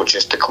my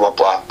coaches to come up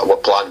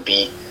with plan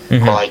B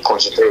while I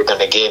concentrated on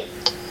the game.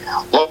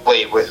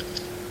 Luckily, we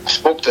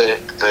spoke to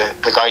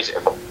the guys,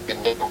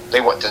 and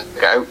they wanted to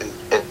get out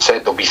and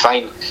said they'll be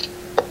fine.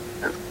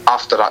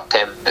 After that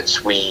 10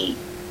 minutes, we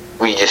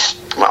just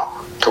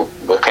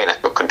we kind of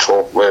took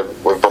control. We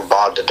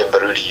bombarded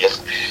Inverurie,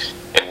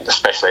 and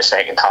especially the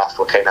second half,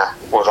 we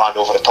ran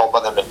over the top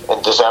of them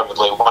and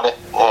deservedly won it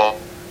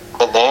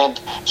in the end.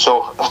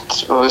 So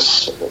it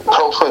was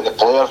probably the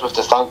players we have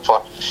to thank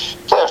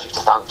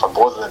for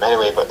both of them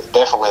anyway, but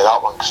definitely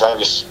that one, because I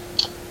was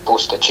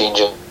supposed to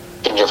changing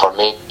for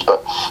me,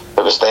 but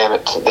it was them.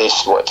 They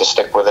wanted to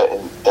stick with it,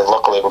 and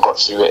luckily we got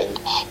through it, and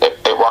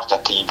it worked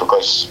a T,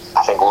 because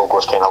I think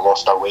Logos kind of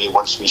lost our way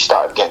once we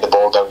started getting the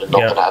ball down and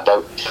knocking it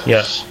about.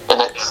 Yeah.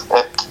 And it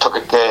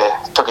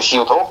took a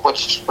shield home,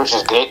 which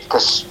is great,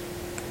 because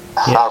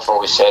I've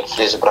always said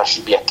Fraserburgh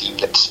should be a team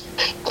that's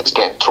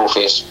getting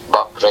trophies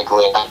back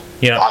regularly.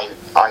 I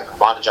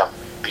manager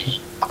be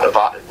part of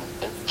that,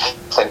 and I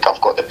think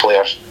I've got the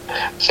players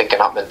thinking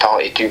that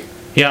mentality too.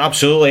 Yeah,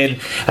 absolutely,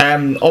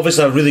 and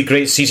obviously a really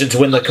great season to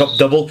win the Cup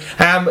double.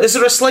 Is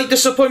there a slight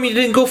disappointment you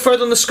didn't go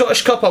further in the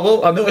Scottish Cup?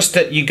 I noticed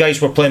that you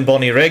guys were playing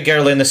Bonnyrigg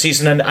early in the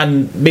season,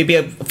 and maybe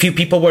a few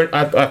people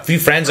a few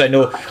friends I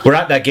know were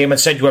at that game and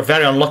said you were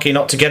very unlucky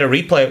not to get a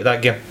replay of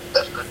that game.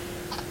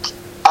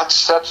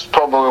 That's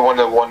probably one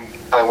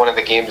of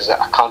the games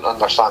that I can't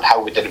understand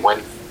how we didn't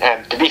win.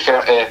 To be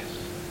fair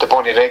to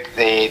Bonnyrigg,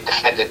 they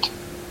defended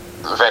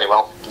very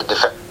well. They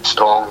defended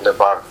strong. They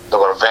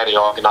were very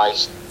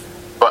organised.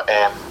 But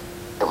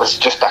it was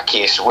just a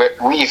case. We've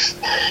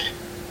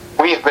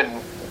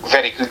been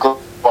very good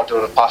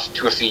over the past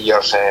 2 or 3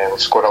 years. We've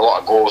scored a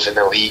lot of goals in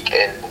the league,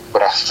 and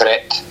we're a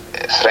threat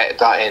at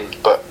that end.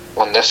 But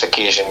on this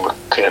occasion, we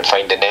couldn't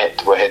find the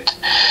net. We had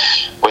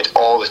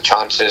all the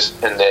chances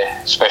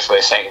especially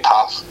the second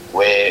half.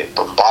 We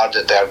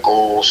bombarded their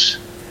goals,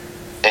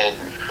 and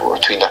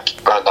between their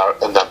keeper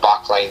and their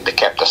back line, they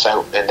kept us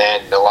out. And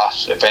then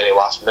the very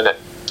last minute,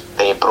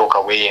 they broke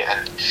away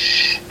and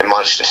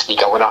managed to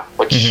sneak a winner,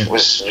 which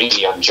was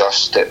really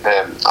unjust. You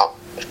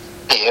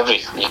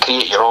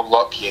create your own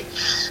luck.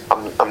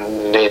 I'm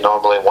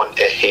normally one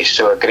to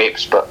sour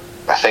grapes, but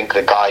I think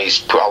the guys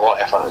put a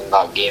lot of effort in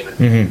that game.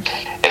 And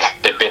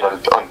if they'd been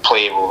on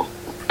play, we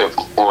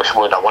would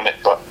have won it.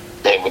 But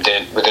we we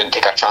didn't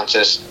take our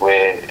chances.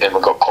 And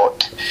we got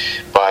caught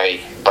by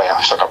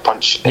a sucker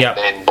punch. Yep. And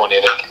then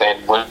Bonnyrigg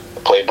then went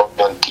to play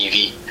Buckie on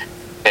TV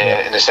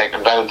in the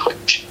second round,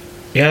 which.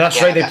 Yeah,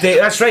 that's right.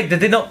 That's right. Did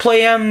they not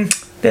play?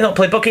 They not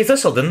play Buckie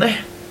Thistle, didn't they?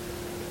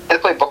 They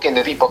played Buckie and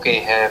they beat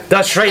Buckie.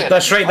 That's right.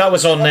 That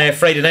was on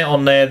Friday night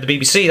on the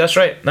BBC. That's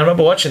right. I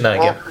remember watching that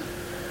again.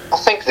 I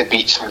think they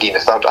beat somebody in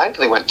the third. I think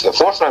they went to the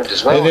fourth round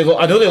as well.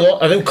 I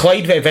know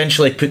Clyde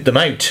eventually put them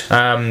out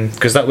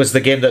because that was the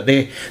game that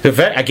they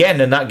again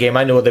in that game.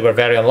 I know they were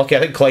very unlucky. I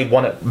think Clyde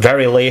won it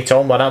very late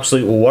on, one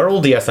absolute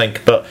worldie, I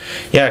think. But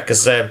yeah,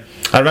 because I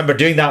remember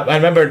doing that. I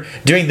remember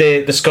doing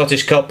the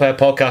Scottish Cup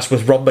podcast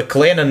with Rob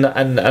McLean,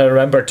 and I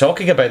remember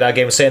talking about that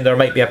game, saying there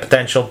might be a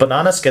potential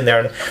banana skin there.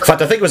 And in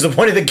fact, I think it was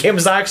one of the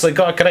games that actually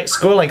got a correct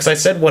scoreline because I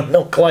said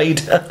 1-0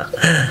 Clyde.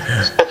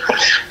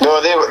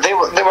 No, they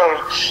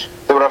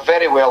were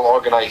very well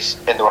organised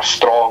and they were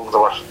strong.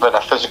 They had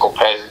a physical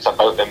presence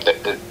about them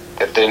that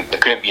they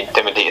couldn't be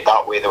intimidated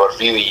that way. They were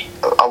really,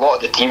 a lot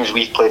of the teams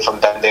we've played from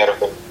down there have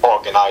been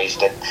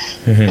organised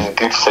and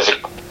good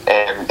physical,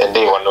 and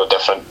they were no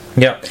different.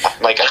 Yeah.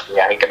 Like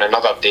I think in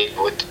another day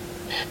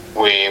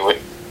we would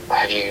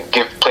have you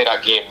play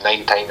that game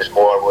 9 times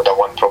more, would have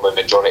won probably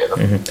the majority of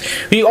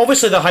them.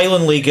 Obviously the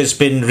Highland League has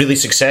been really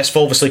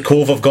successful. Obviously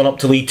Cove have gone up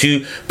to League 2.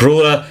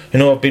 Brora,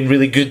 have been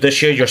really good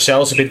this year.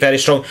 Yourselves have been very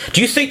strong.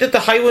 Do you think that the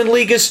Highland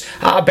League is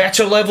at a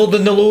better level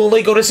than the Lowland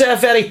League, or is it a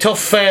very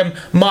tough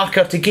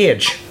marker to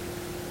gauge?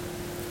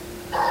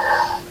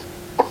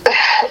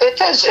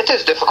 It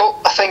is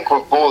difficult. I think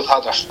we've both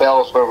had our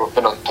spells where we've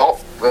been on top.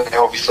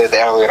 Obviously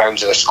the early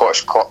rounds of the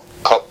Scottish Cup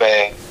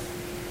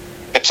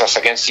puts us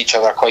against each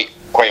other quite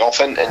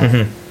often,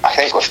 and I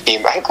think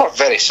we're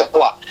very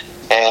similar.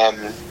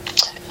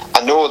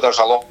 I know there's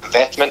a lot of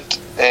investment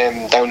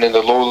down in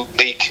the Low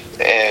League,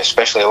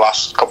 especially the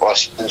last couple of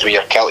seasons with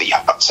your Kelty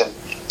Huts and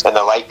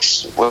the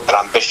likes, with their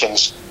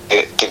ambitions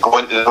to go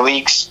into the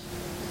leagues.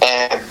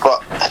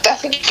 But I don't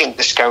think you can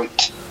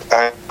discount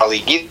a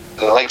league either.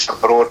 The likes of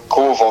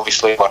Cove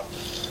obviously were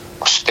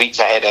streets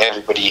ahead of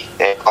everybody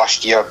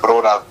last year.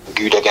 Brora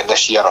good again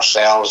this year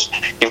ourselves.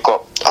 You've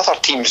got other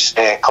teams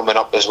coming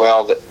up as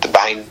well that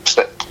behind us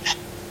that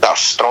are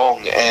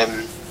strong.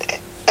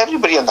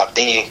 Everybody on their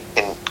day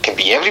can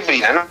be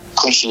everybody. I know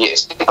cliche it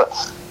is, but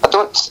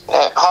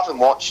I haven't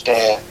watched.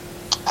 I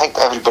think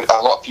a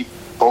lot of people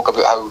spoke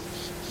about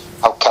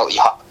how Kelty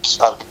Huts.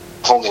 I've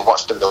only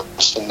watched them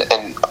once, and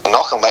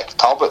Auchinleck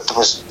Talbot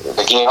was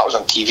the game that was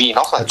on TV. And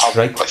Auchinleck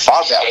Talbot was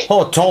far better.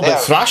 Oh, Talbot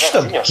thrashed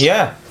them.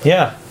 Yeah.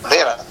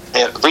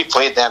 We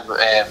played them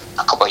a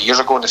couple of years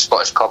ago in the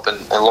Scottish Cup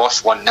and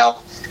lost 1-0.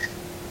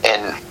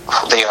 And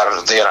they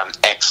are an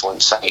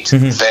excellent side,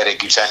 very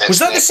good side. Was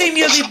that the same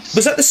year?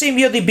 Was that the same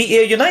year they beat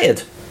Ayr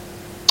United?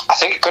 I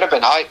think it could have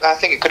been. I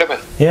think it could have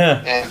been.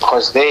 Yeah.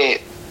 Because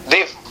they've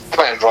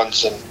went and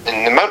runs and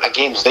the amount of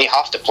games they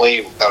have to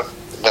play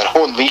their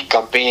whole league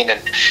campaign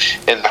and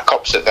in their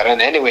cups that they're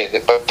in anyway.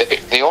 But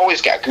they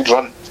always get a good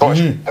run.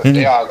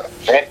 They are a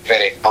very,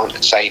 very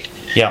talented side.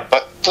 Yeah.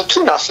 But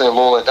between us and the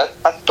Lowland,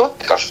 I don't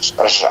think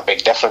there's a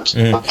big difference.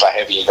 There's a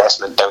heavy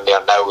investment down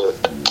there now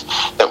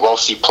that will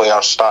see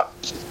players start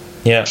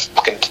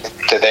looking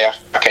to their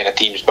kind of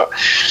teams. But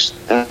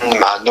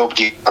man,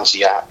 nobody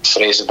fancy a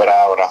Fraserburgh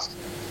or a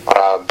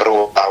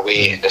Bro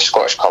away in the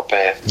Scottish Cup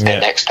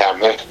next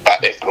term.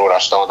 If Bro are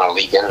still in our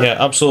league. Yeah,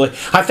 absolutely.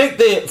 I think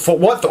for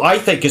what I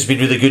think has been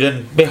really good,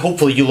 and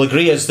hopefully you'll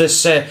agree, is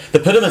this the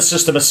pyramid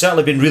system has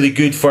certainly been really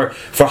good for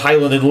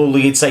Highland and Low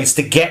League sides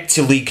to get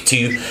to League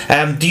 2.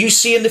 Do you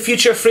see in the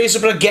future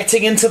Fraserburgh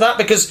getting into that?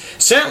 Because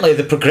certainly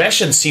the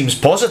progression seems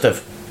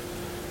positive.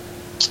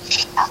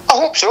 I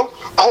hope so.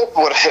 I hope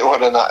we're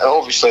in that.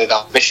 Obviously, the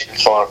ambition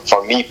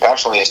for me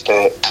personally is to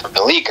win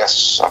the league.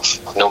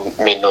 I've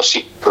made no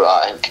secret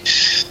about that.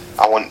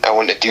 I think I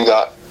want to do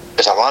that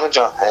as a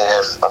manager.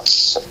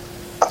 That's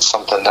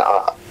something that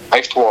I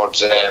drive towards.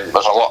 There's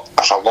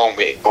a long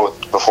way to go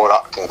before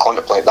I can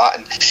contemplate that.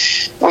 And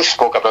we've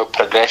spoke about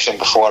progression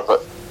before,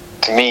 but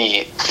to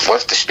me, we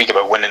have to speak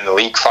about winning the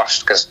league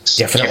first, because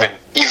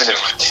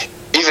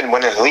even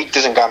winning the league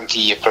doesn't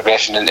guarantee you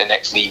progression in the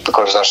next league,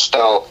 because there's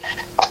still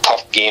a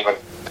tough game at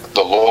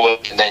the Low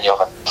League, and then you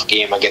have a tough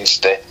game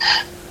against the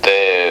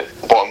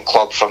bottom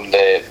club from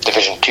the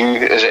Division 2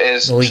 as it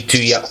is. League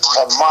 2, yeah.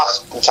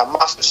 It's a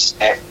massive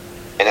step,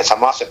 and it's a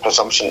massive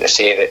presumption to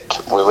say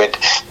that we would.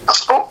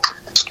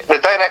 The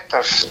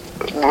directors,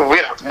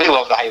 we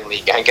love the Highland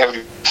League. I think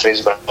every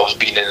Fraserburgh loves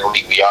being in the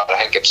league we are.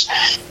 I think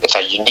it's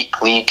a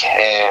unique league.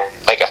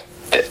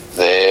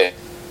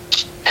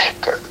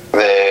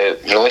 The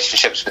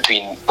relationships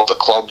between all the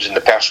clubs and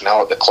the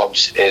personnel at the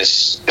clubs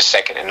is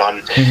second to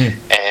none.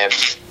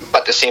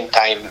 But at the same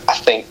time, I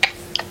think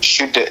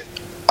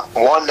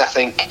I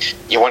think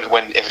you want to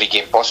win every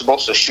game possible.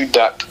 So should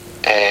that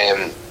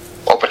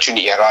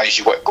opportunity arise,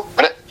 you want to go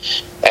win it.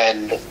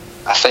 And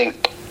I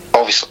think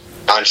obviously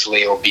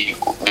financially it will be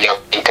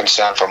a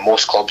concern for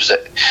most clubs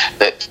that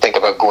think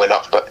about going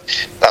up. But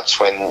that's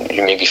when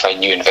you maybe find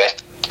new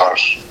investors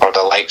or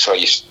the likes, where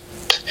you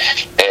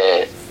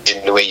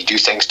changing the way you do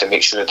things to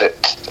make sure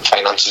that the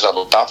finances are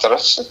looked after.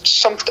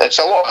 It's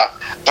a lot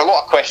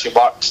of question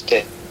marks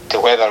to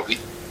whether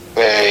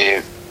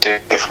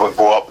if we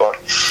go up, or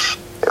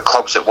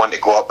clubs that want to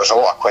go up. There's a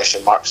lot of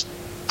question marks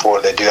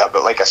before they do that.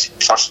 But like I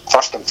said,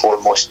 first and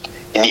foremost,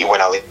 you need to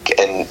win a league,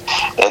 and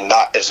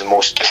that is the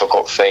most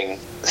difficult thing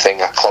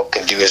a club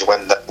can do, is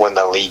win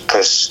the league,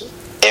 because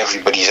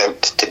everybody's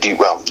out to do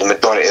well. The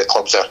majority of the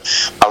clubs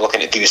are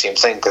looking to do the same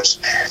thing, because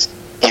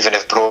even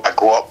if Broda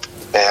go up,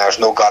 there's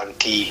no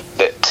guarantee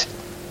that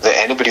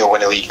anybody will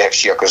win a league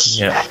next year, because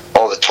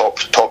all the top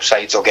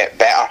sides will get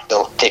better.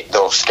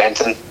 They'll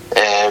strengthen.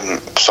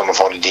 Some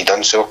have already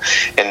done so,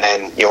 and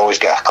then you always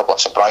get a couple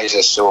of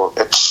surprises. So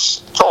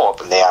it's all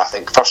up in there. I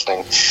think first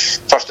and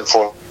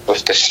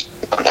foremost, this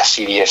a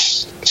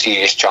serious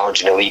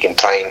challenge in the league, and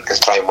try and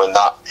win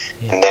that,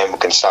 and then we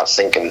can start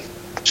thinking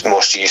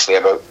more seriously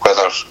about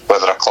whether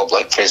a club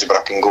like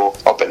Fraserburgh can go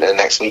up into the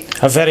next league.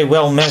 A very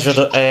well measured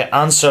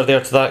answer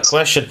there to that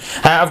question.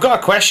 I've got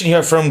a question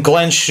here from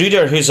Glenn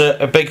Schroeder, who's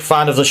a big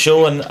fan of the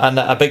show and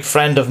a big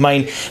friend of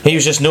mine. He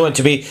was just noting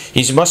to me,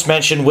 he must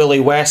mention Willie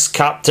West,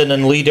 captain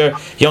and leader,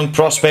 young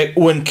prospect.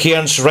 Owen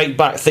Cairns, right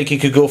back, think he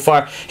could go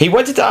far. He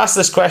wanted to ask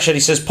this question. He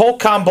says, Paul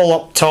Campbell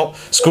up top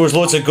scores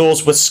loads of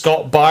goals with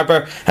Scott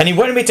Barber, and he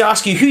wanted me to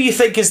ask you who you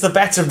think is the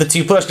better of the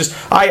two players, because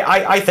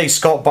I think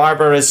Scott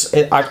Barber is,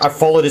 I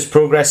followed his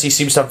progress. He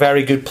seems a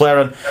very good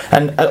player,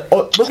 and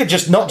look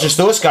at not just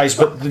those guys,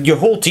 but your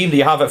whole team that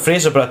you have at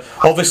Fraserburgh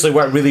obviously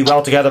work really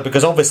well together,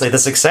 because obviously the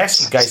success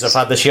you guys have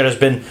had this year has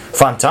been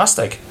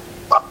fantastic.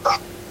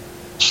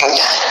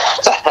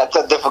 That's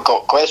a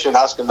difficult question,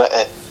 asking me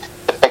to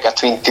pick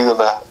between two of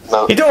them.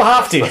 You don't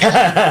have to.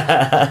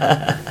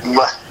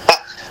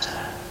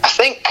 I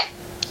think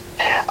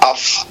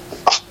I've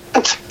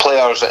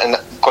players, and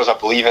because I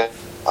believe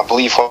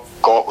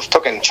we've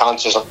taken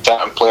chances on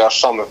certain players.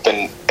 Some have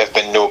been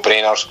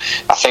no-brainers.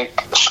 I think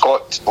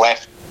Scott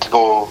left to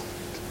go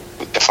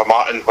for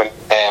Martin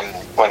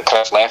when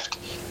Chris left.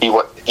 He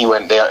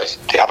went there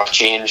to have a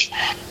change.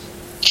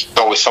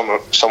 Always someone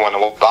to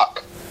look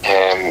back.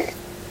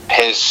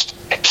 His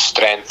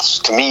strengths,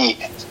 to me,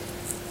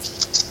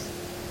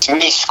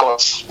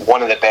 Scott's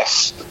one of the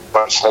best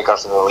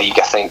strikers in the league.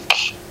 I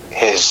think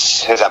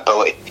his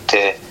ability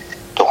to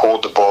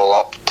hold the ball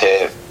up,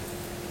 to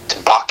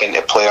back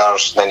into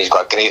players, then he's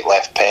got a great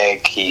left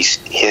peg. His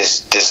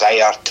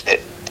desire to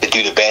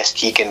do the best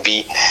he can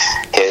be,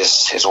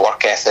 his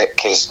work ethic,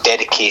 his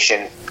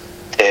dedication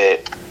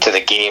to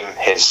the game,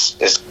 it's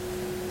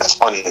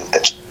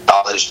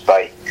challenged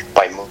by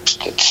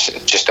most. It's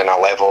just in a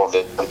level of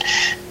it,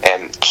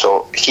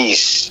 so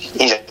he's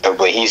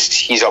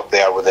up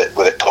there with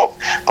the top.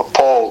 But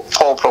Paul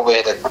probably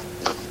had a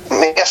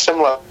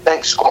similar. I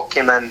think Scott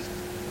came in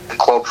the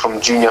club from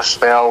junior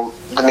spell,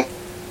 didn't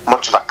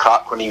much of a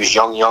crack when he was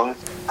young.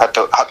 Had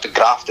to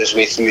graft his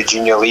way through the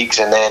junior leagues,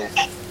 and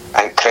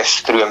Chris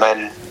threw him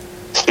into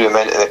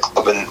the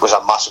club and was a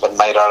massive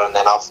admirer, and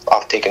then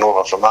I've taken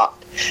over from that.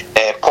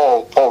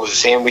 Paul was the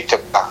same. We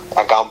took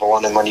a gamble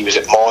on him when he was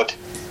at Maud,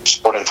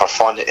 scoring for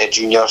fun at the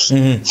juniors.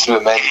 Threw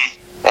him in.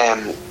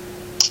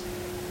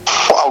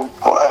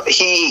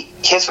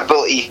 His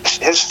ability,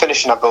 his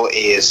finishing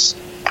ability is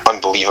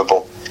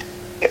unbelievable.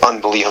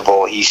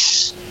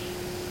 He's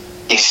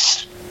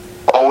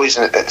always,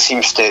 it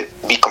seems to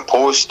be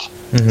composed.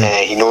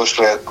 He knows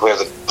where the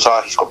balls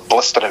are. He's got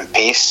blistering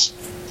pace.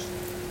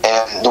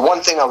 The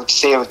one thing I would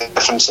say with the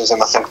differences,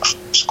 and I think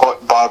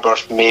Scott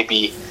Barber's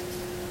maybe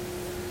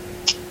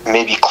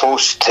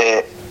close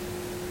to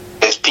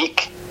his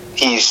peak.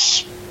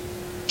 His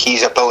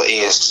ability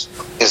is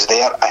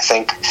there. I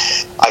think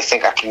I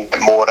can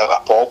get more out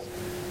of Paul.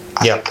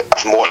 I think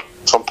there's more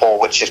from Paul,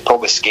 which is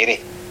probably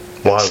scary.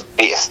 Wow.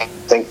 I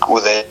think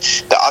with the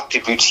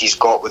attributes he's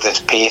got with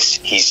his pace,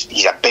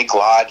 he's a big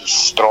lad, he's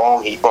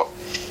strong,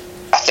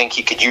 I think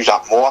he could use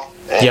that more,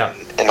 and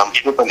I'm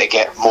hoping to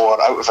get more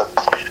out of him.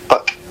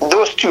 But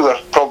those two are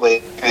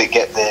probably who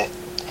get the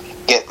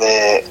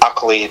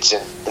accolades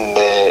and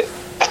the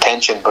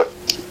attention. But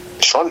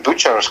Sean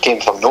Butcher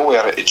came from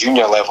nowhere at the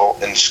junior level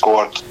and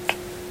scored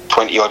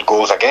 20 odd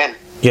goals again.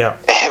 Yeah.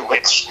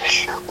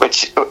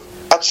 which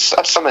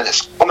that's something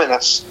that's common.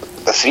 That's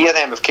the three of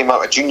them have came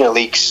out of junior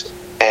leagues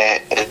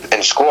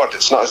and scored.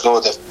 It's not as though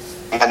they've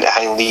been into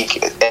high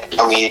league at a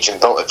young age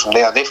and built it from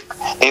there. They've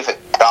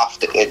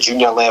drafted at the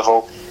junior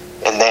level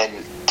and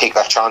then take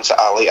their chance at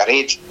a later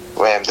age.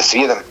 The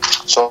three of them.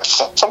 So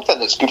it's something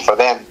that's good for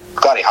them.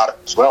 Gary Harris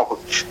as well,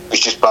 who's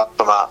just back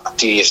from a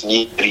serious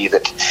knee injury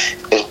that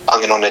is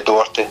banging on the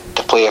door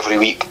to play every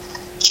week.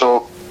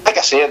 So, like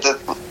I said,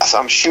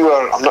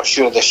 I'm not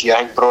sure this year.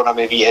 I think Brora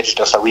maybe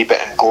edged us a wee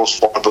bit in goals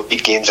for, but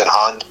big games in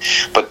hand.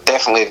 But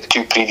definitely the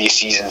two previous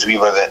seasons we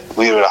were the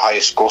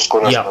highest goal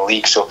scorers in the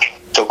league. So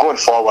going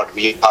forward,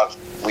 we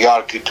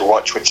are good to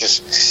watch, which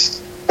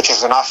is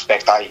an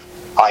aspect I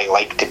I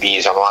like to be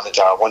as a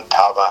manager. I want to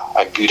have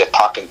a good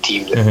attacking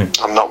team.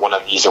 I'm not one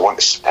of these that want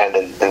to spin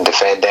and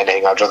defend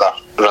anything. I'd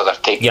rather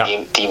take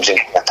teams in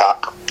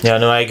attack. Yeah,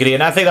 no, I agree,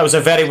 and I think that was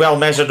a very well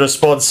measured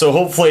response. So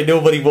hopefully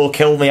nobody will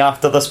kill me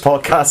after this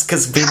podcast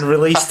has been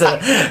released,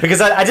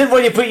 because I didn't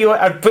want you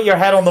to put your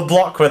head on the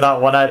block with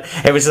that one.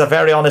 It was a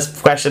very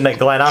honest question that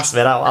Glenn asked me,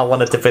 and I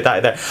wanted to put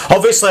that there.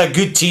 Obviously, a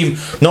good team,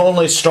 not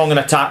only strong in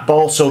attack but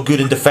also good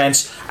in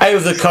defence. Out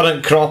of the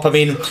current crop, I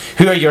mean,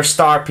 who are your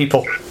star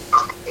people?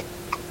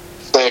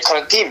 The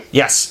current team?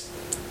 Yes.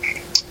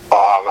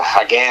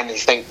 Again,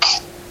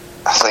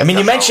 I mean,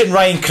 you mentioned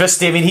Ryan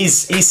Christie. I mean,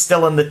 he's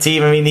still in the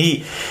team. I mean,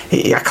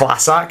 he a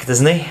class act,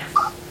 isn't he?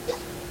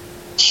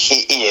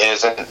 He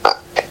is, and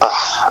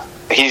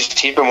he's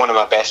been one of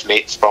my best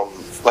mates from,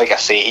 like I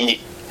say,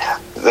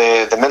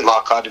 the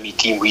Mintlaw Academy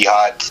team we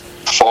had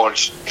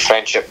forged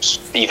friendships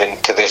even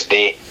to this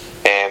day.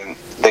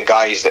 The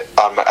guys that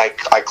are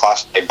I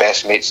class my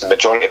best mates, the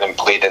majority of them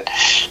played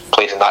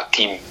in that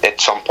team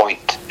at some point.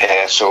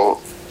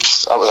 So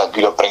that was a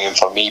good upbringing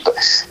for me. But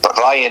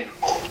Ryan,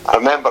 I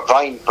remember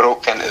Ryan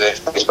broke into the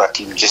Middlesbrough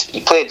team.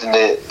 He played in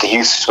the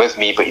youths with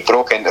me, but he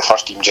broke into the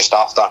first team just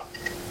after.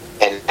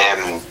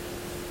 And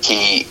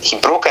he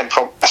broke in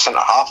from a centre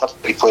half.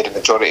 He played the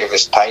majority of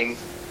his time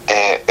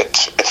at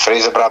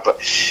Fraserburgh, but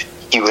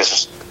he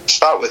was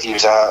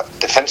a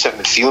defensive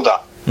midfielder.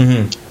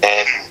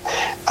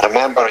 I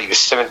remember he was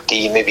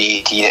 17, maybe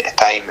 18 at the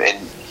time,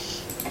 and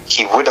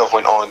he would have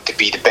went on to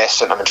be the best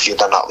centre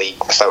midfielder in that league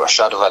without a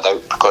shadow of a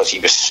doubt, because he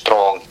was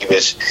strong, he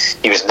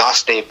was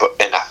nasty, but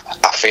in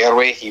a fair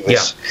way. He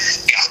was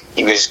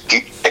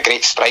good, a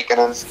great striker in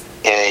him.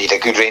 He had a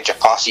good range of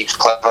passes, he was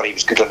clever, he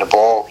was good on the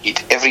ball, he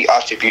had every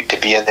attribute to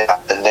be in there.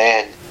 And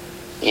then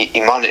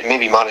he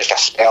managed a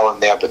spell in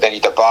there, but then he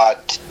had a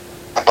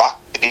back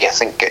injury, I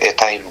think at the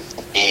time.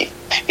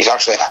 He's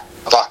actually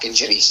a back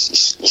injury.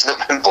 He's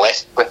not been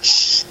blessed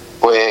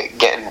with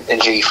getting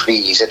injury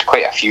free. He's had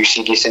quite a few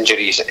serious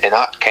injuries, and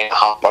that kind of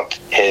hampered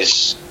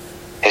his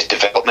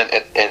development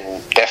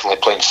in definitely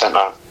playing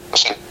centre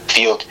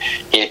field.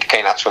 He had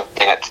kind of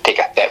had to take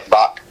a step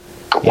back.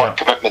 Work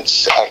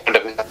commitments at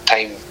the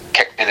time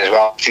kicked in as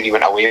well. I'm sure he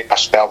went away for a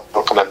spell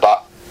before coming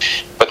back,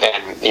 but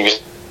then he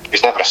was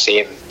never the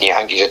same. I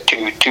think he's had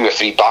two or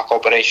three back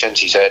operations.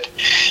 He's had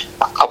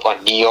a couple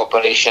of knee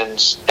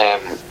operations,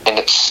 and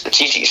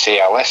it's easy to say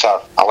a lesser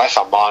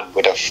man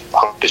would have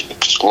hung his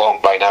boots long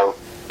by now.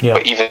 Yeah.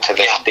 But even to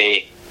this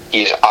day,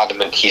 he's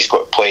adamant he's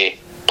got to play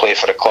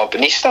for the club,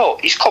 and he's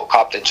club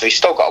captain, so he's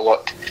still got a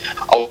lot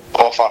to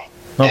offer.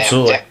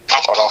 Absolutely.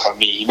 Offer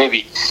me. He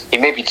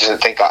maybe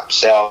doesn't think that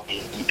himself.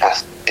 He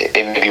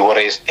maybe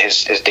worries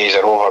his days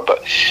are over,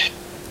 but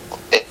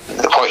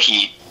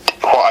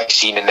what I've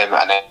seen in him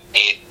and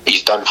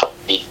he's done for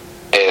me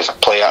as a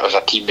player, as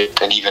a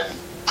teammate, and even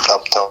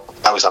up till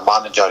I was a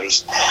manager,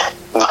 he's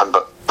nothing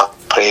but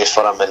praise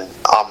for him. And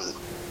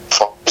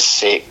for his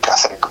sake, I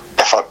think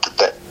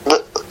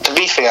to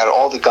be fair,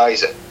 all the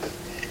guys that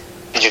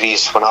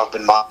injuries when I've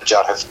been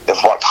manager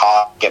have worked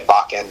hard to get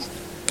back in,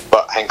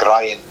 but I think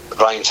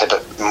Ryan's had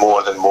it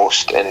more than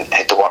most and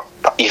had to work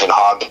even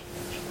harder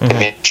to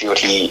make sure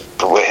he's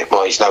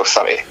now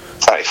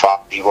 35,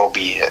 he will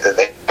be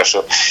there.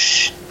 So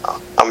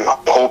I'm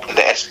hoping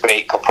that this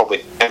break will probably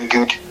do him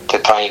good to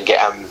try and get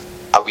him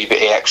a wee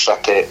bit extra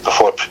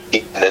before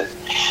proceeding in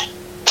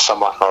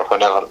summer or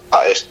whenever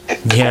that is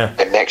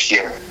next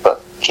year.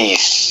 But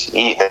he's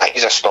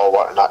a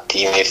stalwart in that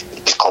team. He's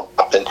club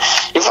captain.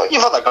 You've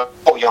had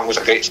Paul Young was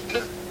a great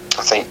student.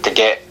 I think to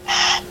get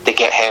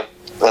him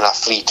in a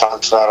free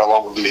transfer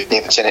along with Lewis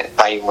Davidson at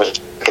the time was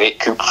a great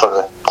coup for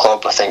the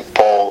club. I think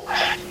Paul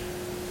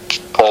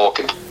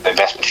could be the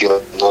best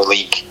midfielder in the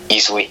league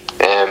easily.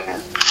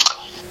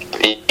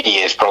 He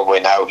is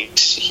probably now.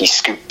 He's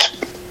scooped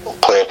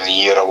Player of the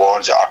Year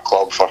awards at our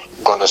club for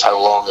God knows how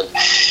long, and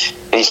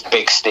he's a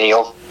big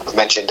stale. I've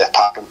mentioned the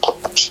attacking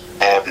players.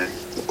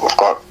 We've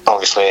got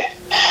obviously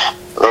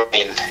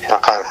Ryan.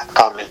 I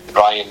can't mention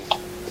Ryan,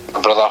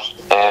 my brother.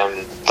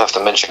 I have to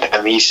mention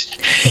him. He's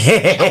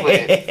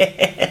probably,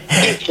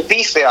 to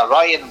be fair,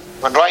 Ryan.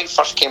 When Ryan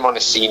first came on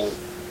the scene,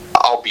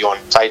 I'll be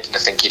honest, I didn't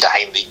think he had a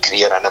high league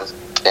career in him.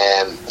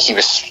 He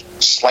was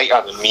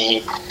slighter than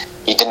me.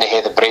 He didn't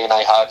have the brain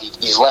I had.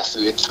 He's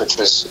left-footed, which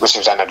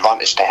was an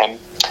advantage to him.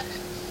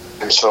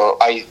 And so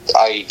I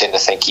didn't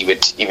think he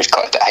would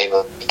cut it at high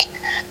league.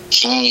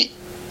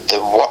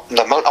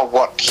 The amount of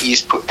work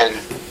he's put in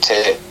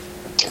to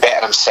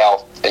better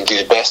himself and do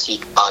the best he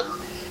can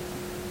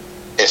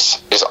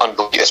is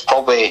unbelievable. It's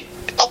probably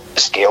top of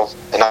the scale,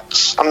 and I'm not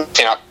saying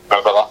that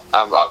my brother.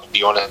 I'll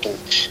be honest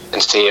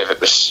and say if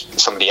it was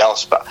somebody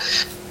else, but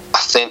I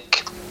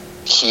think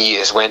he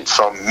has went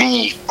from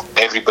me,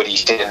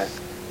 everybody's saying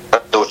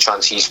no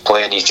chance he's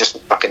playing, he's just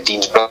fucking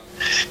Dean's brother,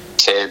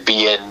 to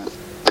being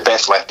the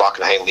best left back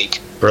in the high league.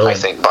 Brilliant.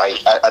 I think, but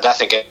I don't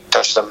think it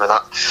touched him. And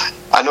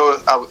I know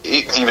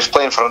if he was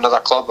playing for another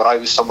club or I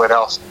was somewhere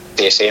else,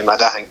 the same. I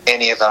don't think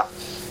any other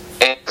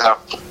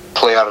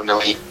player in the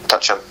league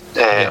touch him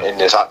in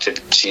his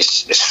attributes.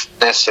 His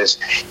fitness,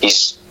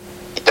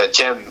 a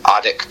gym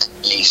addict.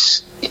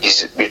 He's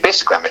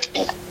basically a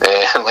machine.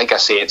 Like I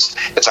say, it's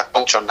a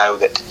culture now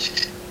that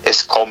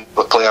is common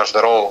with players. They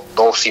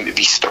all seem to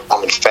be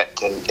strong and fit,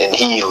 and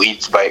he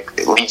leads by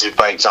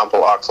example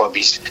at our club.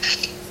 His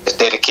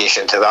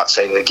dedication to that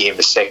side of the game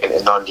is second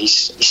to none.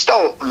 He's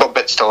still got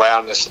bits to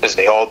learn, as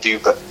they all do,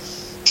 but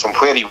from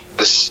where he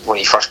was when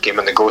he first came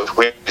in the goal to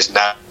where he is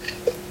now,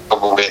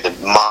 probably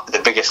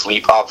the biggest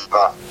leap I've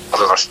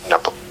ever seen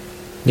up.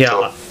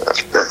 Yeah.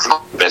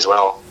 So, as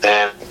well.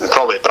 And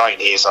probably Brian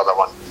Hayes, the other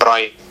one.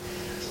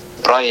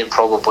 Brian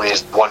probably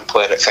is one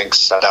player that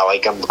thinks that I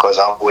like him because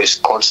I always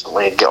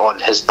constantly get on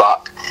his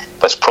back.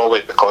 But it's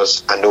probably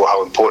because I know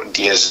how important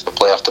he is as a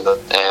player to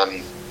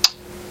me.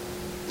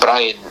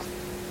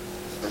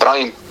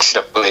 Brian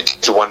should have played.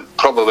 He's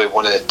probably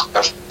one of the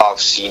players I've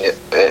seen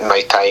in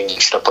my time. He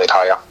should have played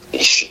higher.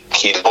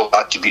 He had all the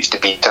attributes to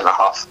be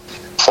 10.5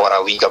 for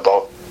a league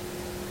above,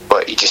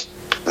 but he just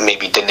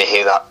maybe didn't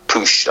have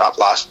that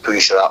last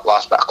push or that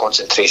last bit of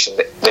concentration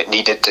that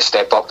needed to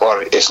step up,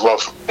 or his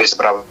love for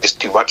Middlesbrough is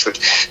too much,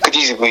 which could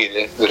easily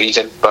be the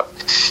reason. But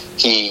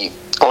he,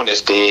 on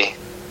his day,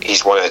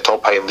 he's one of the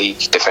top high league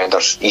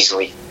defenders,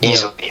 easily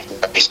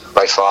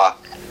by far.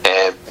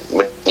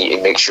 We need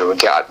to make sure we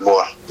get it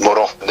more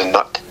often than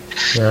not.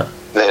 Yeah.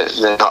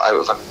 The not out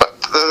of him. But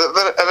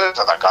there are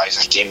other guys,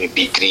 there's Jamie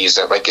Beagries,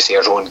 like I say,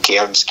 Rowan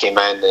Cairns came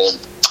in,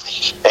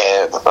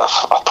 and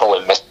I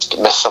probably missed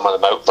some of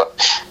them out, but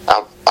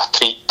I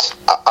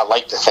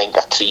like to think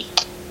I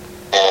treat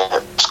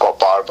Scott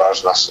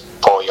Barbers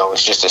and Paul Young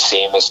is just the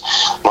same as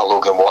my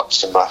Logan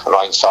Watts and my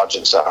Ryan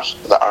Sargents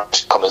that are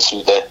coming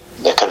through the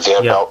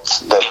conveyor belt,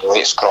 the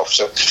latest crop.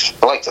 So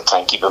I like to try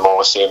and keep them all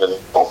the same, and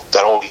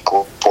they're all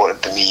equally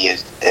important to me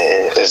as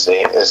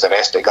the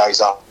rest of the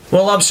guys are.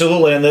 Well,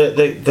 absolutely, and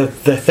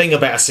the thing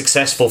about a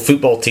successful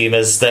football team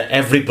is that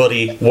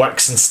everybody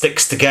works and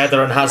sticks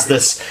together and has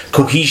this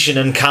cohesion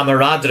and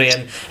camaraderie,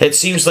 and it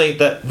seems like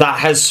that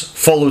has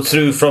followed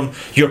through from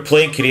your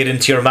playing career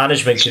into your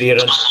management career,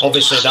 and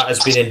obviously that has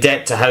been in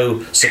debt to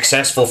how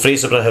successful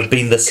Fraserburgh have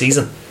been this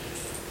season.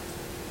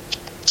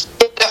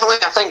 Definitely,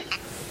 I think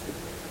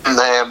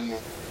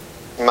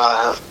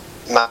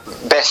my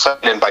best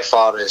signing by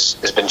far has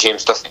been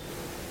James Duffy,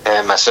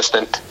 my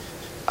assistant.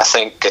 I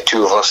think the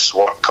two of us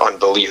work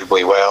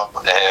unbelievably well.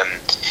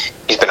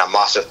 He's been a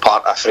massive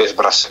part of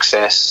Fraserburgh's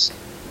success.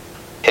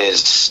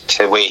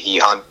 The way he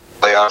handles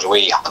players, the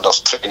way he handles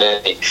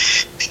training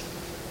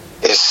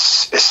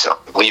is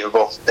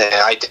unbelievable.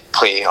 I did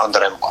play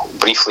under him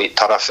briefly at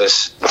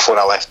Turriff before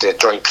I left to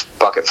join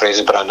back at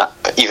Fraserburgh,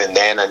 and even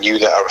then I knew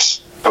that I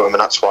was with him,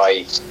 and that's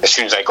why as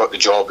soon as I got the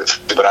job at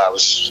Fraserburgh, I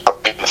was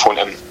on the phone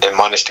to him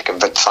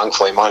and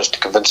thankfully managed to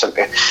convince him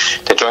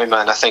to join me.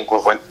 And I think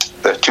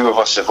the two of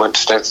us have went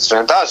strength to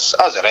strength, as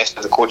the rest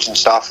of the coaching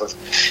staff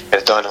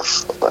have done.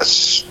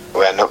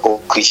 We're not go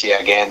cliche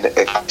again,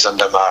 the guys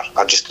under him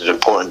are just as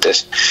important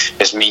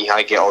as me.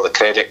 I get all the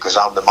credit because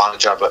I'm the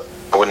manager, but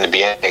I wouldn't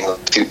be anything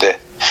without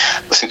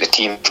the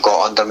team I've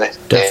got under me,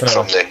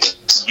 from the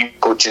youth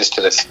coaches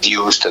to the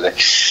physios to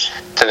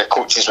the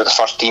coaches with the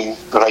first team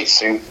right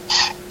through.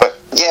 But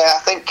yeah, I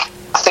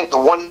think the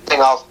one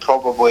thing I've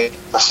probably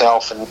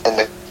myself and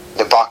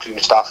the backroom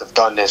staff have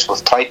done is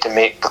we've tried to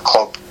make the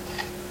club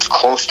as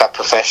close to a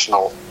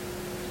professional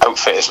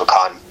outfit as we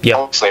can. Yep.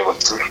 Obviously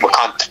we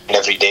can't train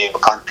every day, we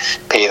can't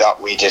pay that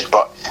wages,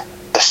 but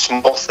the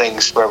small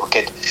things where we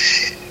could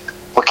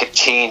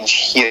change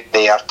here and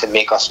there to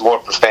make us more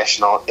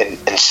professional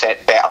and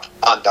set better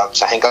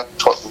standards. I think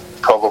that's what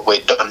we've probably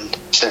done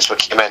since we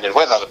came in, and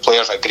whether the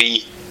players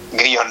agree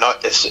or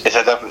not is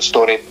a different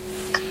story.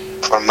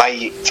 From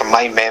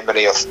my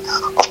memory of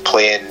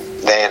playing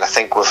then, I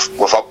think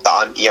we've upped the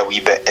ante a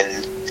wee bit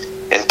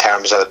in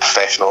terms of the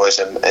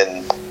professionalism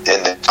and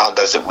the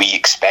standards that we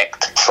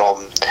expect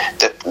from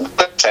the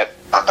set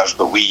standards,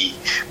 but we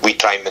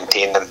try and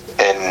maintain them,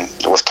 and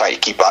we've tried to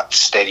keep that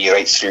steady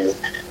right through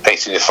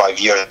the 5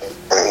 years,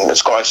 and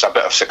it's got us a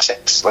bit of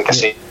success. Like I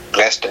say,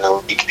 rest in the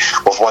league,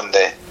 we've won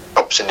the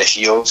cups and the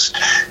shields,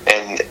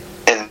 and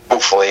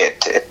hopefully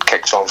it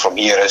kicks on from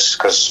here,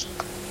 because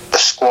the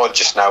squad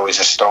just now is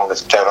as strong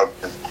as it's ever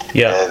been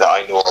that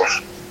I know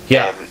of.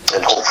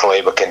 And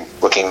hopefully we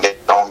can get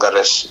stronger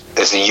as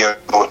the year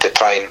goes to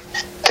try and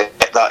to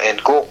get that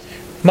end goal.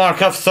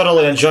 Mark, I've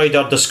thoroughly enjoyed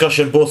our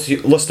discussion, both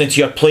listening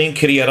to your playing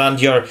career and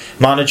your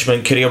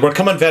management career. We're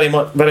coming very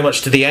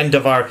much to the end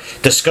of our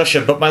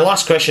discussion, but my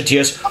last question to you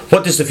is,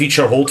 what does the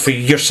future hold for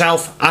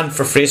yourself and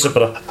for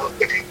Fraserburgh?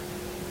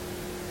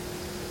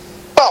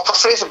 Well, for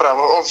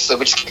Fraserburgh, obviously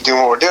we just keep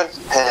doing what we're doing.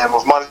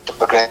 We've managed to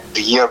progress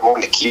every year. We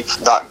want to keep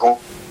that going.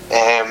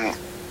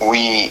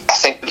 I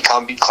think we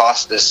can be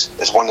classed as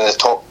one of the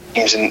top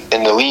teams in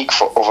the league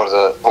for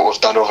what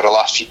we've done over the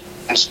last few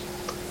years.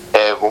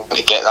 We want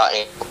to get that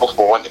in. We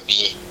want to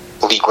be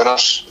league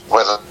winners,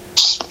 whether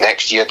it's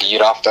next year, the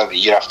year after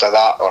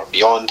that, or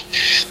beyond.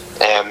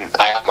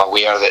 I am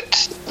aware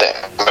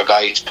that my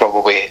guys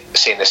probably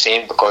saying the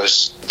same,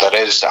 because there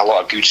is a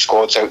lot of good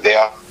squads out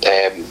there.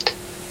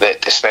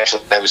 That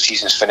especially now the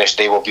season's finished,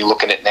 they will be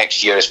looking at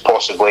next year as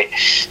possibly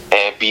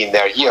being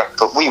their year,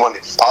 but we want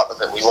to be part of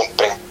it. We want to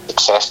bring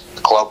success to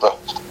the club.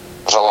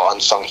 There's a lot of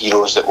unsung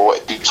heroes that we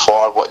want to do it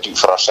for, what to do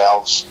for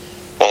ourselves,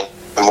 and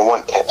we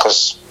want it,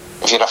 because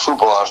if you're a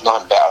footballer, there's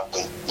nothing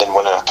better than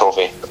winning a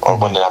trophy or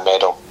winning a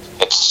medal.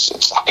 It's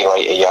the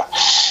highlight of your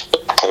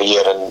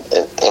career, and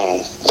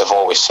they've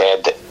always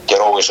said that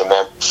you're always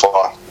remembered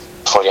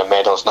for your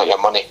medals, not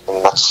your money,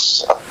 and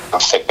that's I'm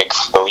a big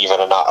believer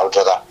in that. I'd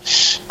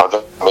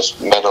rather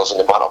medals in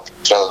the mantle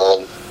rather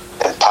than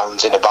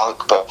pounds in the bank,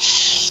 but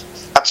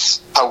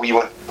that's how we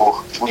want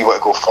to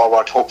go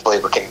forward. Hopefully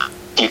we can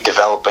keep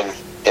developing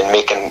and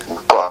making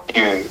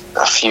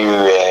a few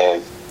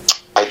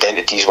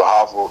identities we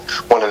have.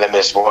 One of them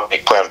is we want to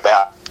make players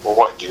better. We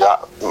want to do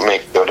that,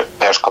 make sure the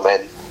players come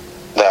in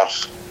there,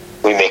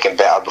 we make them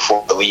better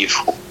before they leave,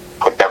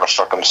 whatever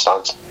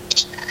circumstance.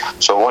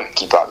 So I want to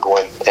keep that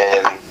going.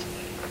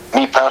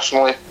 Me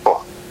personally,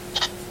 well,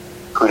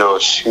 who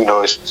knows?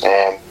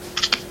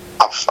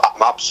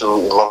 I'm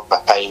absolutely loving my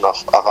time.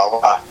 I've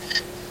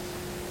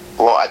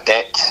a lot of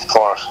debt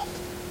for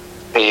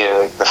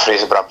the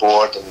Fraserburgh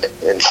board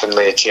and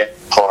Finlay Chair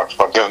for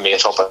giving me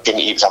this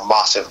opportunity. It was a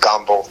massive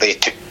gamble they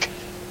took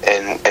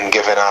in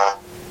giving a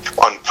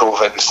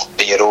unproven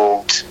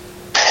 3-year-old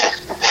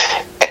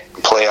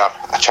player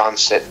a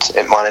chance at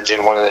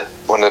managing one of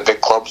the big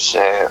clubs.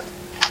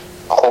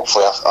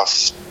 Hopefully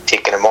I've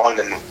taken him on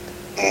and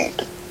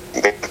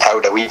been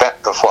proud a wee bit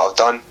of what I've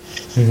done.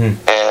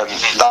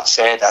 That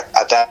said,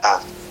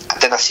 I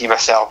didn't see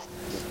myself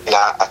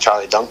a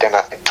Charlie Duncan.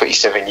 I think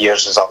 27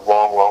 years is a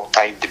long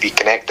time to be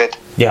connected.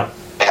 I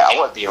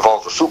want to be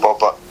involved with football,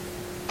 but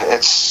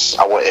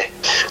I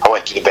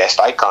want to do the best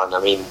I can. I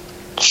mean,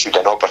 should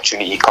an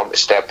opportunity come to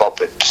step up,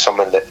 it's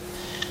something that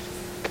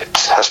it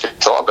has to be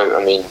thought about.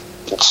 I mean,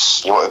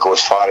 you want to go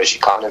as far as you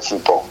can in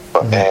football,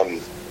 but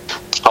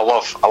I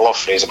love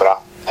Fraserburgh.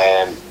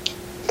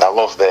 I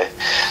love the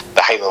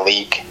Highland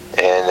League,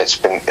 and it's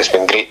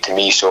been great to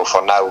me. So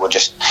for now, we'll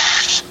just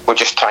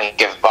try and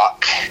give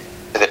back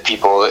to the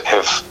people that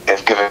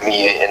have given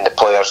me and the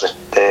players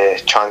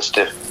the chance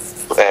to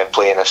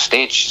play in a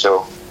stage.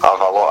 So I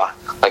have a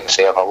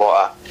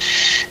lot of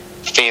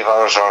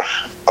favours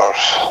or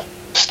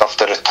stuff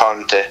to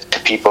return to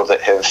people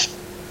that have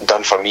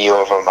done for me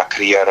over my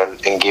career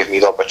and gave me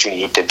the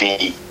opportunity to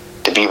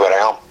be where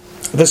I am.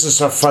 This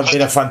has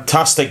been a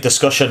fantastic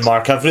discussion,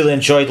 Mark. I've really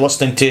enjoyed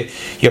listening to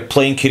your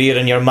playing career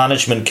and your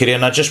management career,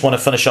 and I just want to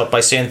finish up by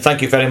saying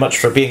thank you very much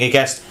for being a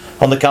guest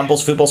on the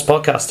Campbell's Footballs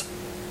podcast.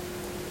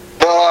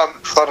 No, I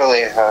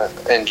thoroughly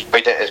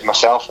enjoyed it as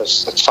myself.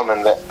 It's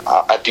something that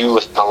I do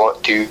listen a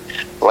lot to,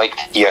 like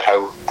to hear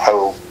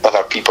how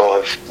other people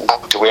have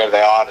got to where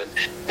they are and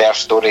their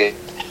story.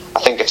 I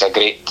think it's a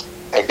great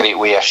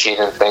way of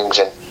sharing things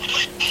and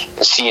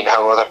seeing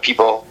how other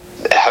people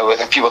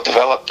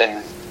developed,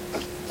 and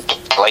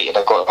delighted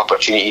I got an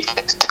opportunity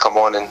to come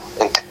on and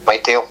take my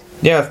tale.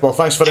 Yeah, well,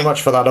 thanks very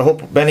much for that. I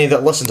hope many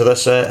that listen to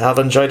this have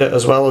enjoyed it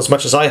as well as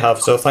much as I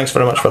have, so thanks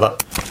very much for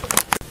that.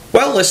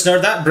 Well, listener,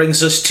 that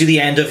brings us to the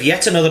end of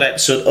yet another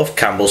episode of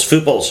Campbell's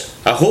Footballs.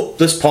 I hope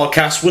this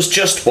podcast was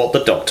just what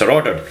the doctor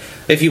ordered.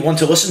 If you want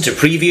to listen to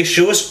previous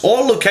shows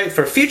or look out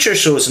for future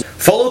shows,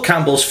 follow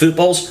Campbell's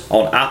Footballs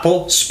on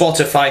Apple,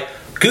 Spotify,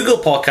 Google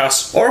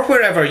Podcasts, or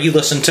wherever you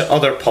listen to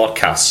other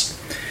podcasts.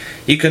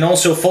 You can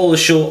also follow the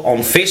show on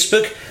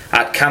Facebook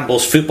at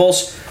Campbell's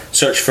Footballs.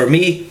 Search for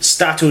me,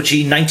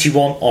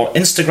 StatOG91 on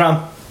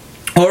Instagram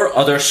or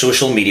other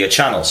social media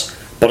channels.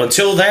 But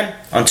until then,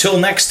 until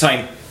next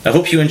time, I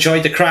hope you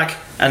enjoyed the crack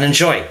and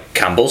enjoy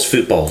Campbell's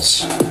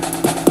Footballs.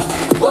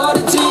 What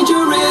a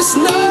dangerous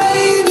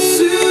night.